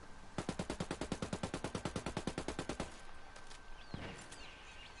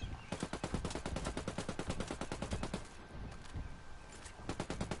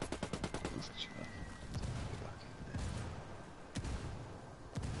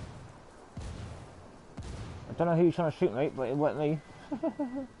 I don't know who you're trying to shoot, mate, but it weren't me. Enemy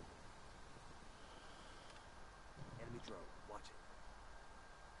drone. Watch it.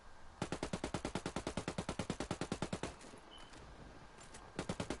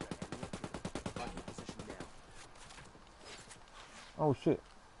 Locking position now. Oh shit.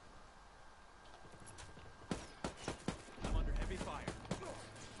 I'm under heavy fire.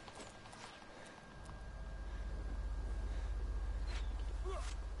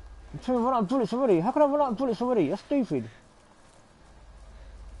 I'm trying to run out of bullets already. How can I run out of bullets already? That's stupid.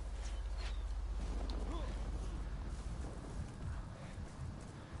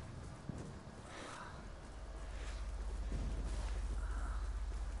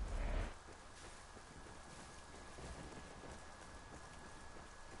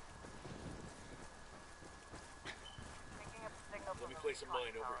 Picking up a signal Let me from the place a recon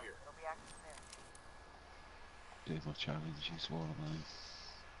mine over tower. here. It'll be active soon. Do my challenges while I'm on.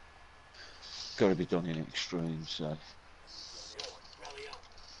 Gotta be done in extreme, so. Yo, rally up.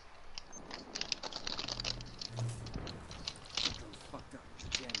 Drone's fucked up. It's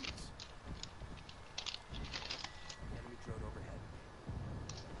jamming us. Enemy drone overhead.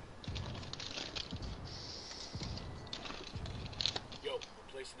 Yo, I'm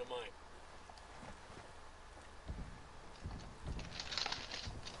placing a mine.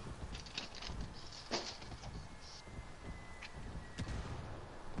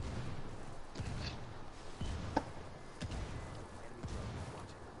 Enemy drone. Watch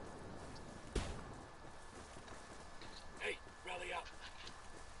it. Hey, rally up.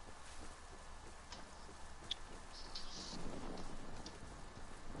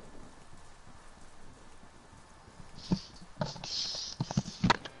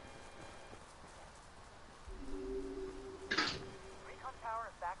 Recon tower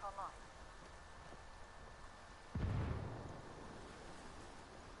is back online.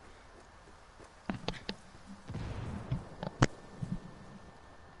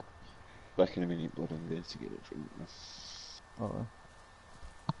 Back in a minute, but I'm there to get it from you. Oh.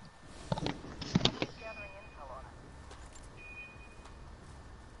 Gathering intel on us.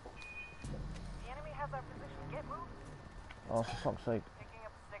 For fuck's sake. Picking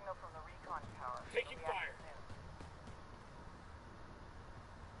up a signal from the recon tower. Taking It'll be fire. active soon.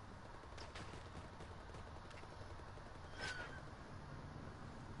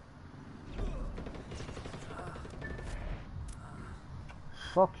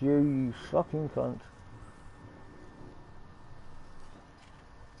 Fuck you, you fucking cunt.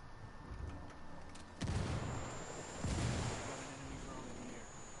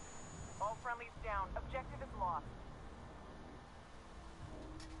 All friendlies down. Objective is lost.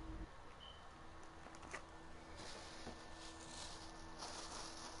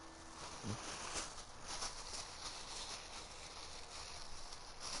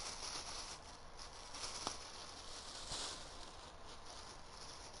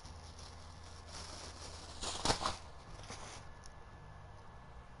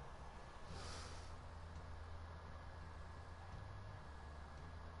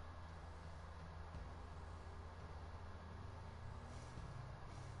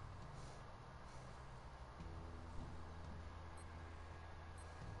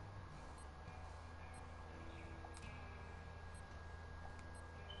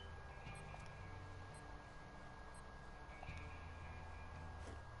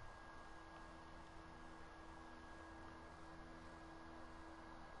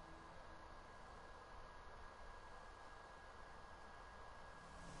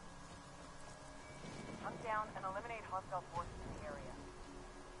 Hunt down and eliminate hostile forces in the area.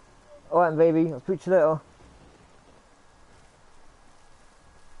 Alright, baby, I'll speak to you later.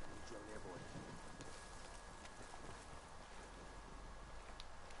 Drone airborne.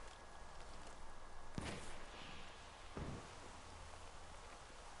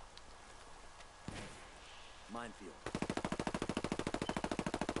 Minefield.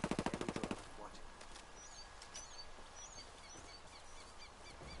 Enemy drone. Watch it.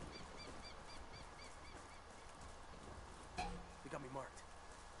 They got me marked.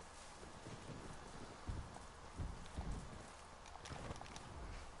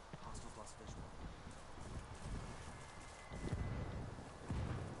 Hostiles lost visual.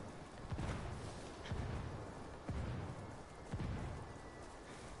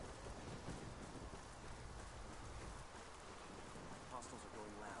 Hostiles are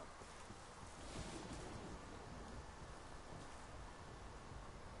going loud.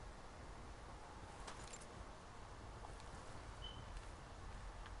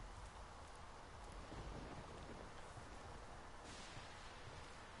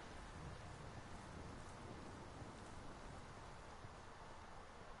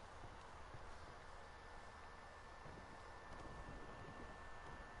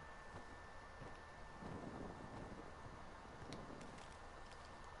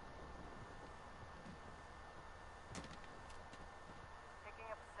 Picking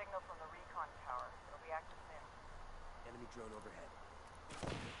up a signal from the recon tower. It'll be active soon. Enemy drone overhead.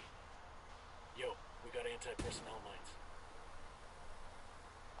 Yo, we got anti-personnel mines.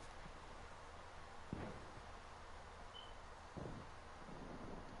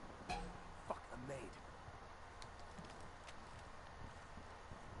 Fuck, I'm made.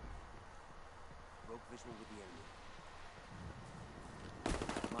 Broke visual with the enemy.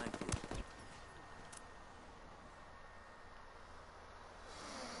 Minefield.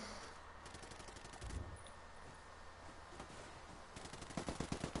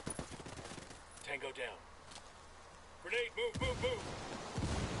 Tango down. Grenade, move, move, move!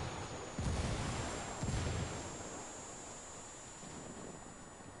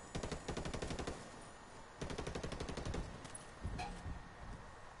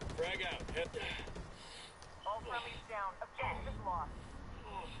 Frag out. Head. All friendlies down. Objective is lost.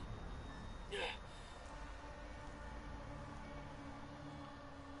 Yeah.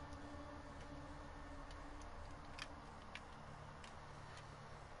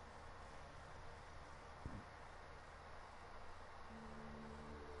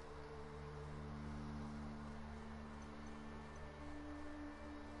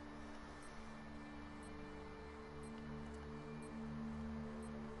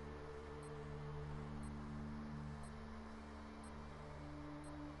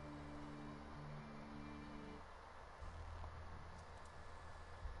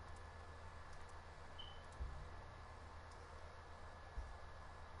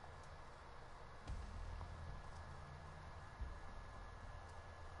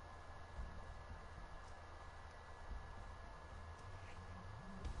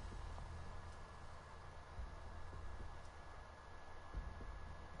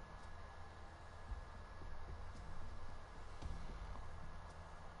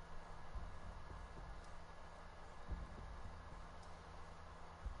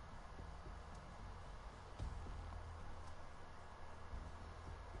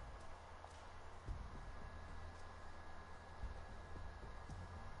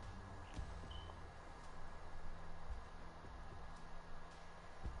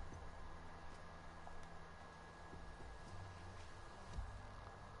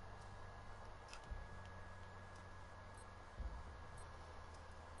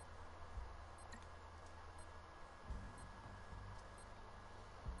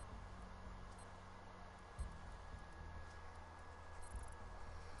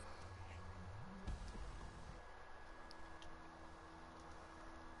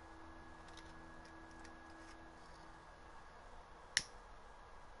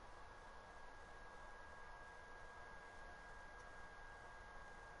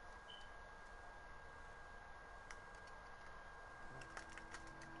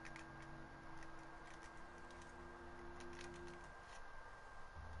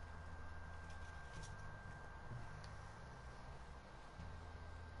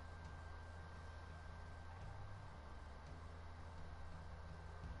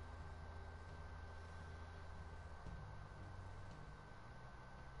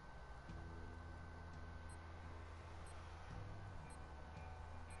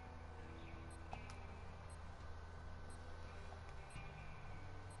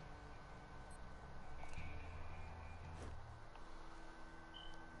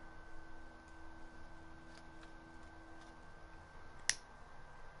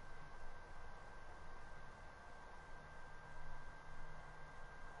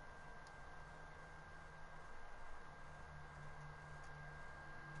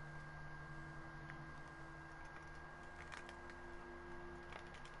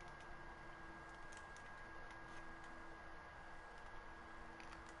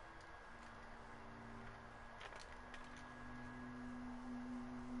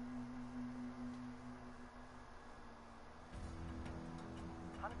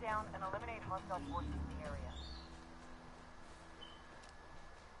 down and eliminate hostile forces in the area.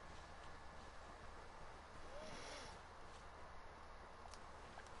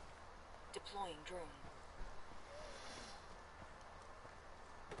 Deploying drone.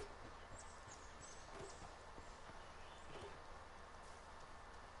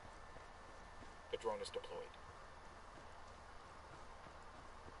 The drone is deployed.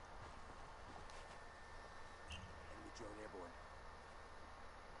 Enemy drone airborne.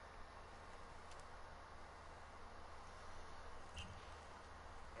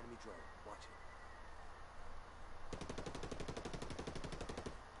 Enemy drone. Watch it.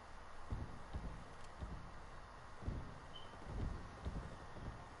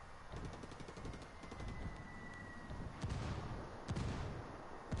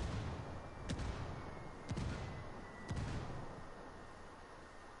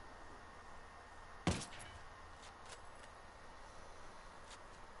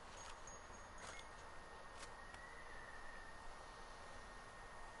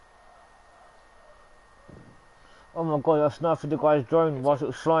 Oh my god, I sniped the guy's drone whilst it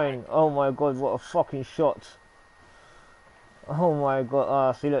was flying. Oh my god, what a fucking shot. Oh my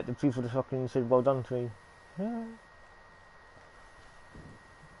god, see look, the people just fucking said well done to me. Yeah.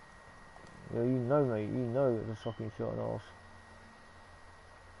 Yeah, you know mate, you know it was a fucking shot and off.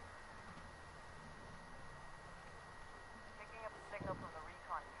 Picking up a signal from the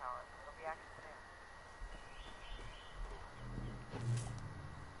recon tower. It'll be active soon.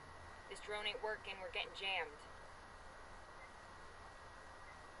 This drone ain't working. We're getting jammed.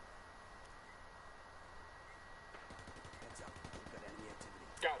 Heads up. We've got enemy activity.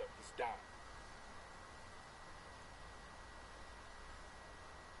 Got him. He's down.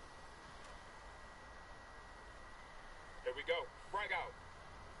 Here we go. Frag out.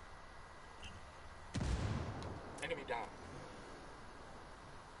 Enemy down.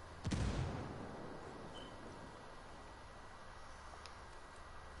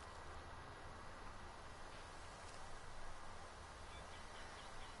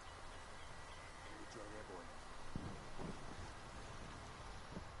 Enemy drone airborne.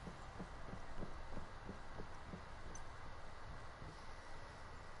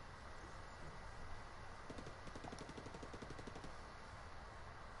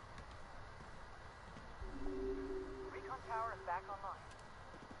 Recon tower is back online.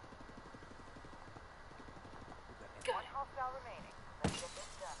 We've got enemy. Got One it. hostile remaining. Let's get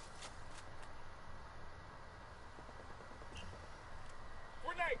this done.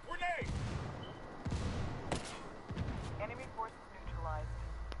 Grenade! Grenade! Enemy forces neutralized.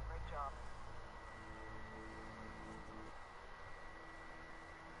 Great job.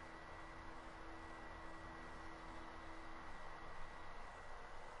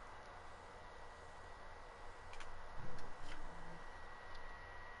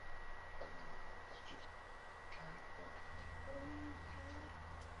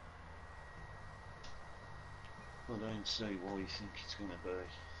 I don't see why you think it's going to be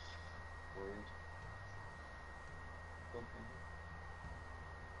weird.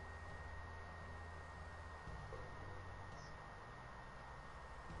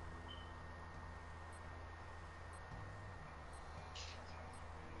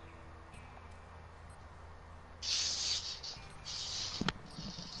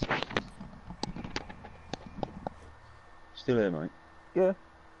 Still here, mate? Yeah.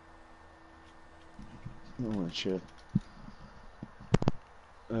 Oh, sure.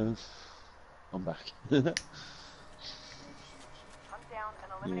 I'm back. Hunt down and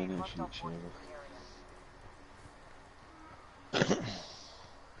Yeah, eliminate no, hostile she's forces sure. in the area.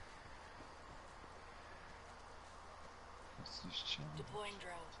 What's this channel? Deploying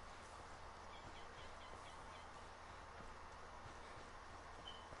drone.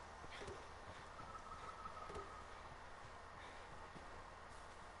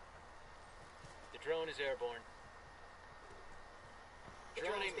 The drone is airborne. The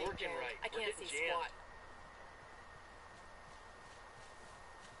Drone drone's ain't being working jammed. right. I We're can't getting see jammed. squat.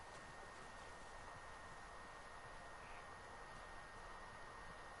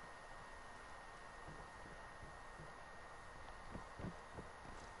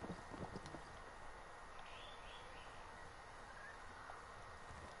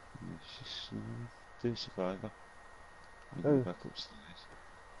 Let's just do survivor. We Oh. go back upstairs.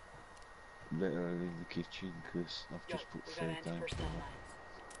 Literally in the kitchen because I've Yo, just put we got food down. anti-personnel lines.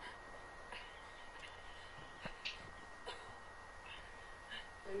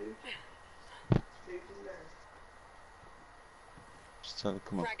 Just tell her,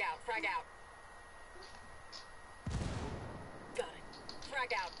 come on. Frag out, frag out. Got it.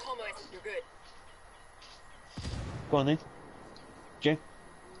 Frag out. Como es? You're good. Go on then. Jen.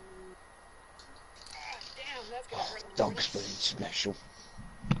 gonna hurt. Dog's being special.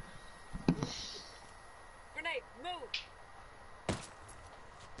 Grenade, move!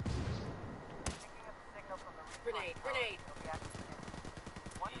 Picking up the signal from the recon Grenade, tower. grenade. It'll be active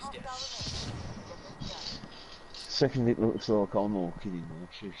soon. One He's hostile remaining. Get this done. Second, it looks like I'm walking in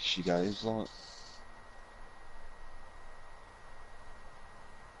there. She goes like.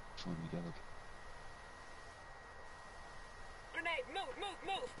 Finally go. Grenade, move, move,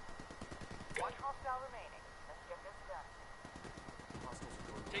 move! One hostile remaining. Let's get this done. Hostiles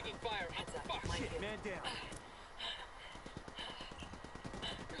are going Taking fire. Heads up, Fuck. minefield. Man down.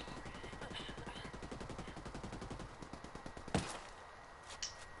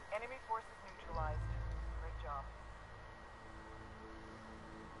 Enemy forces neutralized. Great job.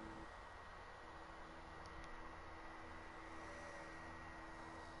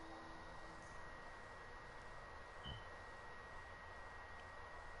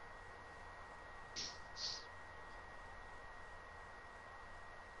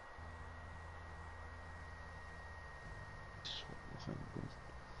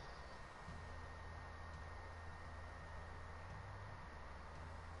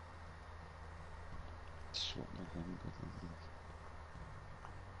 Swap my handgun on this.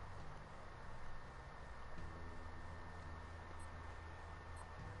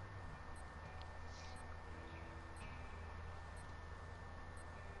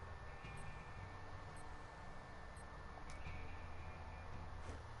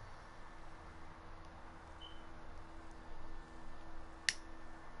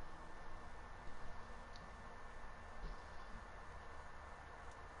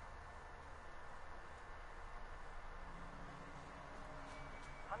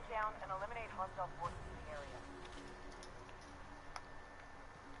 Hunt down and eliminate hostile forces in the area.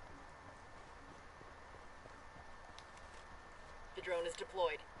 The drone is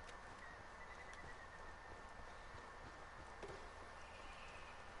deployed.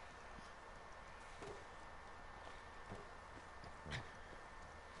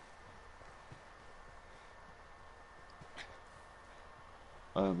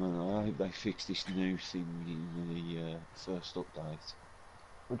 Man, I hope they fix this new thing in the first update.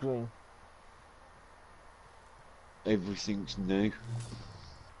 What do you mean? Everything's new.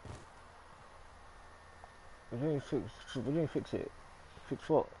 What do you mean fix it? Fix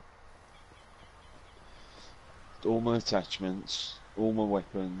what? All my attachments, all my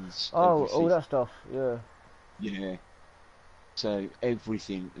weapons, Oh, everything. all that stuff, yeah. Yeah. So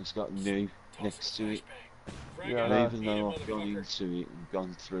everything has got new next to it. Yeah, And no. even though I've gone into it and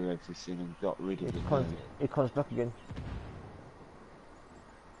gone through everything and got rid of It comes back again.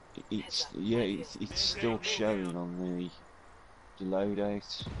 it's still showing on the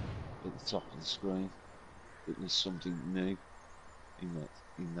loadout at the top of the screen that there's something new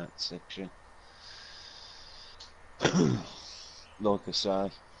in that section. Like I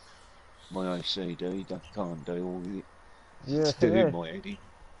say, my OCD can't deal with it. Yeah, It's doing my head in.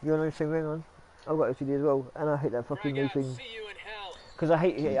 You're on anything, hang on. I've got OCD as well, and I hate that fucking new thing. Because I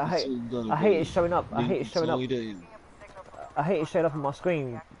hate it showing up. I hate it showing up. I hate it showing up on my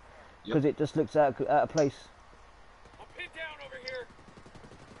screen because it just looks out of place. I'm pinned down over here.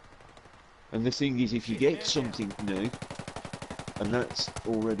 And the thing is, if you get something new, and that's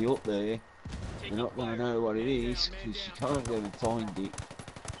already up there, you're not going to know what it is, because you can't go and find it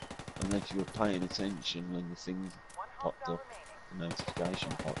unless you're paying attention when the thing popped up, the notification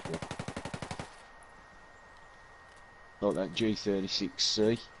popped up. Like that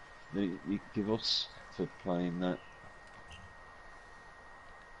G36C that you give us for playing that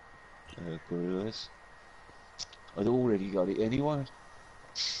Guerrillas. I'd already got it anyway.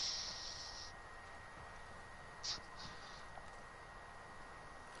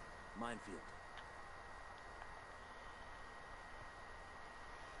 Minefield.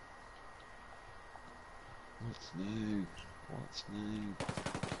 What's new? What's new?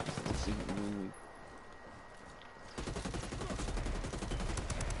 What's new?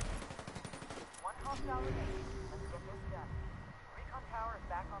 One hostile remaining. Let's get this done. Recon tower is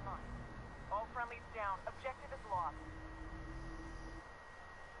back online. All friendlies down. Objective is lost.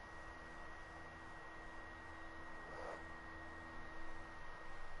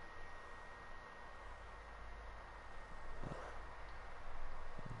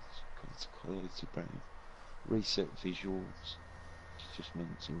 It's quality brain. Reset visuals. It's just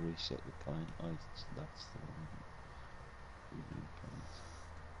meant to reset the paint. That's the one. Remove paint.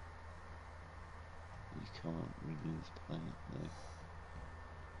 You can't remove paint now.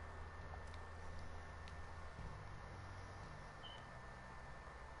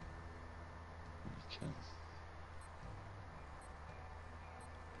 You can.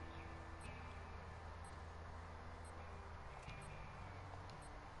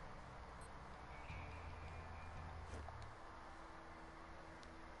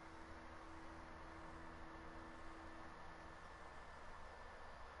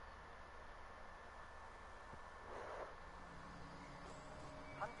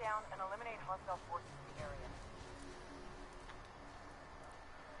 down and eliminate hostile forces in the area.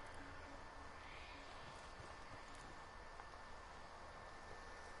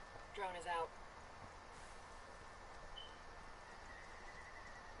 Drone is out.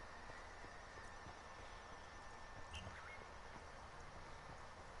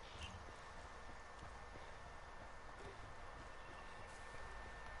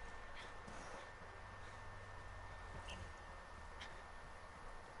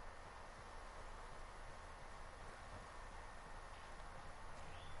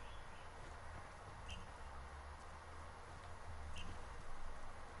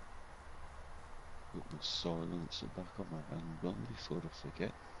 Put my silencer back on my handgun before I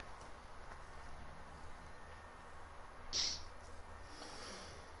forget.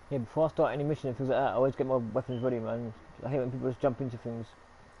 Yeah, before I start any mission and things like that, I always get my weapons ready, man. I hate when people just jump into things.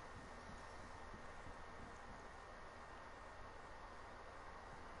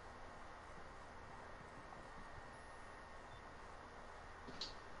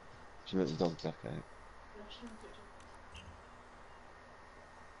 Should let the dog back out.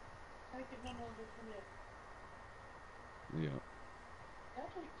 Take it one over from here. Yeah. I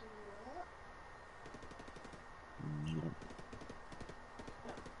don't do that. No.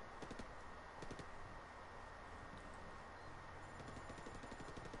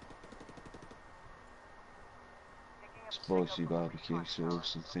 Picking up Spicy barbecue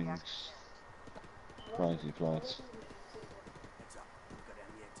sauce and things. Crazy place. Heads up. We've got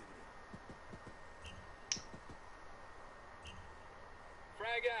enemy activity.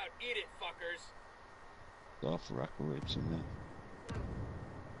 Frag out. Eat it, fuckers. Half a rack of ribs in there.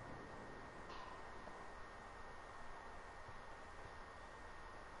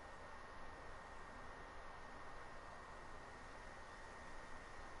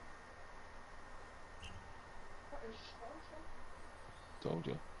 That is spicy. Told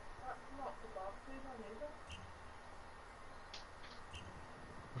you. That's not the barbecue one either.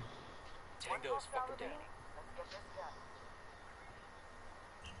 Tango is fucking down. Let's get this done.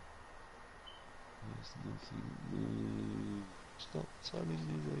 There's nothing new. Stop telling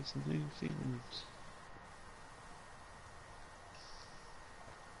me there's new things.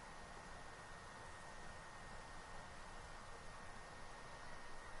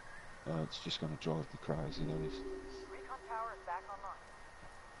 Oh, it's just going to drive me crazy, that is. Recon tower is back online.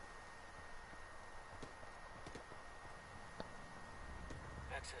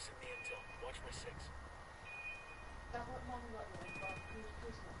 Accessing the intel. Watch my six. That what mum got me barbecue's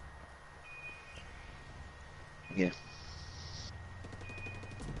prisoner. Yeah.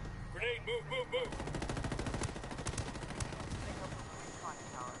 Grenade, move, move, move. Signal from the recon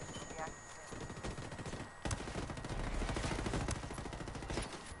tower. It'll be active soon.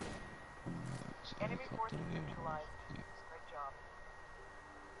 It's a Enemy helicopter forces here. neutralized. Yeah. Great job.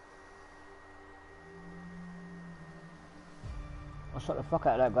 I shot the fuck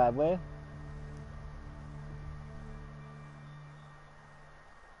out of that guy, boy.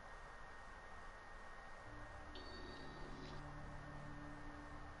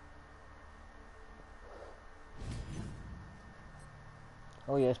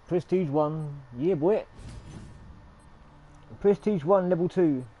 Oh yes, Prestige 1. Yeah, boy. Prestige 1, level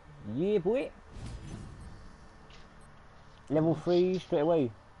 2. Yeah, boy. Level 3 straight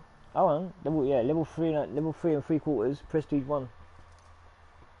away. Oh, on. Level 3 and level 3 and 3/4. Prestige 1.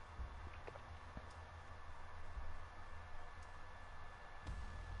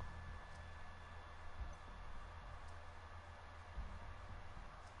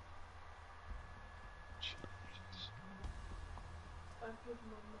 I've given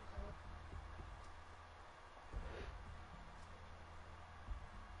mum the card.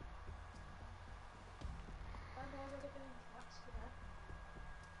 I've already been taxed for that.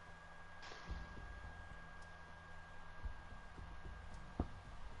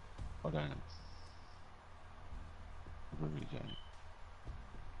 I don't know. I really don't.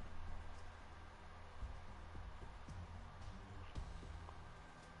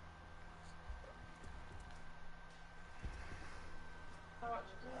 I want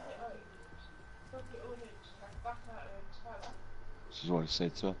to take it out. Plug it all in, like back out of the tower. This is what I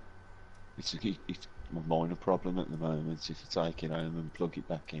said to her. It's a minor problem at the moment. If you take it home and plug it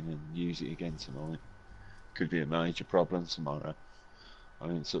back in and use it again tonight, could be a major problem tomorrow. I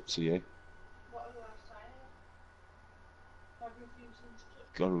mean, it's up to you. What was I saying? I'm refusing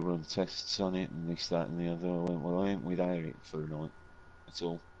to. Got to run tests on it and this, that, and the other. I went, well, I ain't without it for a night. That's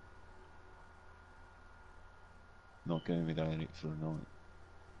all. Not going without it for a night.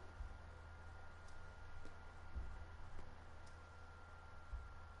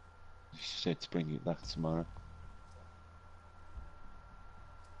 She said to bring it back tomorrow.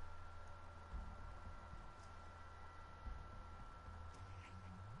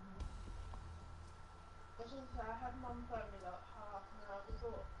 was going to say, I had mum phone me like half an hour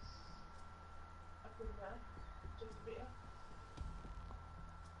before. I've been there, just a bit.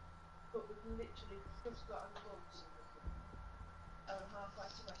 But we've literally just got on the bus. Halfway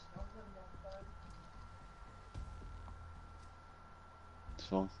to the restaurant and mum phone. It's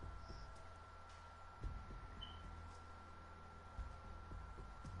fine.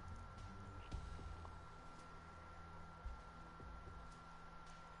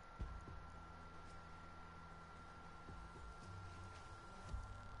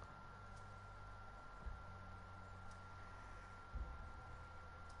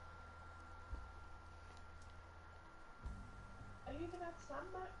 Are you going to have Sam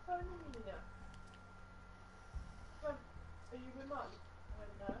phoning me now? Are you with mum?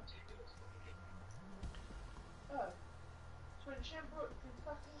 No. Oh. So when she hadn't brought the kids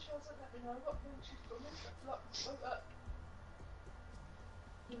back and she hasn't let me know what when she's coming.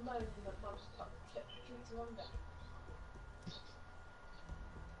 You're moaning that mum's kept the kids longer.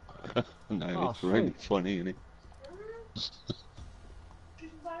 No, Oh, it's really sweet. funny, isn't it?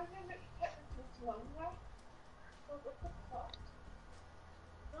 She's moaning that she kept the kids longer. Well, what the fuck?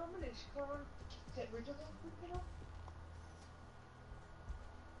 Normally she can't get rid of them quick enough.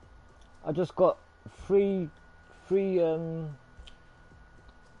 I just got three I did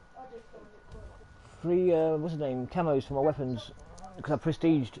find it quite what's the name, camos for my weapons because I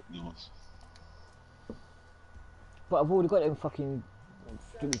prestiged, Nice. but I've already got them fucking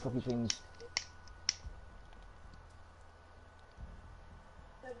stupid fucking things.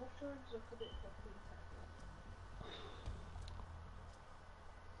 the mushrooms look a bit fucking tacky.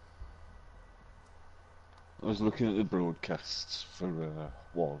 I was looking at the broadcasts for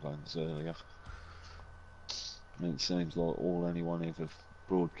Wildlands earlier, and it seems like all anyone ever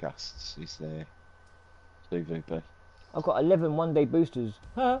broadcasts is their CVP. I've got 11 one-day boosters.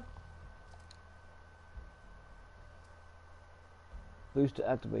 Huh? Booster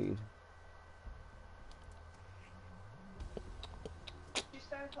activated. She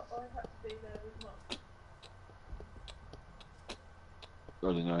said I had to be there with mum.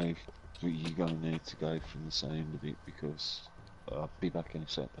 I don't know, but you're going to need to go from the sound of it because I'll be back in a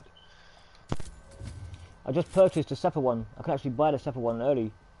second. I just purchased a Sapper one. I can actually buy the Sapper one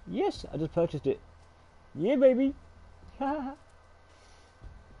early. Yes, I just purchased it. Yeah, baby.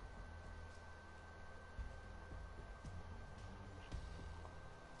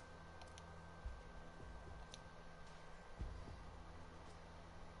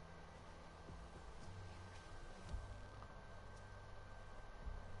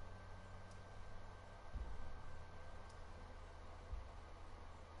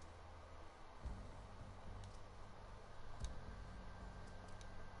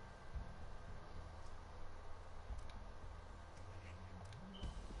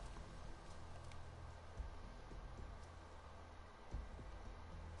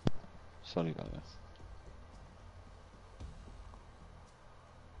 Sorry about that.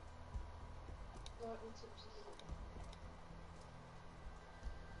 Right, we'll touch this.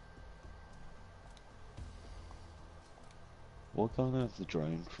 Why can't I have the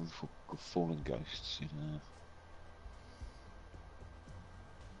drone from Fallen Ghosts, you know?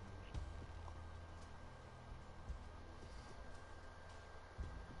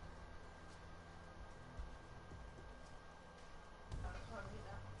 I can't eat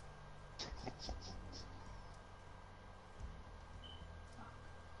that.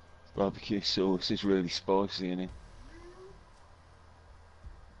 Barbecue sauce is really spicy, isn't it?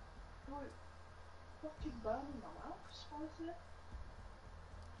 Right. Fucking burning my mouth, spicy.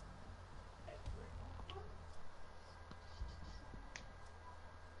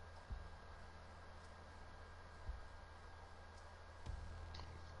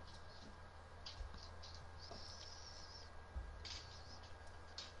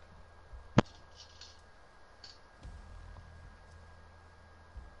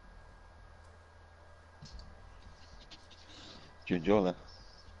 Do you enjoy that?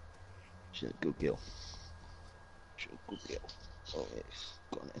 She's a good girl. She's a good girl. Oh yes,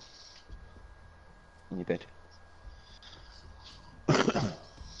 go on then. In your bed.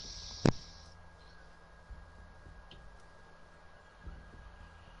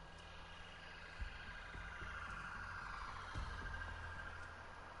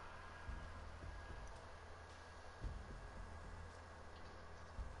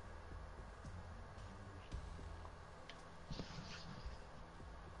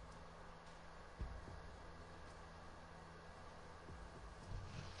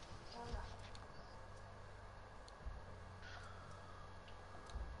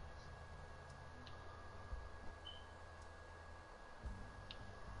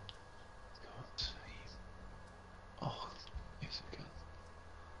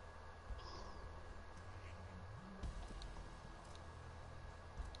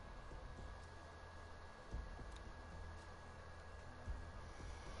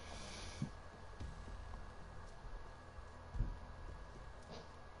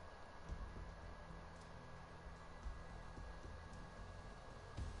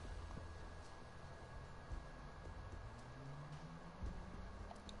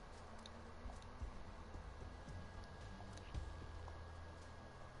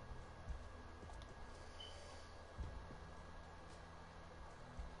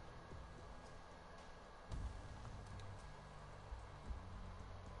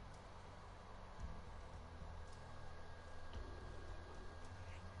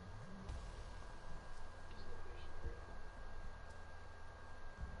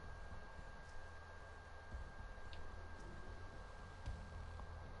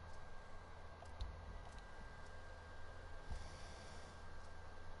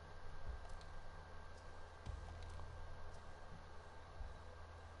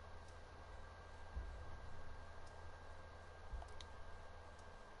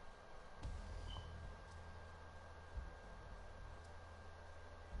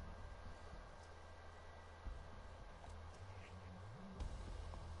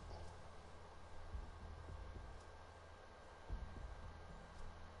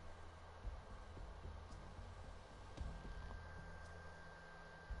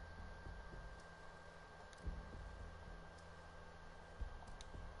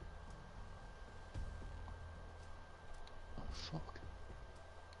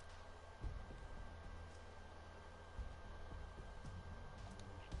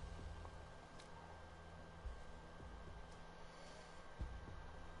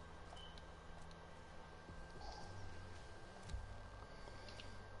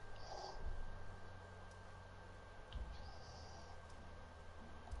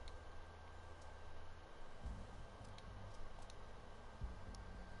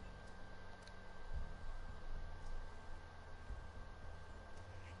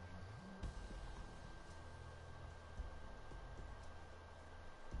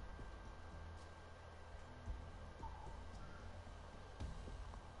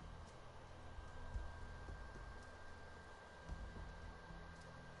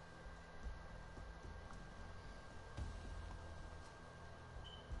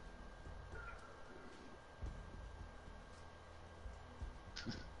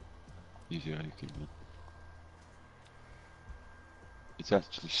 He's joking, man. It's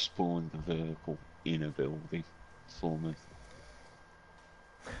actually spawned the vehicle in a building for me.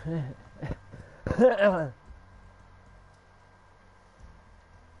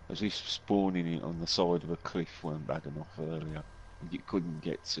 As if spawning it on the side of a cliff weren't bad enough earlier. You couldn't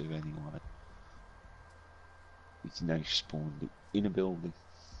get to anyway. It's now spawned it in a building.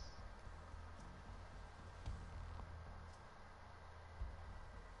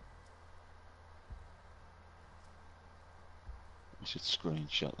 I should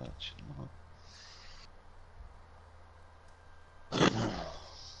screenshot that, shouldn't I?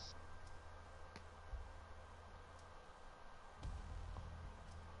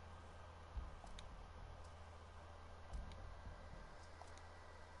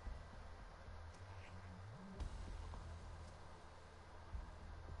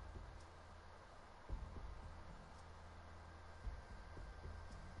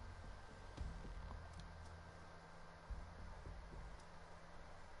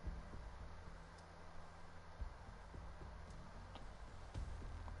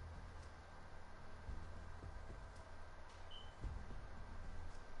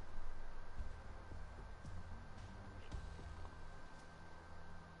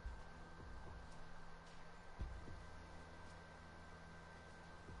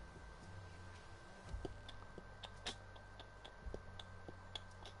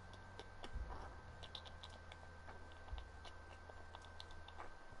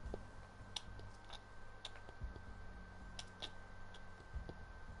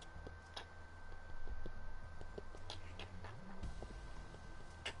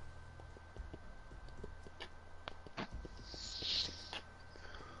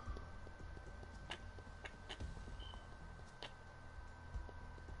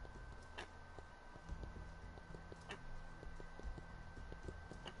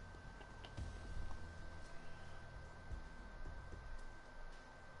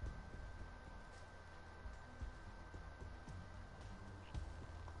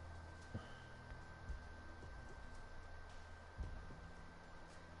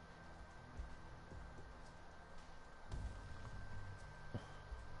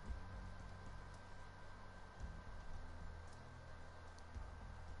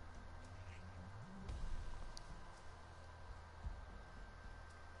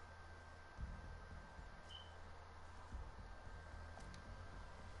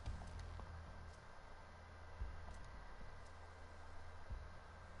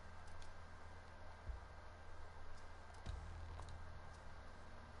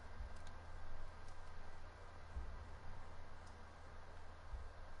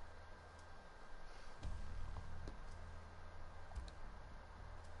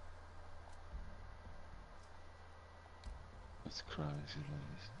 That's crazy,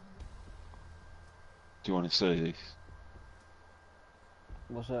 that is. Do you want to see this?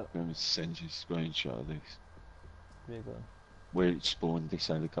 What's that? I'm going to send you a screenshot of this. Where you going? Where it spawned this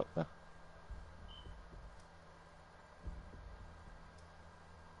helicopter.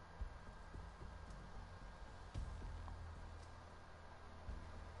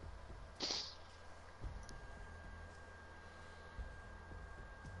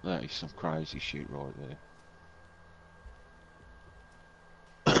 That is some crazy shit right there.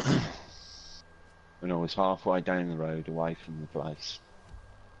 And I was halfway down the road away from the place.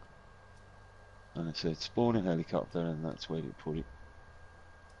 And I said, spawn a helicopter, and that's where you put it.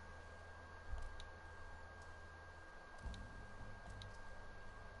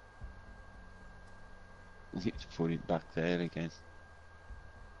 I need to put it back there again.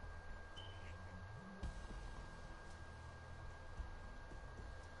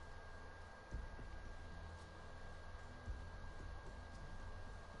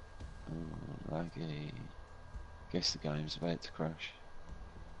 Oh, laggy. Guess the game's about to crash.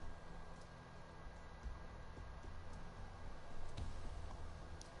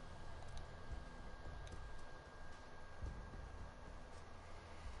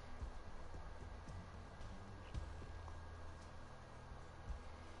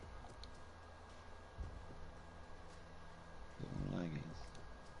 Lagging.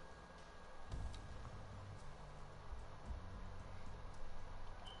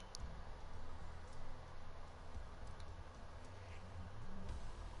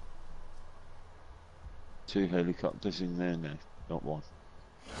 Two helicopters in there now, not one.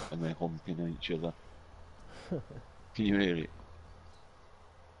 And they're humping each other. Can you hear it?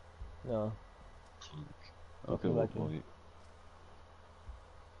 No. I'll go up by it.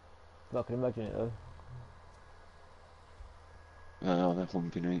 I can imagine it though. Oh, they're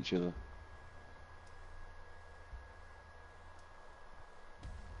humping each other.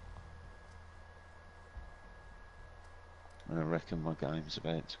 And I reckon my game's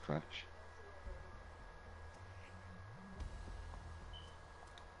about to crash.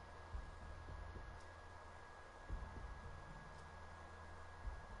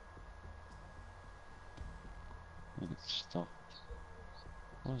 And it stopped.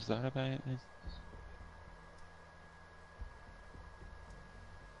 What was that about then?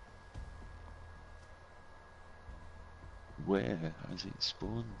 Where has it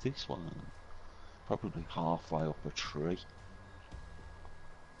spawned this one? Probably halfway up a tree.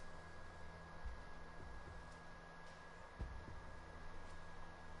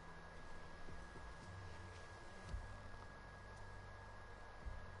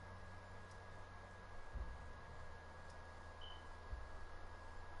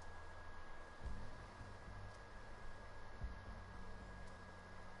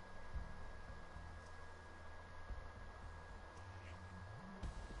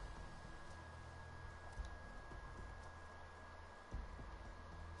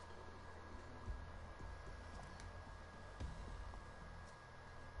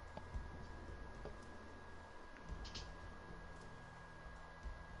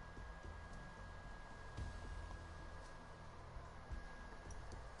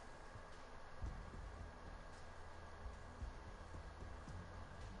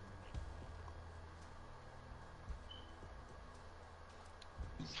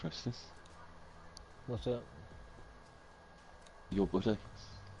 Interesting. What's up? Your buddy?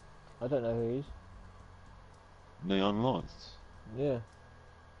 I don't know who he is. Neon Lights? Yeah.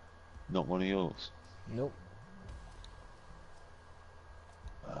 Not one of yours? Nope.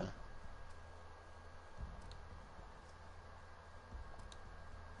 Has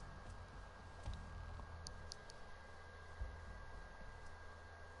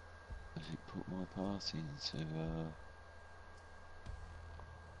it put my party into the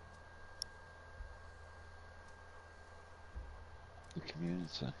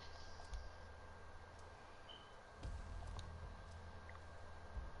community?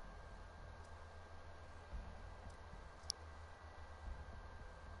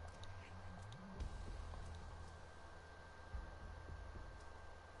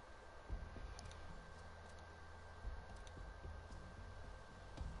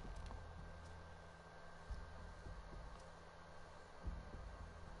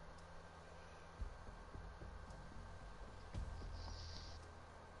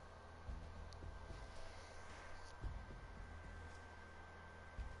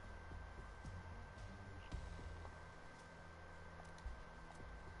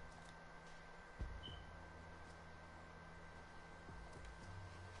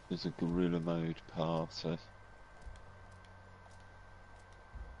 There's a gorilla mode party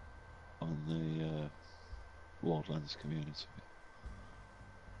on the Wildlands community.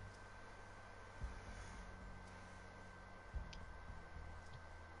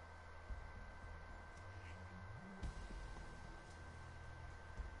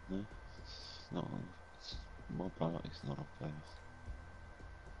 No, it's not on. My party's not up there.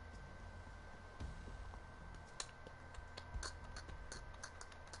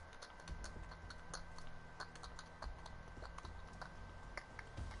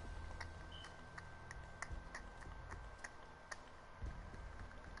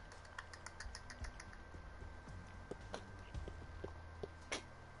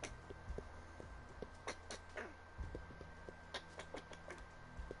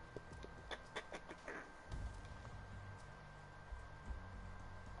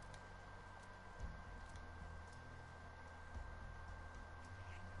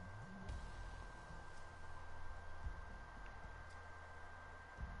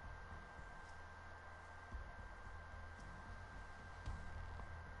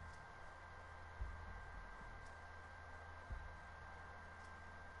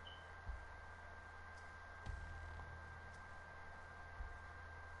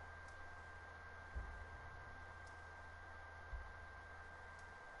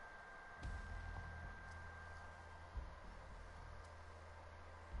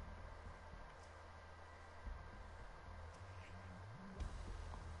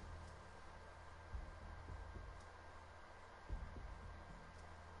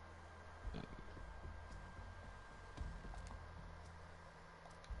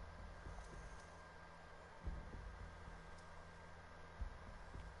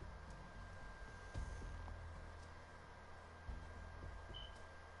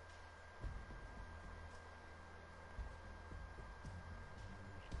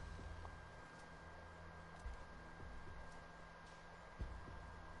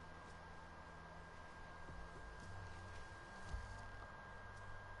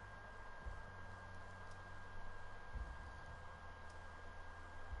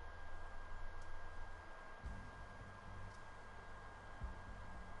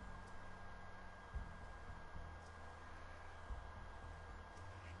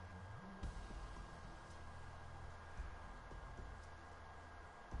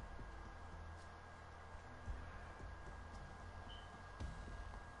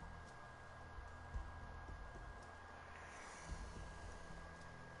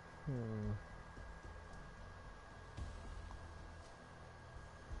 Hmm.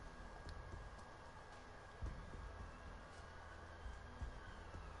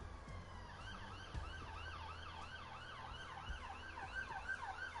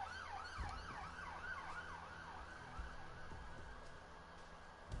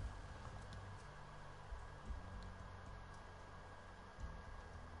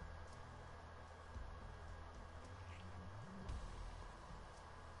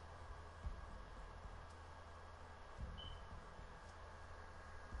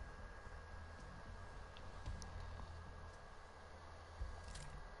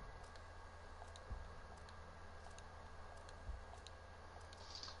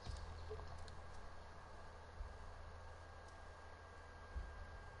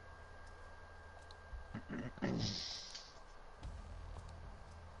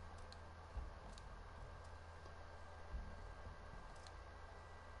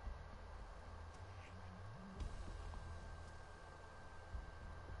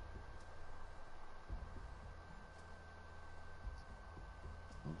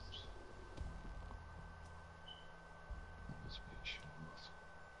 Oops. That was a bit short.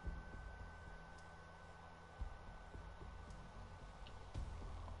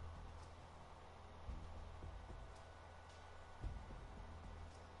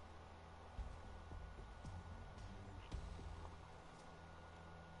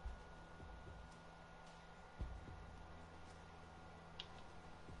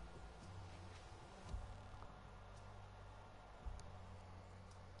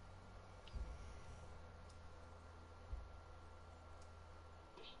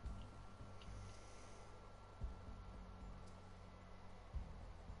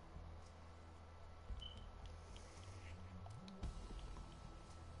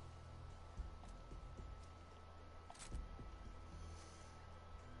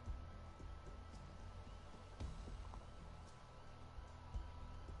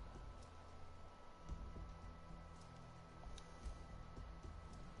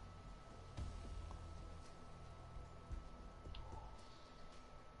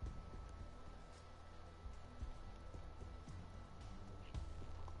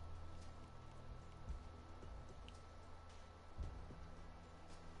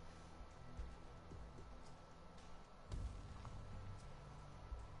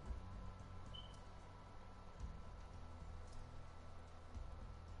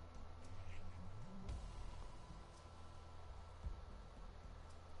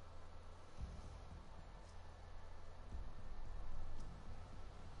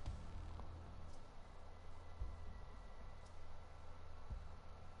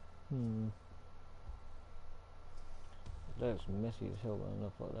 That's messy as hell, man.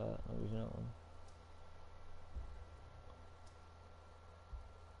 Enough like that. I'm using that one.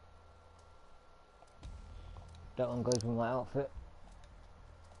 That one goes with my outfit.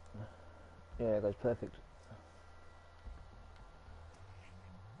 Yeah, it goes perfect.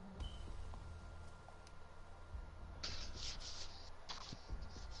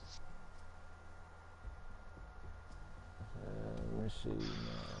 Let's see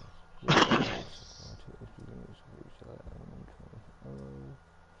now.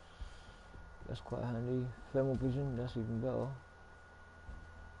 That's quite handy. Thermal vision, that's even better.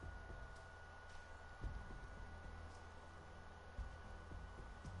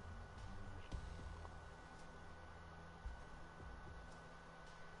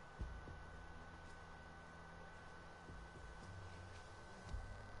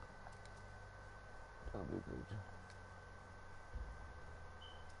 That'll be good.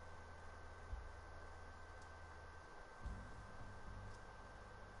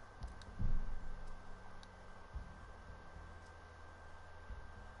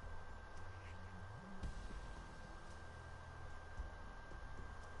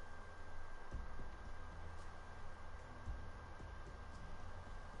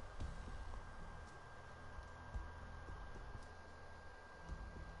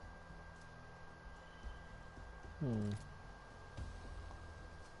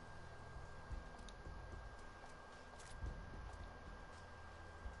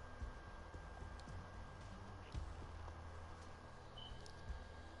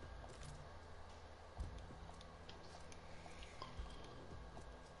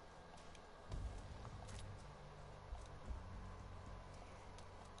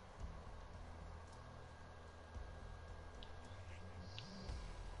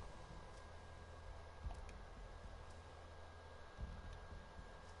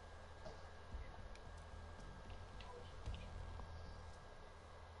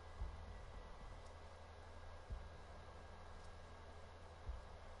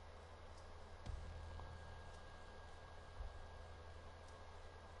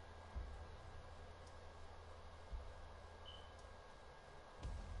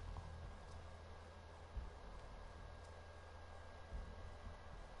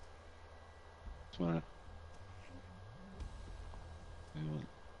 Tomorrow. Yeah.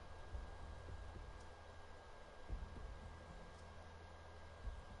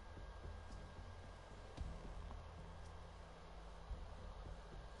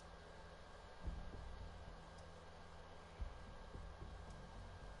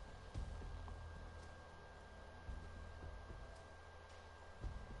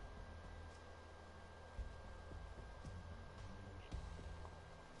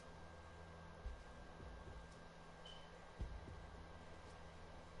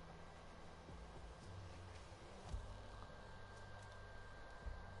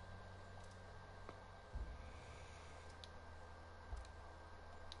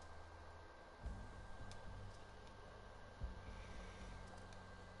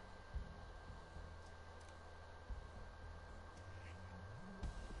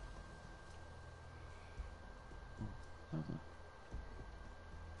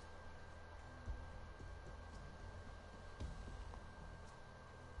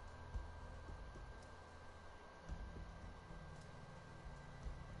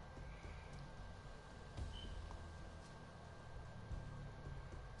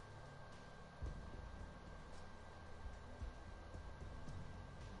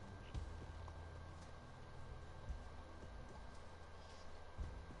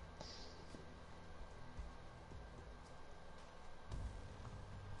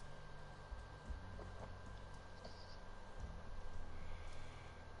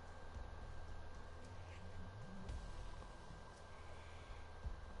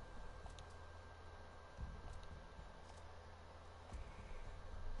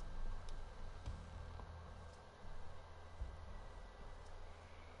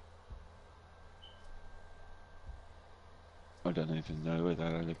 I don't even know where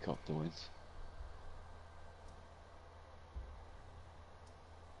that helicopter went.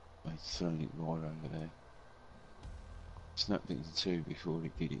 I'd thrown it right over there. Snapped it in two before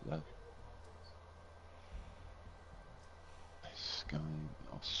he did it though. It's going,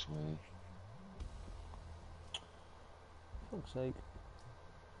 I swear. Fuck's sake.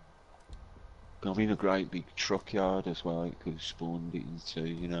 I'm in a great big truck yard as well, it could have spawned it into,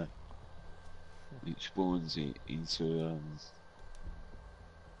 you know. It spawns it into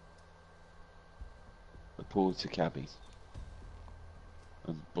a porter cabin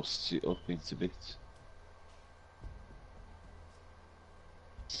and busts it up into bits.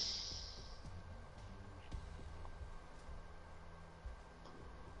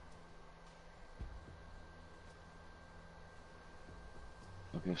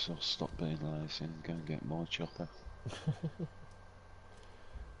 I guess I'll stop being lazy and go and get my chopper.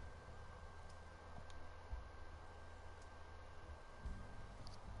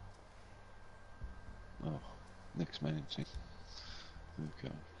 Oh, next mountain. Okay. There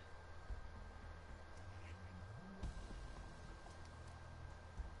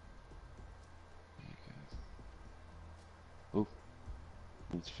you go. Oh,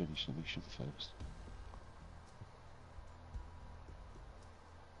 need to finish the mission first.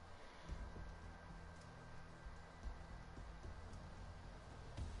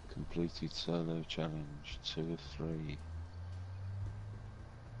 Completed solo challenge 2 of 3.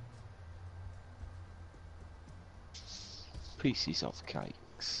 Pieces of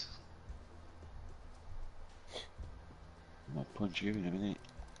cakes. I might punch you in a minute.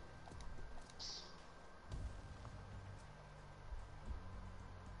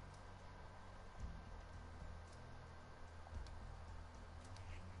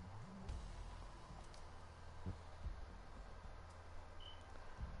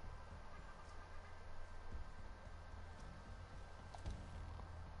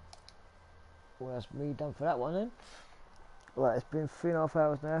 Well, that's me done for that one then. Right, it's been 3.5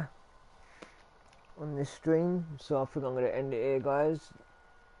 hours now on this stream, so I think I'm going to end it here, guys.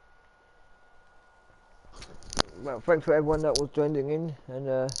 Well, thanks for everyone that was joining in,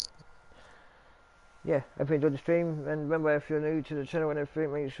 and yeah, hope you enjoyed the stream. And remember, if you're new to the channel and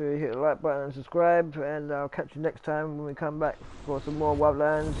everything, make sure you hit the like button and subscribe, and I'll catch you next time when we come back for some more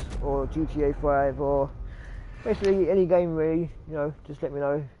Wildlands or GTA 5 or basically any game really. You know, just let me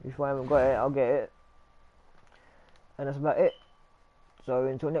know. If I haven't got it, I'll get it. And that's about it. So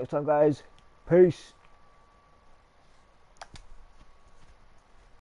until next time, guys, peace.